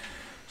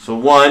 So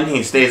 1,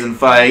 he stays and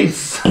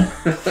fights. 2,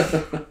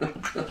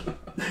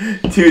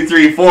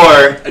 3, 4,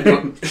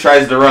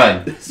 tries to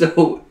run.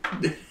 So,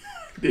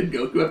 did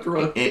Goku have to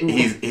run?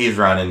 He's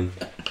running.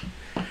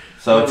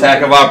 So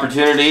attack of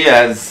opportunity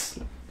as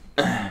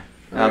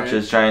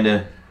Yamcha's trying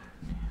to...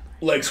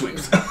 Leg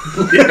sweeps.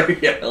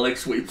 yeah, like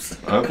sweeps.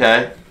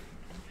 Okay.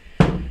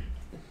 I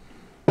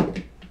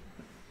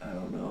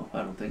don't know.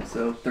 I don't think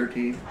so.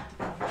 13.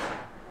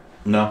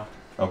 No.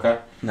 Okay.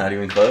 Not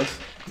even close.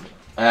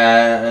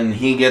 And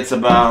he gets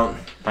probably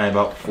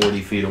about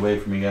 40 feet away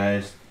from you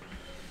guys.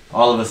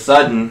 All of a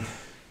sudden,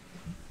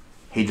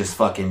 he just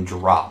fucking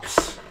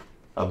drops.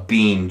 A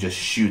beam just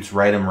shoots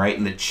right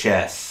in the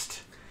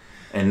chest.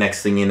 And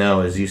next thing you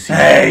know is you see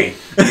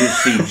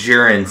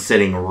Jiren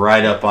sitting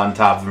right up on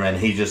top of him, and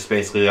he just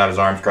basically got his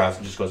arms crossed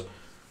and just goes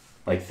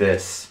like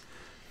this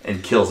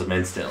and kills him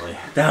instantly.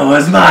 That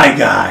was my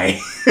guy.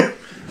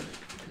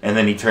 And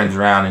then he turns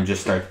around and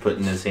just starts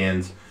putting his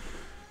hands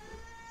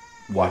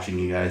watching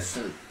you guys.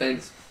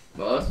 Thanks,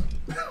 boss.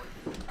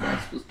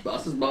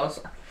 Boss is boss.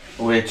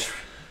 Which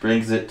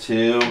brings it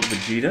to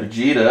Vegeta.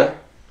 Vegeta.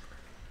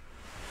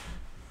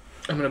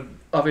 I'm gonna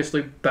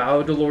obviously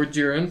bow to Lord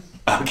Jiren,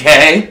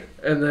 Okay.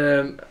 and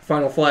then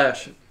Final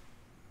Flash.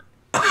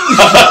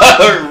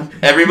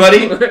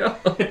 Everybody?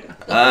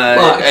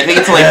 I think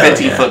it's only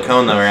 15-foot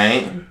cone though,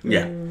 right?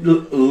 Yeah.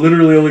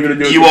 Literally only gonna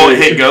do it. You won't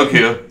hit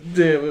Goku.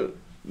 Damn it.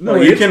 No,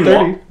 you it's can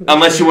 30.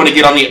 Unless you want to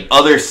get on the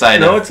other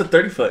side No, of... it's a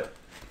 30-foot.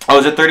 Oh,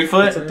 is it 30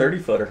 foot? It's a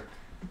 30-footer.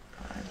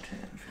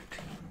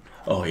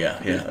 Oh yeah.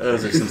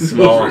 Those are some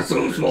small. Those are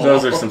so small.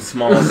 Those are some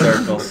small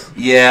circles.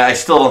 Yeah, I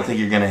still don't think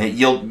you're going to hit.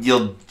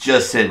 You'll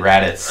just hit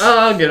Raditz.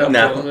 I'll get up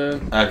No. to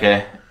him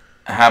Okay.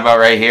 How about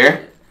right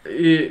here?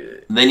 then.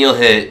 Then you'll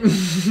hit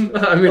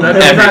I mean, I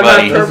didn't have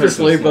Everybody. that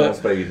purposely, but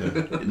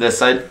this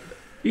side.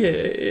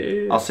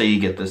 yeah. I'll say you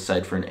get this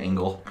side for an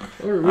angle.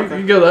 Or we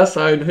can go that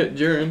side and hit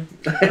Jiren.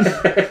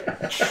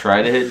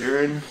 Try to hit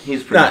Jiren.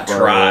 He's pretty Not far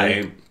try.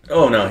 away.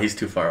 Oh no, he's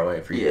too far away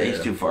for you. Yeah, he's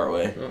too far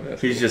away. Oh,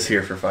 that's He's just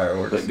here for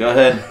fireworks. But go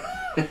ahead.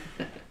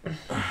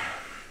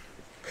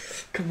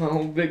 Come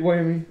on, big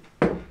whammy.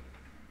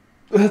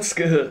 That's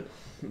good.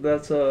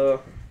 That's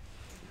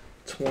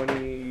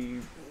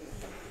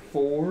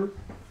 24.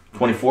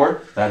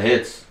 24? That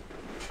hits.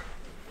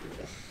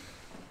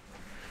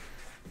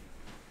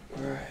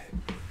 Alright.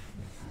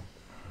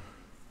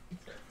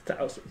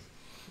 1,000.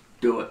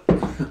 Do it.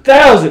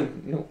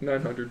 1,000! No,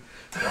 900.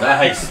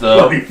 Nice,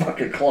 though. Pretty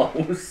fucking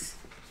close.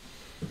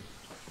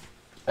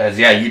 As,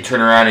 you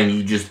turn around and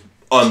you just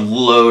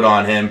unload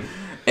on him.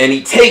 And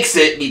he takes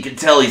it, and you can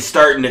tell he's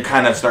starting to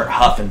kind of start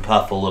huff and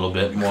puff a little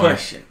bit more.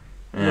 Question.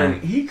 Yeah.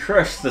 When he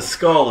crushed the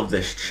skull of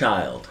this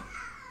child,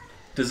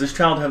 does this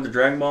child have the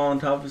Dragon Ball on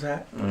top of his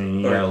hat? I mean,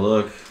 you gotta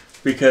look.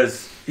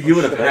 Because he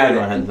would have had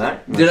it.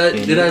 that.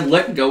 Did I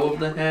let go of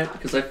the hat?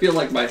 Because I feel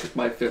like my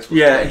fist was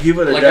Yeah, he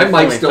would have like I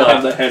definitely might still thought-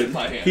 have the head in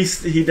my hand.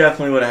 He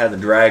definitely would have had the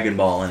Dragon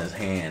Ball in his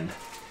hand.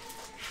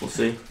 We'll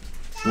see.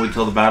 Wait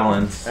till the battle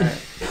ends.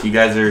 You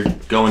guys are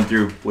going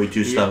through way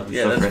too stuff.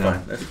 Yeah, stuff that's right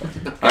fine. That's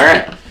fine. now. All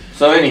right.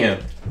 So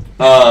anywho,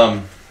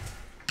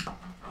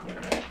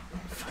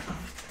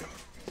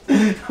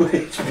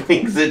 which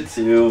brings it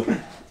to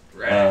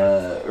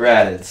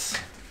Raditz.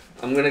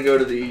 I'm gonna go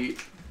to the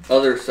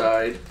other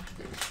side,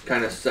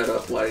 kind of set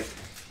up like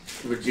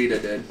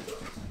Vegeta did,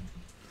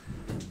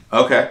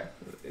 Okay.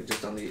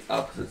 just on the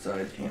opposite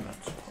side.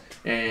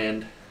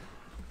 And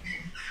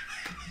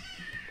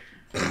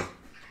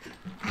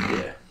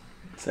yeah,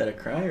 Is that a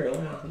cry or a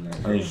laugh?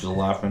 Are you just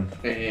laughing?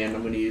 and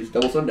I'm gonna use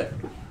Double Sunday.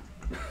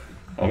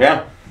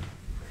 Okay.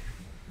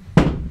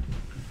 Yeah,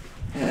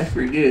 that's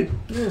pretty good.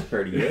 That's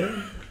pretty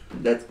good.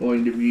 That's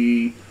going to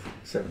be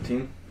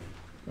 17?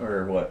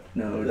 Or what?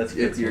 no, That's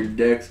it's your good.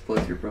 dex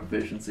plus your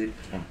proficiency,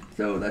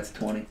 so that's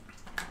 20.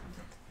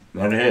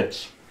 That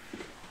hits.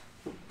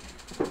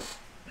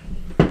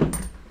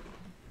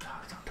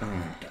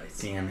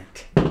 Damn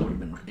it. Would have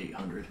been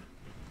 800.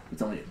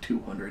 It's only at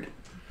 200.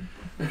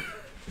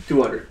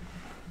 200.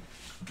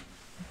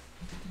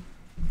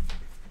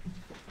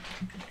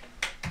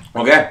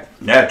 Okay.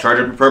 Yeah, charge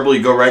up your purple.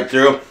 You go right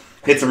through.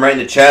 hits him right in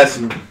the chest,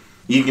 and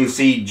you can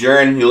see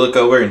Jern. You look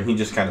over, and he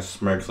just kind of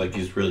smirks like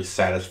he's really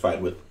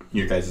satisfied with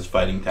your guys'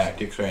 fighting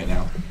tactics right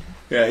now.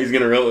 Yeah, he's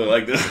gonna really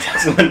like this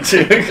next one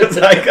too, because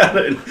I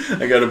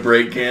got a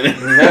break cannon.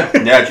 Yeah,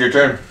 it's your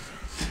turn.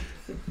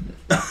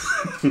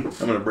 I'm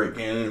gonna break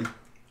cannon.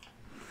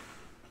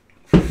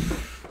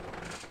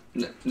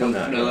 No,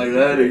 not like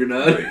that. You're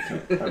not.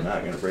 I'm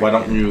not gonna break. Why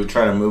don't you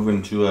try to move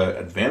into an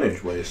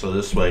advantage way? So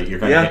this way you're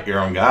gonna hit your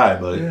own guy,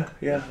 but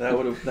Yeah, that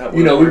would have.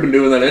 You know, we've been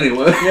doing that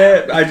anyway.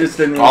 Yeah, I just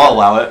didn't. I'll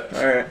allow it.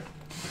 All right.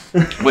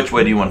 Which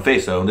way do you want to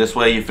face though? This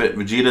way you fit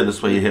Vegeta.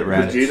 This way you hit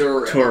Raditz. Vegeta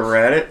or To a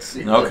Raditz.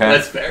 Okay.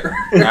 That's fair.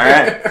 All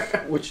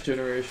right. Which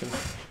generation?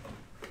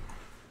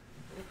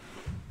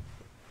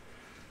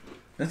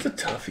 That's a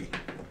toughie.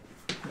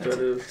 That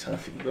is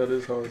toughie. That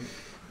is hard.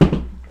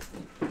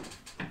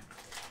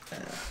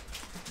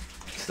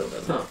 Still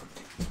doesn't. Huh.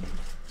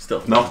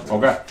 Still No.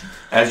 Okay.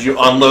 As you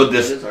unload That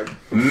this is hard.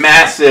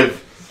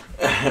 massive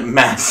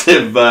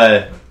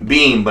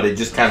beam, but it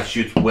just kind of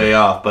shoots way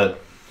off. But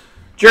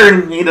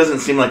Jordan, he doesn't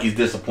seem like he's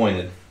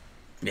disappointed.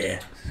 Yeah.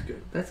 That's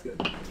good. That's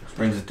good.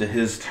 Brings it to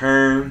his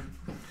turn,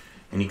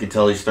 and you can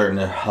tell he's starting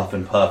to huff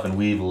and puff and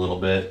weave a little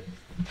bit.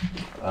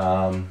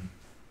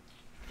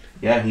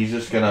 Yeah, he's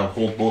just gonna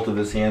hold both of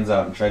his hands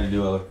out and try to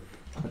do a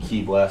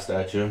key blast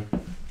at you.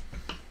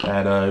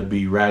 That'd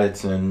be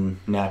Raditz and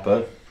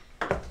Nappa,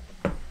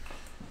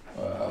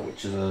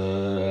 which is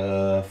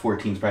a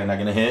 14's probably not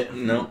gonna hit.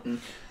 No.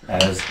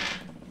 As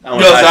I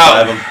wanna goes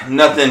high-five out, him.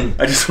 nothing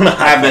I just want to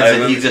happens,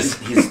 high-five and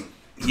him.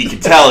 you can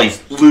tell he's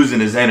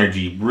losing his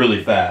energy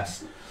really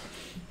fast.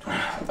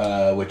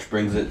 Which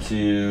brings it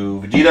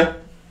to Vegeta.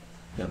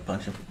 Gotta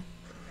punch him.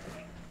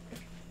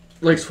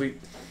 Leg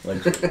sweep.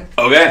 Like,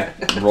 Okay,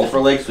 roll for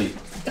leg sweep.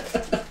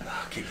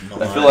 keep him I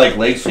alive. feel like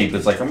leg sweep.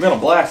 It's like I'm gonna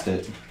blast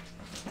it.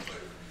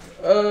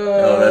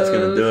 Oh, that's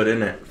gonna do it,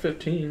 isn't it?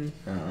 15.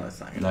 No, that's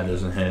not gonna. That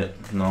doesn't hit.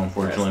 No, That's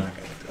unfortunately. not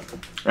gonna do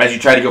it. As you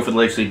try to go for the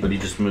leg sweep, but he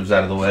just moves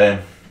out of the way.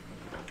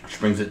 Which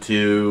brings it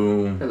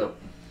to Hello.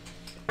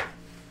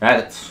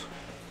 Raditz.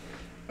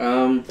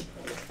 I'm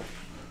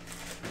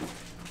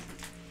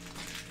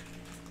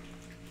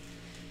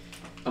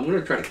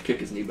gonna try to kick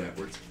his knee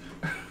backwards.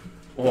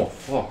 Oh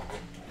fuck!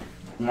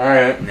 All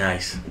right.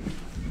 Nice.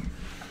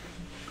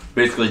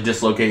 Basically,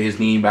 dislocate his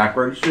knee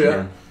backwards.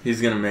 Yeah. He's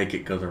gonna make it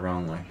go the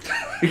wrong way.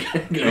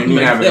 And you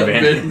have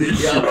advantage.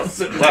 The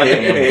opposite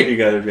way. You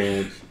got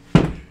advantage.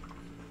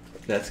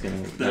 That's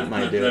gonna. That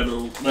might do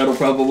it. That'll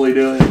probably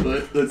do it.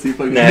 But let's see if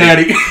I can.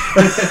 Natty.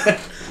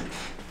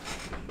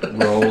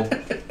 Roll.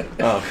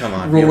 Oh, come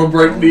on. Roll a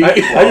break knee. I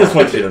just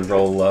want you to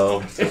roll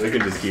low so we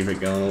can just keep it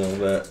going a little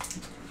bit.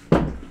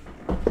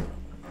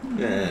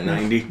 Yeah,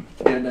 90.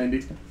 Yeah, 90.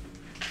 Is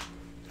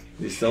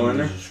he still in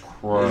there? Jesus Is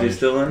Christ. he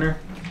still in there?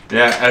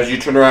 Yeah, as you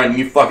turn around,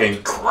 you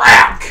fucking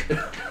crack,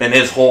 and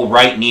his whole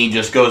right knee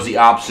just goes the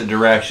opposite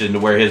direction to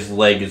where his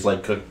leg is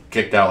like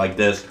kicked out like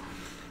this,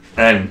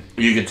 and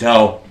you can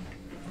tell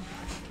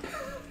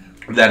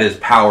that his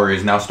power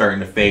is now starting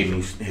to fade,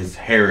 and his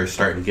hair is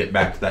starting to get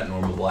back to that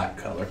normal black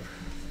color.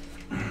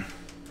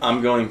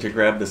 I'm going to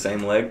grab the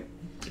same leg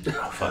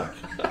Oh fuck.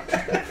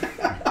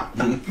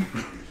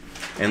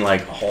 and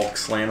like Hulk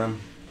slam him.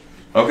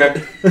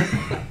 Okay.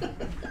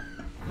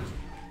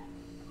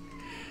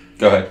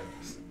 Go ahead.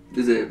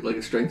 Is it like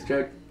a strength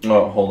check?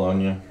 Oh, hold on,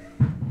 yeah.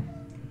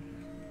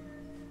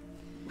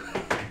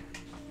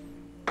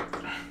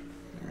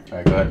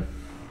 Alright, go ahead.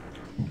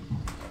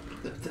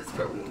 That's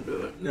probably gonna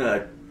do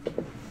it.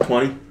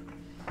 20.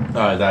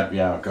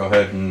 Yeah, go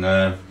ahead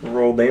and,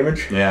 Roll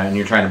damage. yeah, and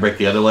you're trying to break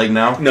the other leg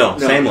now? No,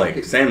 No. same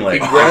leg. Same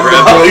leg. He I grabbed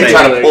grab Oh, the you're same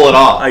trying to leg. pull it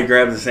off. I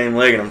grab the same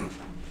leg and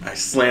I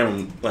slam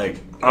him like.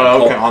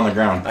 Oh, okay, Hulk. on the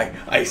ground.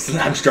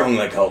 I'm strong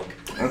like Hulk.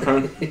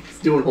 Okay. He's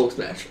doing Hulk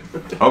smash.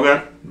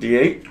 Okay.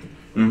 D8.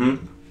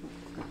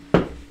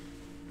 Mm-hmm.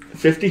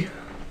 50.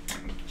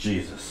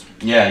 Jesus.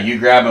 Yeah, you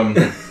grab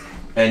him,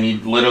 and you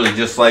literally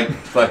just like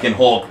fucking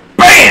Hulk,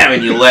 BAM!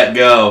 And you let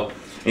go.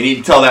 And you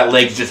can tell that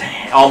leg's just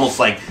almost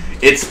like,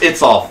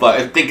 it's all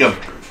think of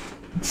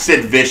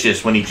Sid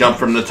Vicious when he jumped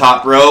from the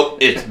top rope.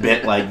 It's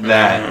bent like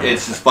that.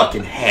 It's just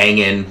fucking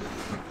hanging.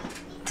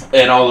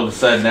 And all of a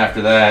sudden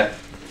after that,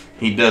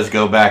 he does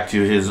go back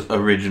to his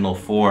original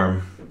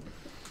form.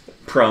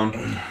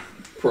 Prone.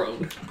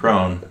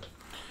 Prone.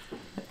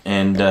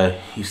 And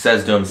he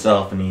says to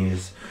himself,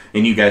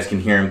 and you guys can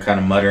hear him kind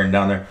of muttering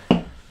down there,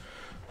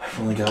 I've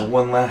only got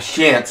one last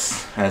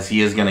chance, as he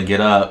is going to get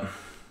up,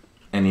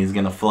 and he's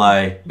going to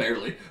fly.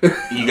 Barely.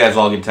 You guys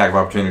all get attack of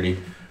opportunity,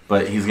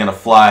 but he's going to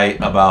fly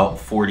about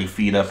 40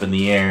 feet up in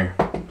the air.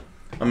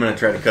 I'm gonna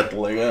try to cut the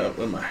leg up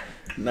with my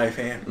knife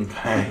hand.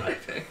 Okay.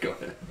 Go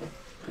ahead.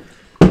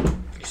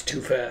 He's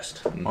too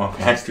fast.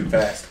 Okay. That's too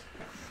fast.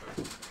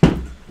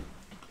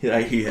 Yeah,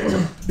 he hit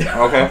him.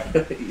 Okay.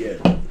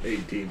 Yeah,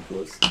 18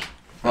 plus.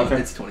 Okay.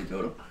 It's 20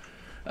 total.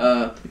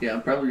 Yeah,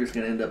 I'm probably just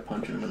gonna end up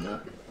punching him in the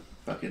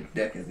fucking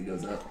deck as he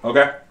goes up.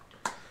 Okay.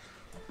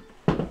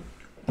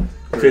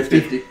 For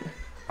 50.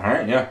 All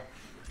right, yeah.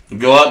 You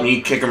go up and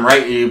you kick him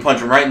right, you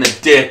punch him right in the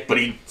dick, but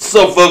he's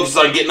so focused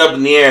on getting up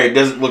in the air, it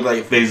doesn't look like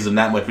it phases him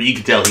that much, but you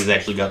can tell he's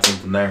actually got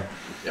something there.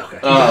 Okay.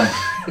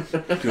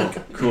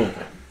 Cool.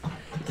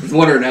 I was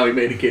wondering how he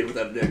made a kid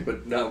without a dick,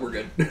 but no, we're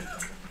good.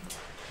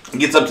 He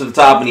gets up to the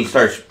top and he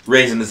starts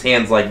raising his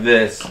hands like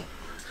this.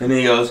 And then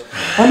he goes,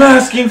 I'm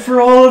asking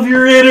for all of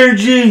your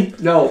energy.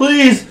 No.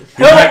 Please,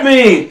 help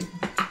me.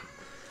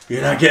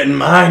 You're not getting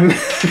mine.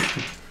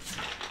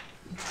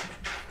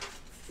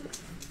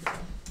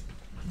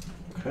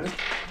 Okay.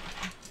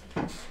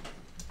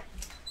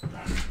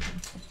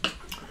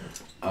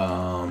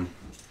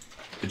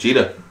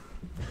 Vegeta.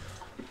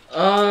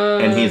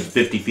 And he's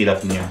 50 feet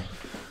up in the air.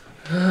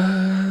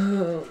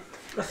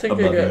 I think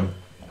Above I got... you.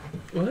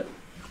 What?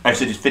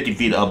 Actually, he's 50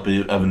 feet up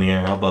in the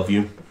air above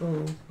you.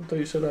 Oh, I thought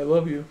you said I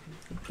love you.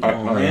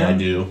 Oh, yeah, I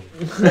do.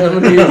 I'm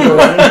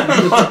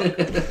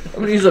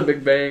gonna use a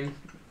Big Bang.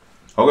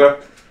 Okay.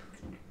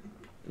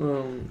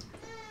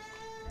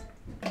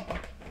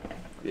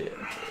 Yeah.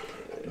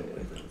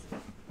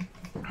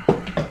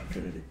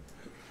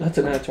 That's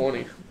an at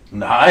 20.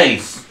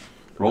 Nice.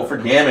 Roll for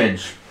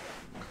damage.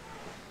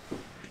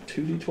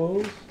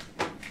 2d12?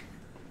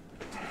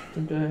 I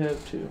think I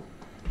have two.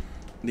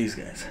 These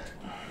guys.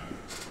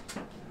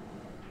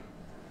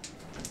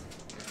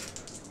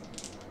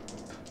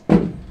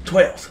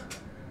 $12.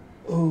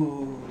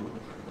 Oh.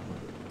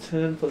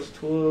 10 plus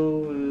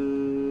 12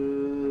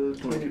 is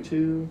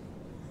 22.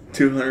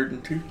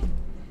 202.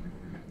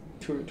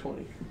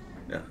 220.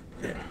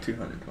 Yeah,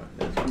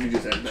 220. You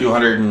just had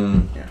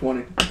 220?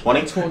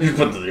 20. You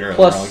put the zero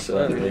Plus,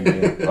 wrong.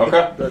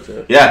 Okay. That's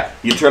it. Yeah,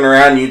 you turn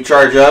around, you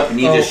charge up, and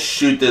you just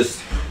shoot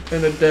this.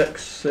 And a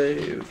dex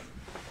save.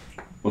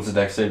 What's the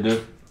dex save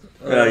do?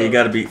 You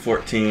got to beat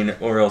 14,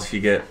 or else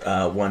you get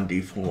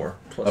 1d4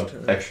 plus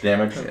 10. Extra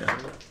damage? Yeah.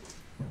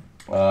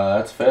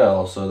 That's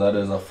fail, so that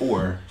is a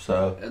 4.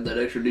 So And that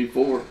extra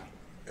D4.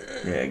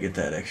 Yeah, get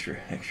that extra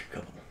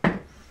couple.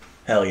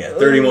 Hell yeah,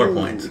 30 more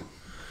points.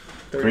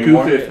 3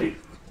 more? 250.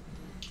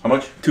 How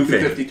much?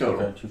 250. 250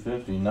 total. Okay,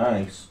 250.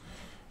 Nice.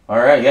 All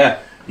right, yeah.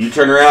 You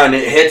turn around,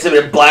 it hits him,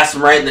 it blasts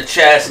him right in the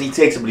chest, and he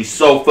takes it, but he's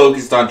so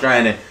focused on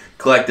trying to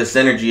collect this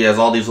energy as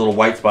all these little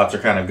white spots are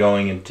kind of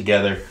going in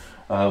together,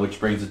 which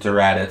brings it to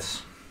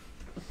Raditz.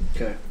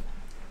 Okay.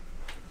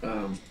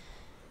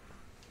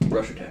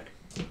 Rush attack.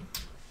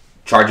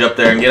 Charge up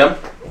there and get him.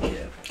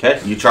 Yeah.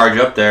 Okay, you charge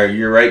up there.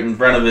 You're right in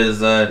front of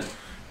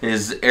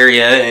his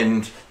area,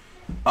 and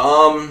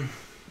I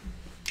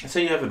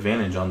say you have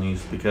advantage on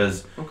these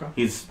because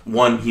he's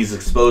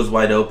exposed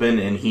wide open,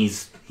 and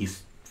he's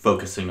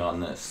focusing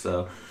on this.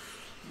 So,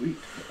 Sweet.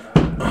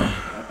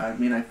 I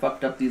mean, I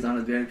fucked up these on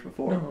advantage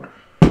before. No.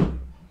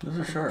 Those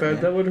are sharp, That,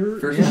 man. that would hurt.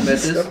 First Yeah. one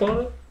misses. Step on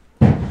it?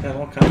 Got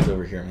all kinds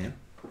over here, man.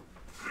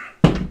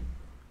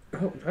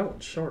 Oh, that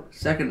one's sharp.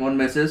 Second one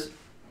misses.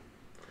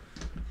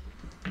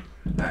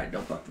 Alright,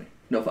 don't fuck me.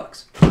 No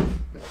fucks.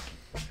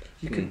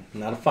 You could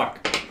Not a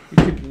fuck. you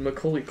could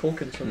Macaulay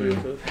Culkin somebody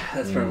with it.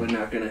 That's probably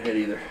not gonna hit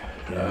either.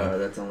 Yeah.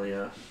 That's only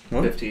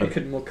What? 15. You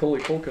could Macaulay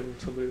Culkin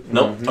somebody with it.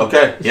 nope.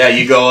 Okay. Yeah,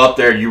 you go up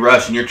there, you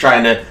rush, and you're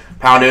trying to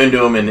pound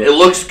into him, and it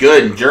looks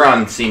good. And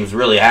Juron seems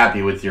really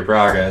happy with your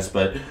progress,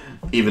 but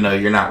even though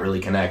you're not really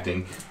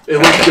connecting. It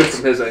looks good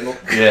from his angle.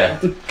 Yeah.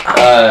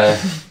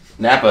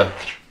 Nappa.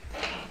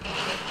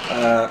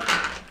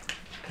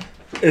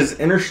 Is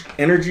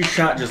energy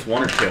shot just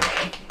one or two?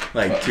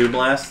 Like two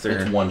blasts? Or?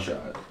 It's one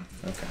shot.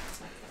 Okay.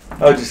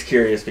 I was just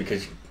curious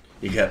because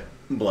you kept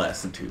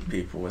blasting two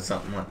people with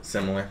something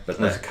similar. But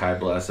That's Kai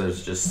Blast.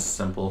 It's just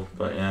simple,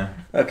 but yeah.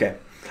 okay.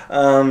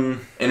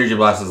 Energy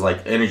blast is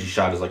like energy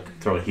shot is like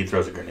he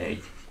throws a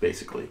grenade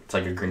basically. It's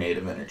like a grenade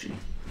of energy.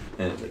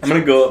 And I'm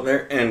gonna go up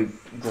there and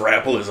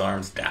grapple his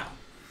arms down.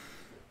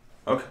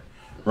 Okay.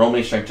 Roll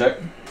me a strength check.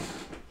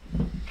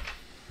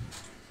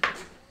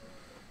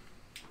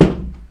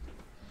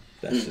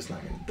 That's just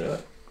not gonna do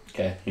it.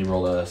 Okay, he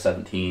rolled a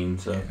 17.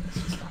 So,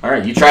 all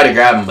right, you try to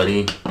grab him, but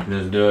he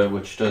doesn't do it,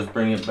 which does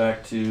bring it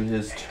back to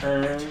his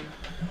turn.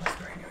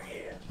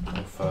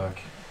 Oh fuck!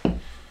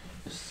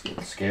 This is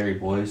getting scary,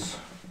 boys.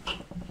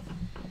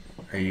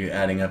 Are you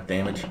adding up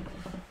damage?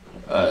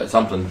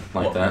 Something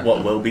like that.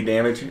 What will be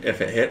damage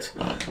if it hits?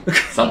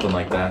 Something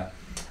like that.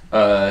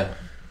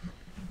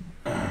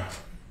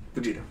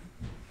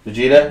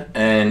 Vegeta,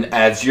 and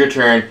as your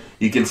turn,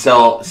 you can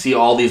see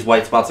all these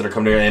white spots that are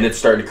coming together, and it's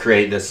starting to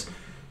create this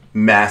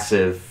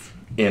massive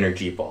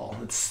energy ball.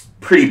 It's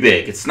pretty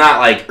big. It's not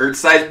like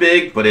Earth-size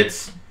big, but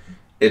it's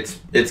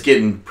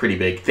getting pretty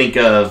big. Think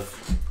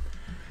of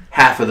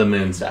half of the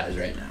moon size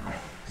right now.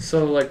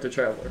 So like the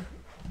Traveler.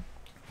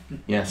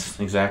 Yes,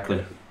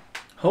 exactly.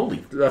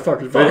 Holy That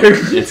fucking But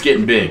big. it's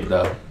getting big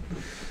though.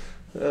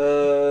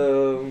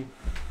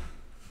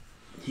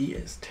 He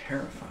is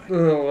terrifying.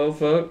 Oh well,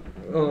 fuck.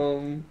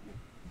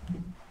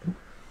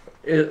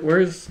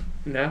 Where's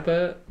Nappa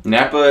at?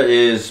 Nappa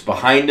is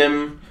behind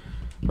him.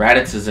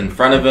 Raditz is in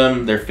front of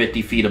him. They're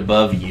 50 feet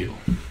above you.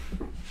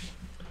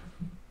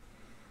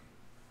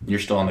 You're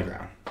still on the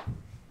ground.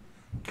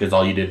 Because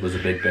all you did was a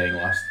Big Bang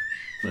last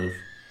move.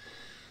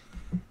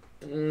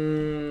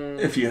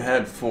 If you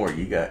had 4,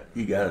 you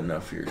got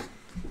enough for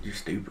your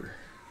stupor.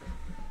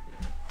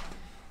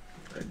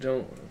 I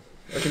don't.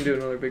 I can do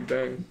another big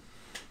bang.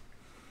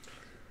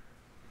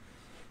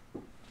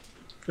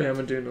 Yeah, I'm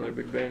gonna do another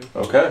big bang.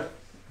 Okay.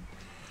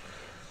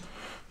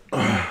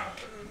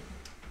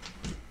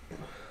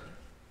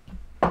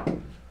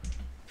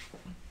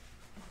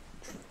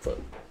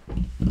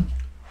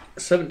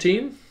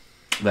 17?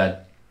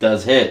 That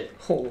does hit.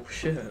 Oh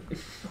shit.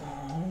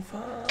 Oh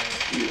fuck.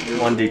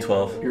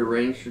 1d12. Your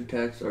ranged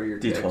attacks are your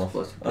dex D12.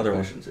 plus Other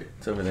one. proficiency.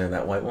 It's over there.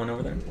 That white one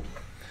over there.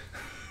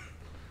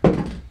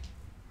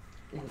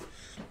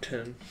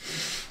 10.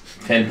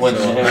 10 points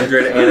So of damage.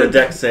 100 and a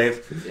dex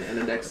save. Yeah, and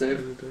a dex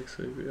save. Dex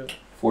save, yeah.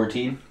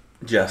 14.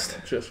 Just.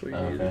 Just what you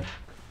needed. Okay.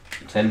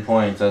 10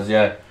 points. That's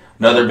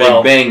another big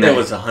Well, bang. That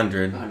was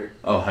 100. 100.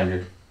 Oh,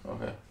 100.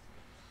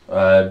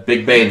 Okay.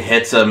 Big bang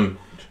hits him,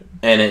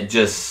 and it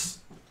just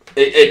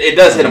it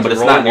does hit him, but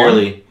it's not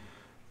nearly.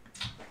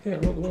 Yeah,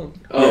 roll the one.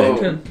 Oh,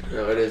 10.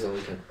 no, it is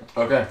only 10.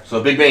 Okay.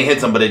 So big bang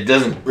hits him, but it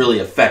doesn't really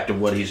affect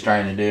what he's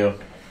trying to do.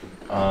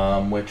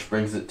 Which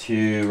brings it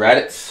to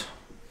Raditz.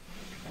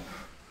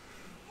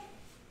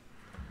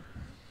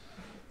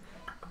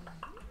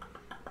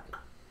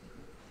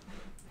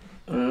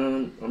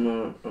 I'm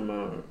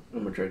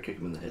gonna try to kick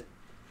him in the head.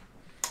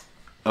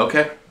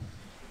 Okay.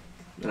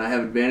 And I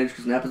have advantage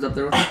because Nappa's up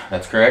there with me.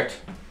 That's correct.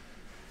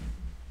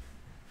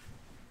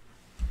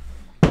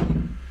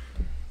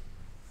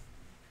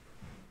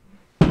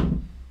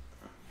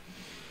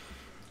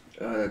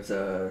 That's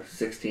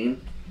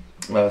 16.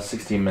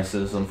 16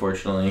 misses,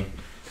 unfortunately,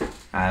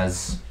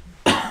 as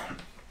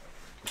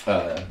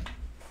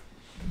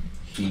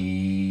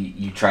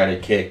you try to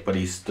kick, but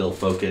he's still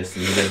focused,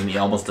 and he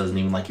almost doesn't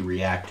even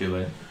react to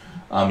it.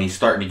 He's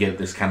starting to get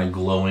this kind of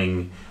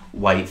glowing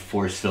white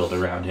force field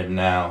around him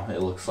now. It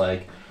looks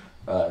like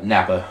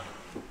Nappa.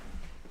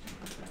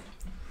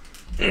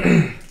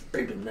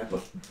 Raping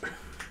Nappa.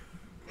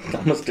 I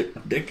almost stick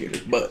my dick in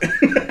his butt.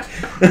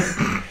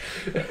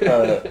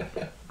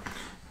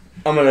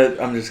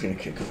 I'm just gonna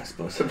kick him, I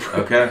suppose.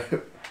 Okay.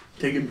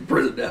 Take him to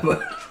prison,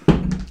 Nappa.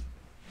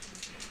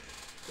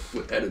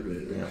 With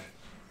advantage.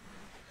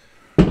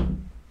 Yeah.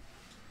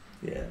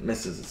 Yeah,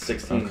 misses at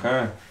 16.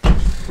 Okay.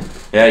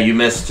 Yeah, you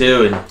missed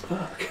too, and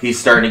he's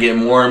starting to get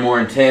more and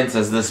more intense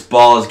as this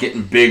ball is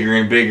getting bigger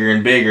and bigger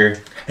and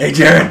bigger. Hey,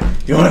 Jared,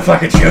 you wanna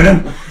fucking shoot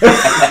him?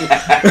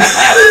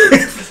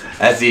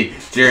 As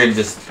Jiren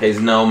just pays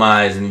no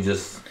minds and he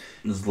just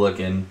is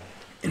looking.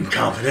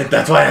 Incompetent.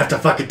 That's why I have to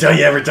fucking tell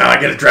you every time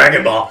I get a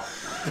Dragon Ball.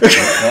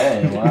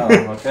 Okay, wow,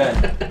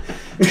 okay.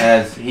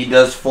 As he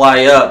does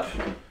fly up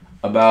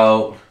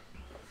about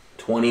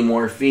 20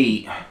 more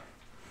feet.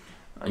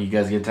 You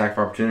guys get attack of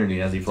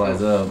opportunity as he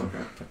flies up. Okay.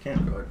 I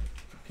can't. Go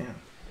ahead.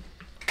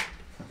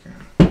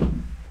 Okay.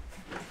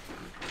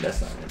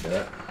 That's not gonna do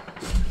it.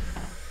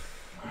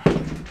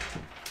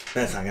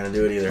 That's not gonna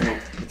do it either.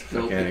 Get the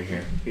fuck Nope. out of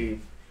here.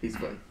 He's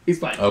fine. He's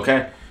fine.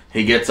 Okay.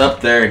 He gets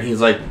up there and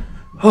he's like,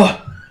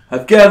 oh,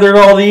 I've gathered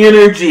all the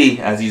energy.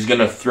 As he's going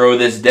to throw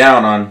this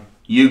down on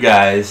you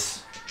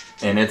guys.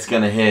 And it's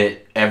going to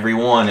hit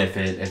everyone if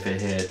it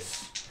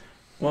hits.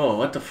 Whoa,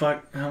 what the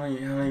fuck? How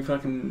many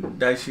fucking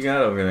dice you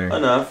got over there?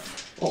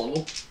 Enough. All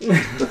of them.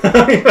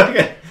 How many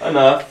fucking-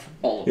 Enough.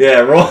 All of them. Yeah,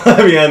 roll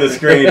heavy on the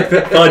screen.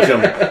 Fudge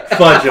them.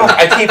 Fudge them.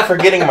 I keep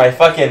forgetting my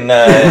fucking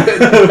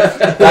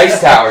dice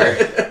tower.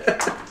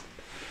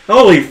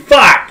 Holy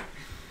fuck!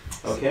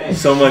 Okay.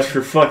 So much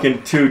for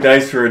fucking 2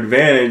 dice for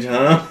advantage,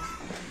 huh?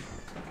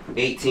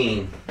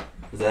 18.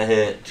 Does that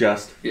hit?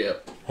 Just.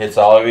 Yep. Hits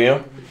all of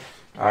you?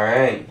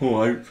 Alright.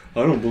 Oh, I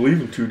don't believe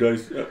in 3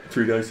 dice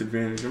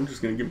advantage. I'm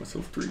just gonna give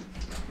myself 3.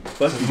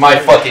 This is my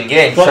fucking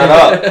game. Shut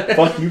up.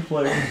 Fuck you,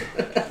 player.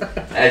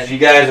 As you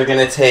guys are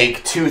going to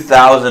take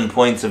 2,000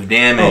 points of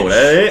damage. Oh,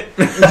 that it?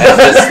 As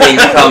this thing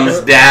comes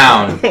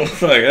down. Oh,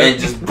 fuck. And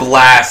just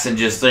blasts and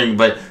just thing,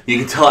 but you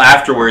can tell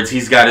afterwards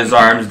he's got his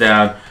arms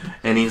down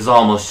and he's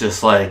almost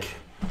just like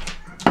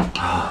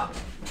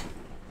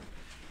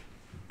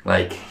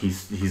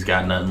he's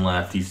got nothing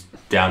left. He's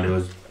down to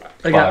his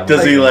bottom.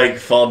 Does he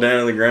fall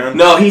down to the ground?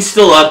 No, he's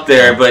still up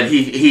there, but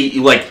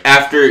he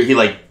after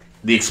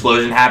the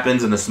explosion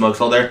happens and the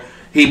smoke's all there,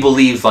 he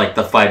believes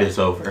the fight is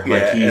over.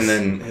 Yeah, and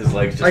then his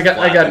legs just I got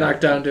flatten.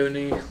 knocked down to a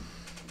knee.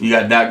 You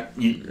got down?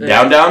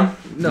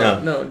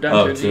 No, down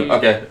Oh, to a two. knee.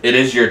 Okay. It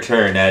is your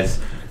turn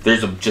as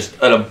there's just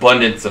an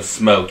abundance of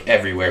smoke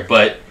everywhere,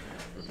 but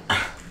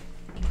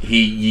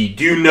you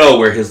do know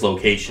where his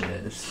location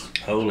is.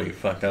 Holy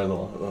fuck, that was a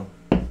lot though.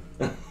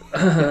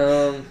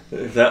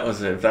 If that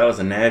was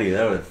a natty,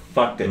 that would have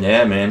fucked it.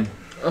 Yeah, man.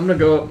 I'm gonna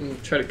go up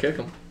and try to kick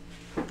him.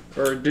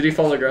 Or did he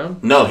fall to the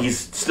ground? No, he's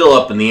still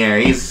up in the air.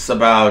 He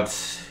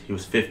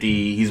was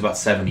 50, he's about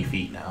 70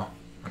 feet now.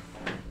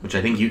 Which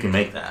I think you can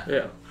make that.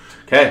 Yeah.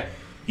 Okay.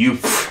 You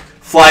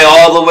fly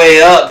all the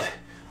way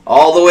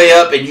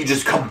up, and you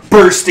just come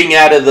bursting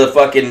out of the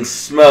fucking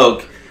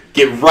smoke,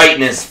 get right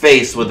in his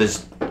face with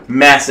this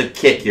massive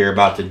kick you're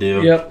about to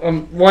do. Yep,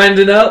 I'm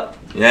winding up.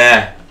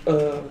 Yeah.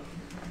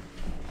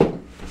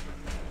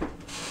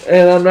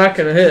 And I'm not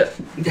gonna hit.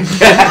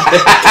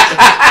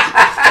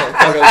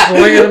 Fucking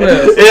swing and a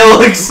miss. It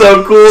looks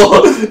so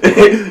cool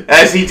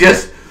as he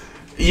just.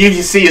 You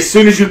can see as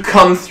soon as you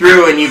come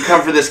through and you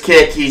come for this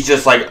kick, he's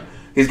just like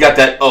he's got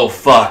that. Oh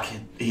fuck,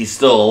 he's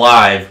still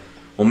alive.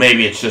 Well,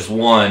 maybe it's just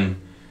one.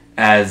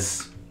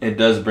 As it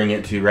does bring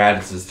it to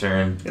Raditz'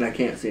 turn. And I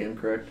can't see him,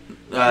 correct?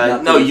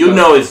 No, you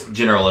know his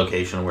general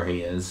location where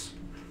he is.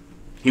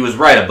 He was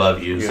right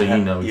above you, so you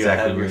know you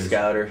exactly have where your he is.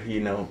 scouter, you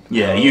know.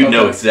 Yeah, you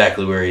know Okay.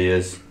 exactly where he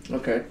is.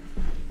 Okay.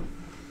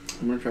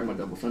 I'm gonna try my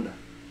double Sunday.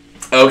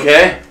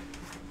 Okay.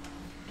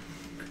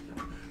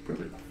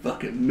 Probably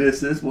fucking miss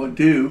this one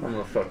too. I'm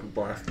gonna fucking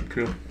blast him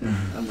too.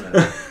 I'm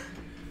gonna.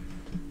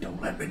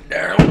 Don't let me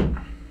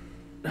down.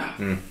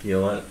 He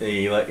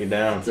let you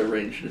down. It's a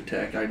ranged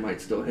attack. I might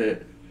still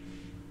hit.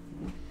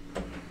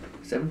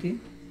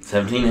 17?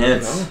 17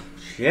 hits. Oh,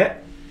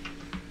 shit.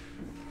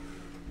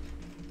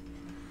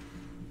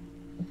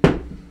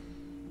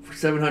 For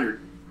 700.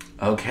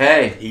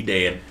 Okay. He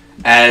dead.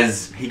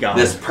 As He gone.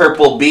 this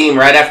purple beam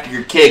right after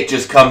your kick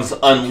just comes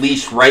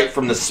unleashed right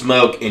from the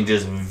smoke and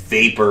just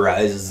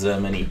vaporizes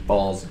him and he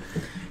falls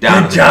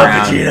down to the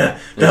ground. Vegeta.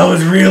 That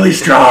was really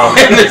strong.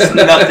 And there's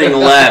nothing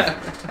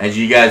left as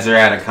you guys are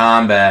out of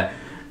combat.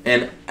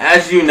 And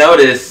as you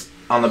notice,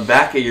 on the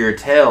back of your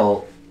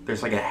tail,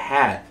 there's like a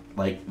hat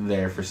like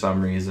there for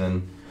some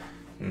reason.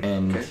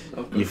 And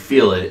Okay. you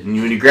feel it. And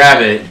when you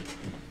grab it,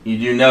 you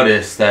do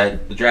notice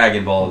that the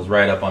Dragon Ball is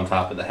right up on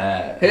top of the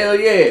hat. Hell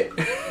yeah!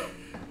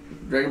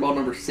 Dragon Ball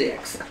number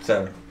 6.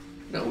 7.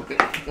 No,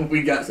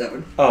 we got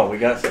 7. Oh, we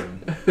got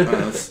 7.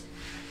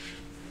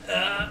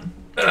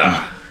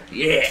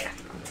 Yeah!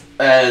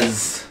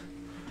 As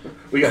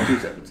We got 2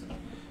 7s.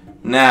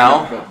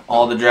 now,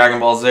 all the Dragon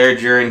Balls there,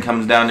 Jiren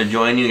comes down to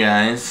join you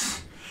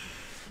guys.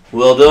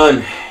 Well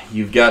done.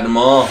 You've got them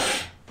all.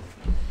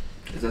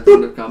 Is that the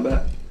end of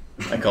combat?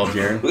 I called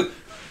Jaren.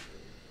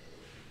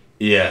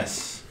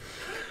 Yes.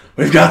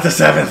 We've got the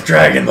 7th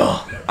Dragon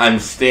Ball. I'm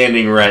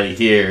standing right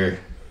here.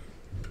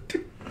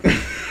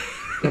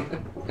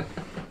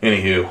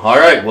 Anywho,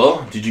 alright,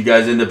 well, did you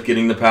guys end up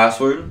getting the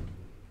password?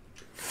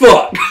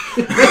 Fuck!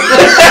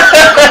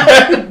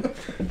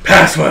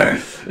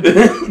 Password.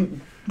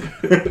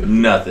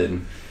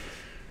 Nothing.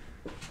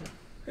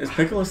 Is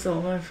Piccolo still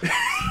alive?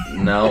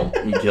 No,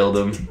 you killed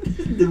him.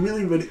 The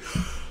really many.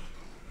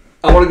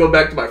 I want to go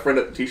back to my friend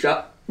at the tea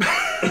shop.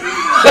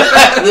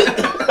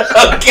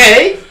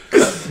 Okay.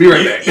 Be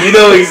right back. You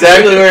know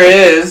exactly where it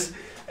is.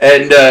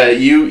 And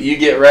you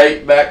get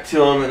right back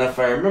to him, and if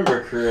I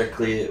remember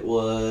correctly, it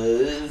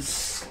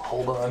was...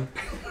 Hold on.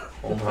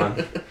 If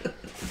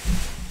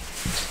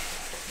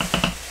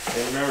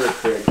I remember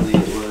correctly,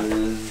 it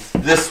was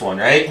this one,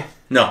 right?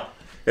 No.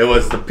 It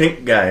was the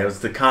pink guy. It was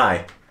the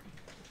Kai.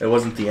 It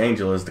wasn't the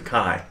angel. It was the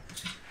Kai.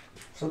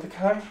 Was that the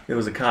Kai? It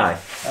was a Kai.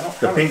 I don't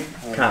The have pink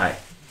it. Kai.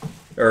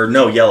 Or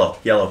no, yellow.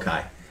 Yellow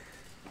Kai.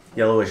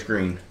 Yellowish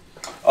green.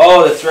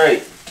 Oh, that's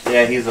right.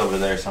 Yeah, he's over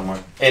there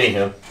somewhere.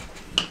 Anywho.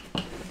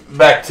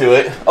 Back to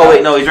it. Oh,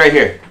 wait, no, he's right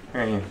here.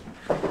 Right here.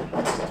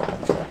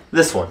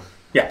 This one.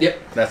 Yeah. Yep.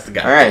 That's the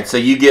guy. Alright, so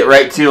you get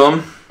right to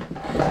him.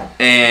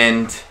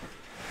 And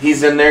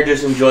he's in there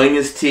just enjoying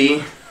his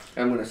tea.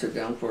 I'm going to sit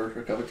down for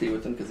a cup of tea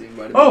with him because he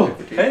invited me Oh, back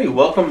for tea. hey,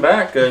 welcome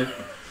back. Where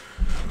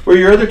are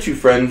your other two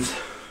friends?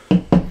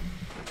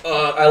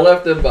 I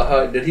left him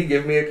behind. Did he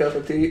give me a cup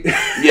of tea?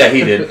 Yeah,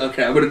 he did.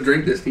 Okay, I'm going to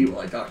drink this tea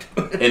while I talk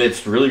to him. And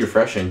it's really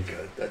refreshing.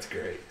 Good, that's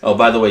great. Oh,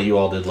 by the way, you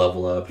all did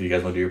level up. You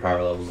guys want to do your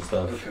power levels and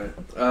stuff.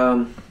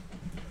 Okay.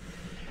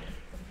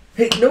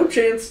 Hey, no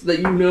chance that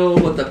you know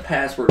what the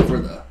password for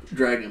the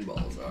Dragon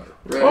Balls are,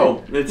 right?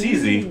 Oh, it's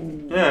easy.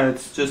 Yeah,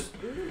 it's just...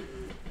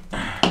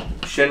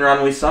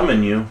 Shenron, we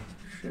summon you.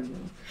 Shit,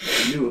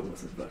 I knew it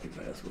was a fucking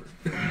password.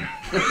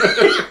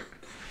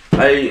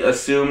 I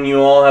assume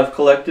you all have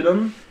collected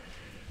them?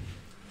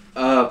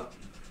 You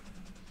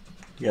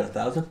got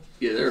 1,000?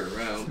 Yeah, they're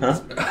around. Huh?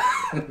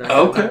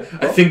 Okay.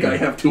 I think I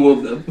have 2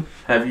 of them.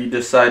 Have you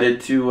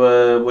decided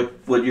to,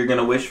 what you're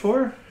gonna wish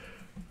for?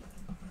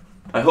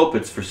 I hope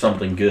it's for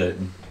something good.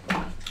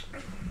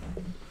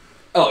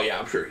 Oh yeah,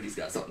 I'm sure he's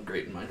got something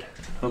great in mind.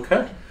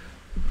 Okay.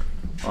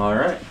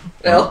 Alright.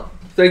 Well,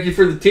 thank you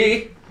for the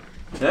tea.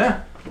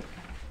 Yeah.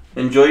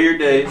 Enjoy your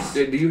days.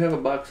 Do you have a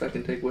box I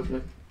can take with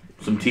me?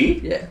 Some tea?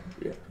 Yeah.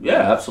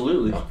 Yeah,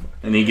 absolutely.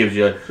 And he gives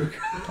you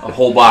a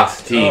whole box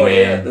of tea, Oh,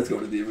 yeah. man. Let's go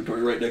to the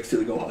inventory right next to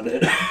the Gohan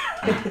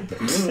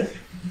head.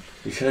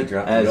 You should have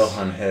dropped As- the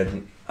Gohan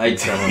head. I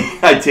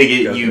take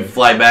it you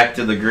fly back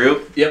to the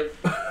group. Yep.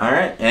 All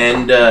right,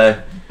 and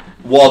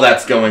while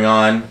that's going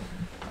on,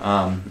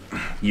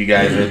 you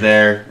guys are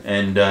there,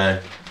 and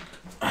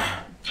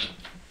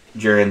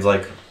Jiren's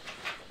like,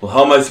 "Well,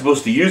 how am I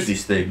supposed to use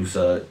these things?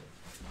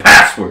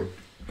 Password.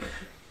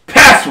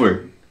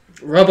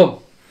 Rub him.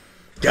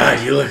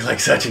 God, you look like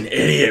such an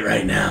idiot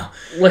right now.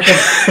 Lick him.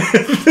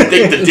 I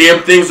think the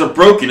damn things are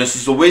broken. This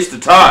is a waste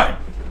of time."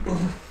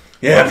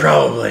 Yeah,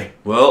 probably.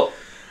 Well,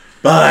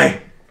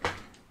 Bye.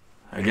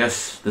 I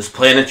guess this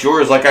planet's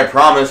yours, like I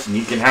promised, and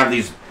you can have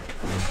these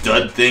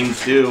dud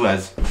things too.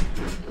 As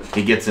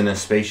He gets in his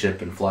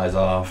spaceship and flies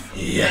off.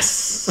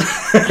 Yes.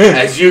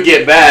 As you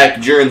get back,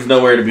 Jurin's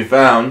nowhere to be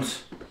found.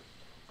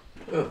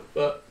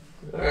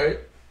 Alright.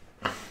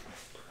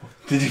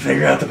 Did you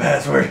figure out the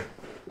password?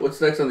 What's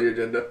next on the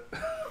agenda?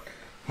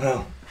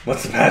 Well,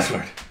 what's the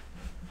password?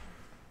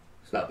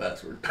 It's not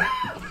password.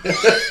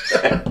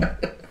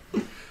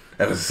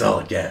 That was a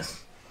solid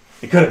guess.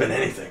 It could have been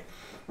anything.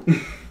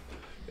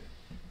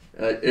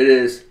 It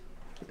is.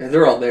 And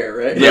they're all there,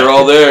 right? They're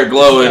all there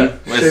glowing.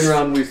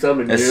 Shinron, we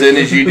summoned you. As soon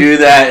as you do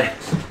that,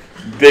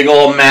 big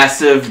old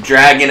massive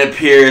dragon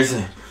appears.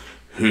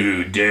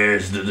 Who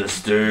dares to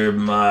disturb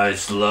my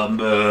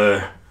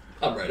slumber?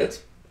 I'm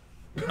Reddit.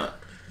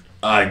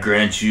 I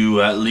grant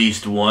you at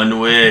least one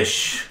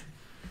wish.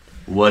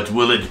 What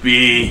will it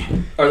be?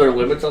 Are there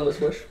limits on this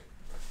wish?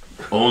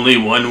 Only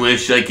one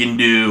wish I can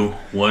do.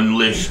 One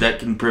wish that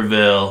can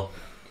prevail.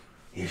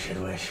 You should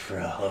wish for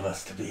all of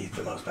us to be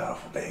the most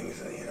powerful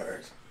beings in the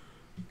universe.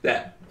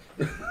 That.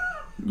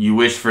 You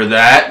wish for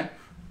that?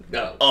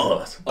 No. All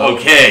of us.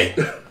 Okay.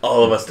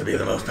 All of us to be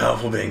the most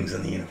powerful beings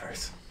in the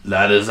universe.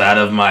 That is out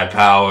of my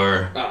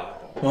power. Oh.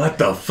 What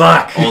the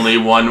fuck? Only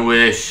one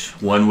wish.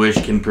 One wish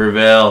can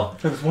prevail.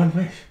 That was one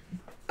wish.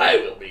 I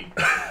will be.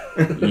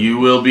 You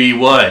will be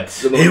what?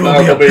 The He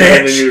most will be a powerful being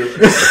in the bitch.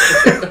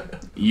 universe.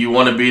 You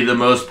want to be the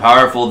most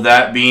powerful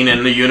that being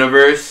in the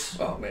universe?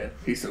 Oh man,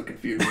 he's so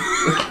confused.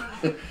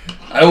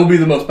 I will be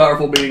the most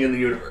powerful being in the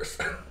universe.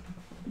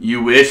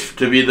 You wish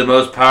to be the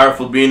most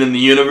powerful being in the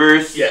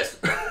universe? Yes.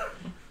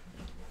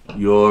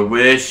 Your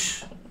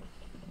wish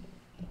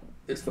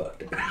It's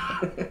fucked.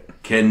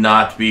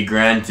 cannot be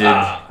granted.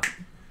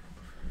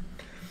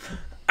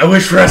 I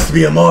wish for us to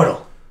be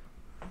immortal.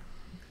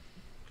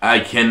 I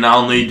can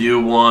only do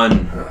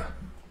one.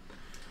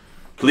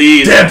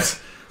 Please, Dibs!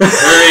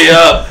 hurry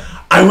up.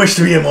 I wish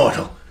to be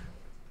immortal.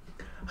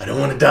 I don't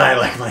want to die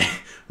like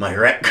my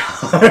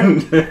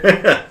retcon.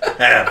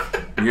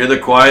 Half. You're the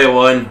quiet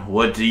one.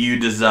 What do you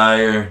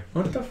desire?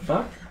 What the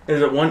fuck?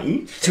 Is it one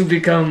each? To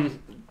become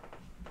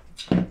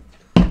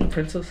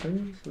Princess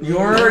Saiyans? You're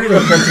already the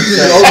Princess He's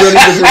Saiyans. already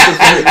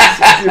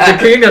the The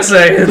King of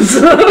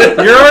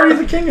Saiyans. You're already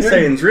the King of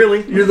Saiyans,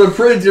 really. You're the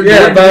prince. You're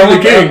Yeah, going but I to be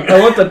want, the king. I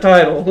want the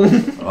title.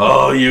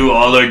 Oh, you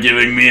all are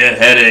giving me a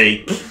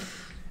headache.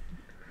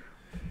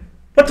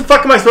 What the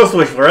fuck am I supposed to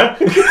wish for, huh?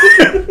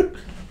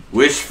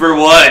 Wish for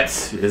what?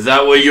 Is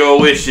that what your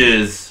wish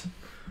is?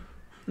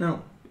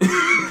 No.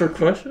 For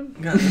question?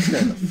 God, this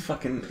guy's a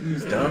fucking...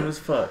 He's dumb as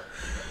fuck.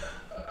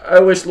 I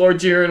wish Lord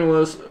Jiren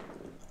was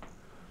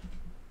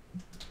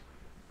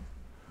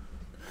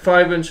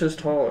 5 inches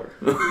taller.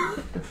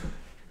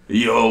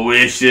 Your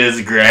wish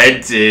is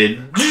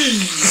granted.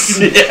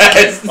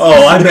 Yes.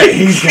 Oh, I bet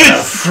he's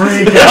gonna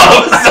freak All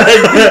out. of a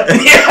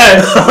sudden,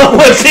 yes.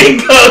 Watching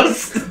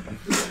Ghost.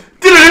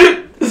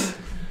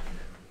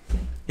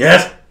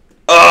 Yes?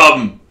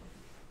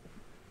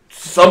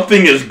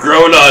 Something has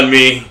grown on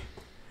me,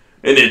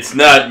 and it's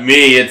not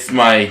me. It's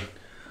my.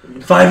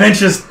 5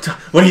 inches.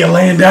 What are you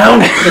laying down?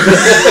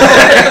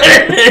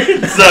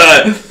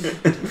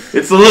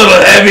 It's a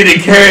little heavy to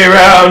carry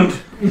around.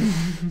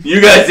 You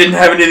guys didn't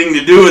have anything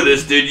to do with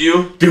this, did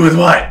you? Do with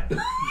what?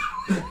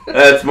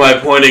 That's my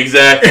point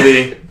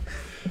exactly.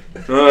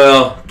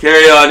 Well,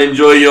 carry on.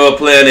 Enjoy your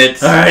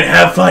planet. All right,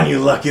 have fun, you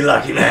lucky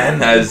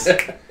man.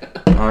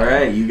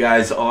 Alright, you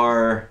guys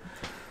are...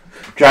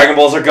 Dragon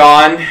Balls are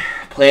gone.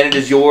 Planet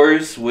is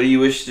yours. What do you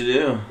wish to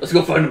do? Let's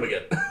go find him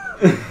again.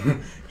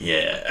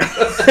 Yeah.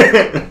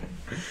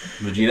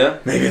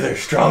 Vegeta? Maybe they're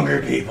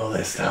stronger people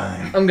this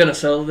time. I'm gonna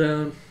settle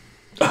down.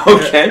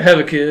 Okay. Have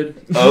a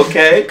kid.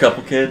 Okay.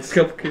 Couple kids.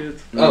 Couple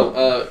kids.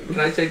 Can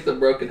I take the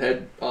broken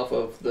head off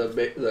of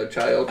the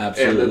child?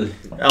 Absolutely.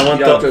 And I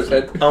want Yamcha's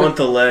the head? I want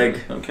the leg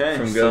Okay.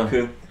 from so-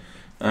 Goku.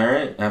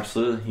 Alright,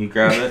 absolutely. You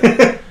grab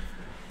it.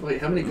 Wait,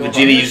 how many go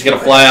Vegeta, you just gonna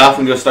fly off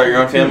and go start your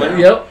own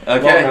family? Yep.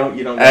 Okay. Well, no,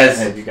 you don't As-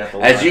 the head. You got the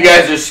As you leg.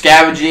 guys are I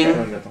scavenging,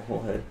 don't got the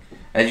whole head.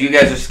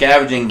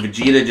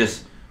 Vegeta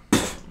just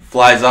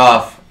flies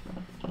off.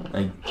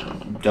 Like,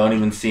 don't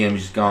even see him,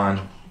 he's just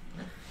gone.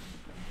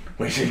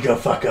 We should go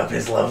fuck up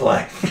his love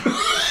life.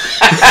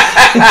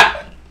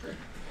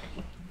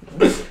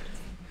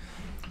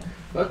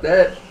 Fuck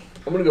that.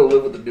 I'm gonna go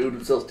live with the dude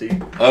who sells tea.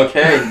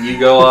 Okay, you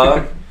go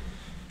up.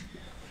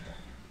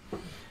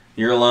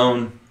 You're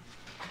alone.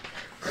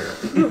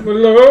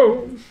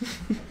 Hello.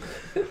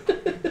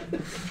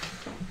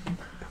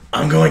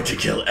 I'm going to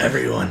kill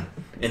everyone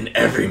in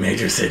every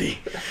major city.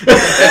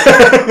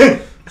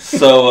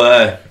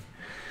 So,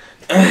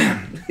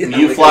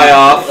 you fly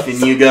off and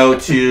you go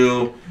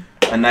to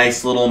a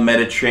nice little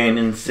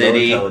Mediterranean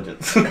city. No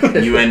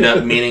intelligence. You end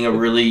up meeting a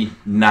really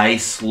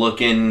nice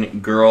looking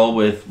girl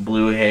with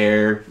blue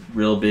hair,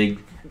 real big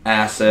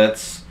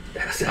assets.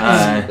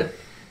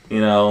 You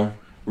know,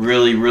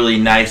 really, really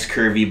nice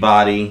curvy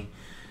body.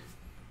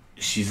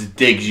 She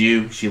digs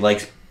you. She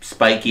likes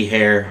spiky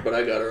hair. But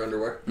I got her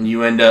underwear.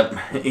 You end up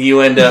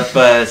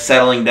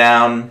settling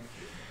down.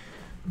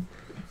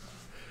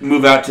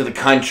 Move out to the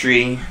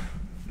country.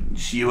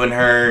 You and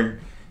her,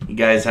 you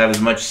guys have as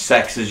much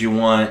sex as you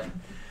want.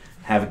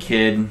 Have a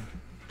kid.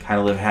 kind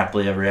of live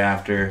happily ever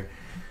after.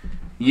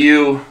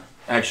 You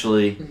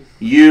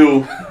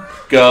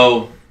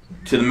go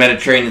to the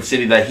Mediterranean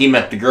city that he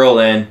met the girl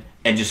in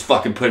and just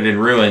fucking put it in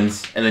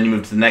ruins, and then you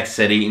move to the next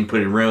city and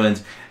put it in ruins,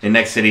 and the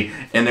next city,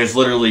 and there's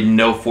literally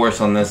no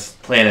force on this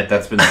planet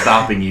that's been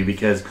stopping you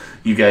because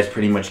you guys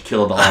pretty much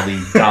killed all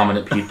the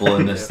dominant people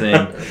in this thing.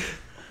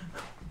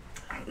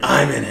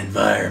 I'm an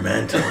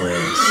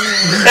environmentalist.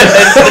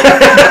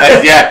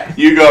 Yeah,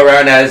 you go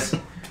around as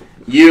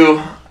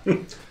you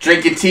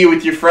drinking tea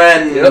with your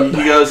friend, and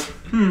he goes,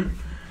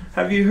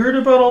 have you heard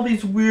about all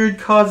these weird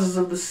causes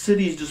of the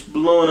cities just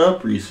blowing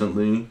up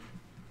recently?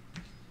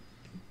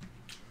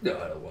 No,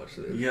 I don't watch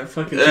this. You got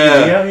fucking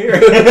TV out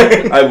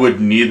here? I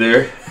wouldn't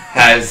either.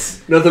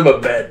 As Nothing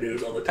but bad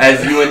news all the time.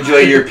 as you enjoy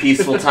your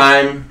peaceful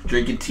time,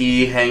 drinking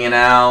tea, hanging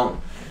out,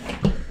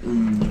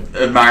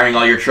 admiring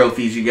all your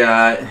trophies you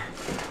got,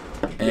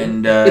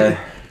 and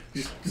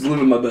just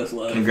living my best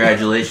life.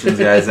 congratulations,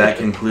 guys! That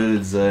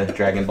concludes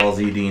Dragon Ball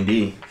Z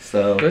D&D.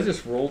 So That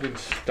just rolled and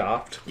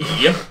stopped.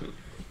 yep.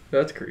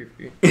 That's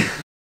creepy.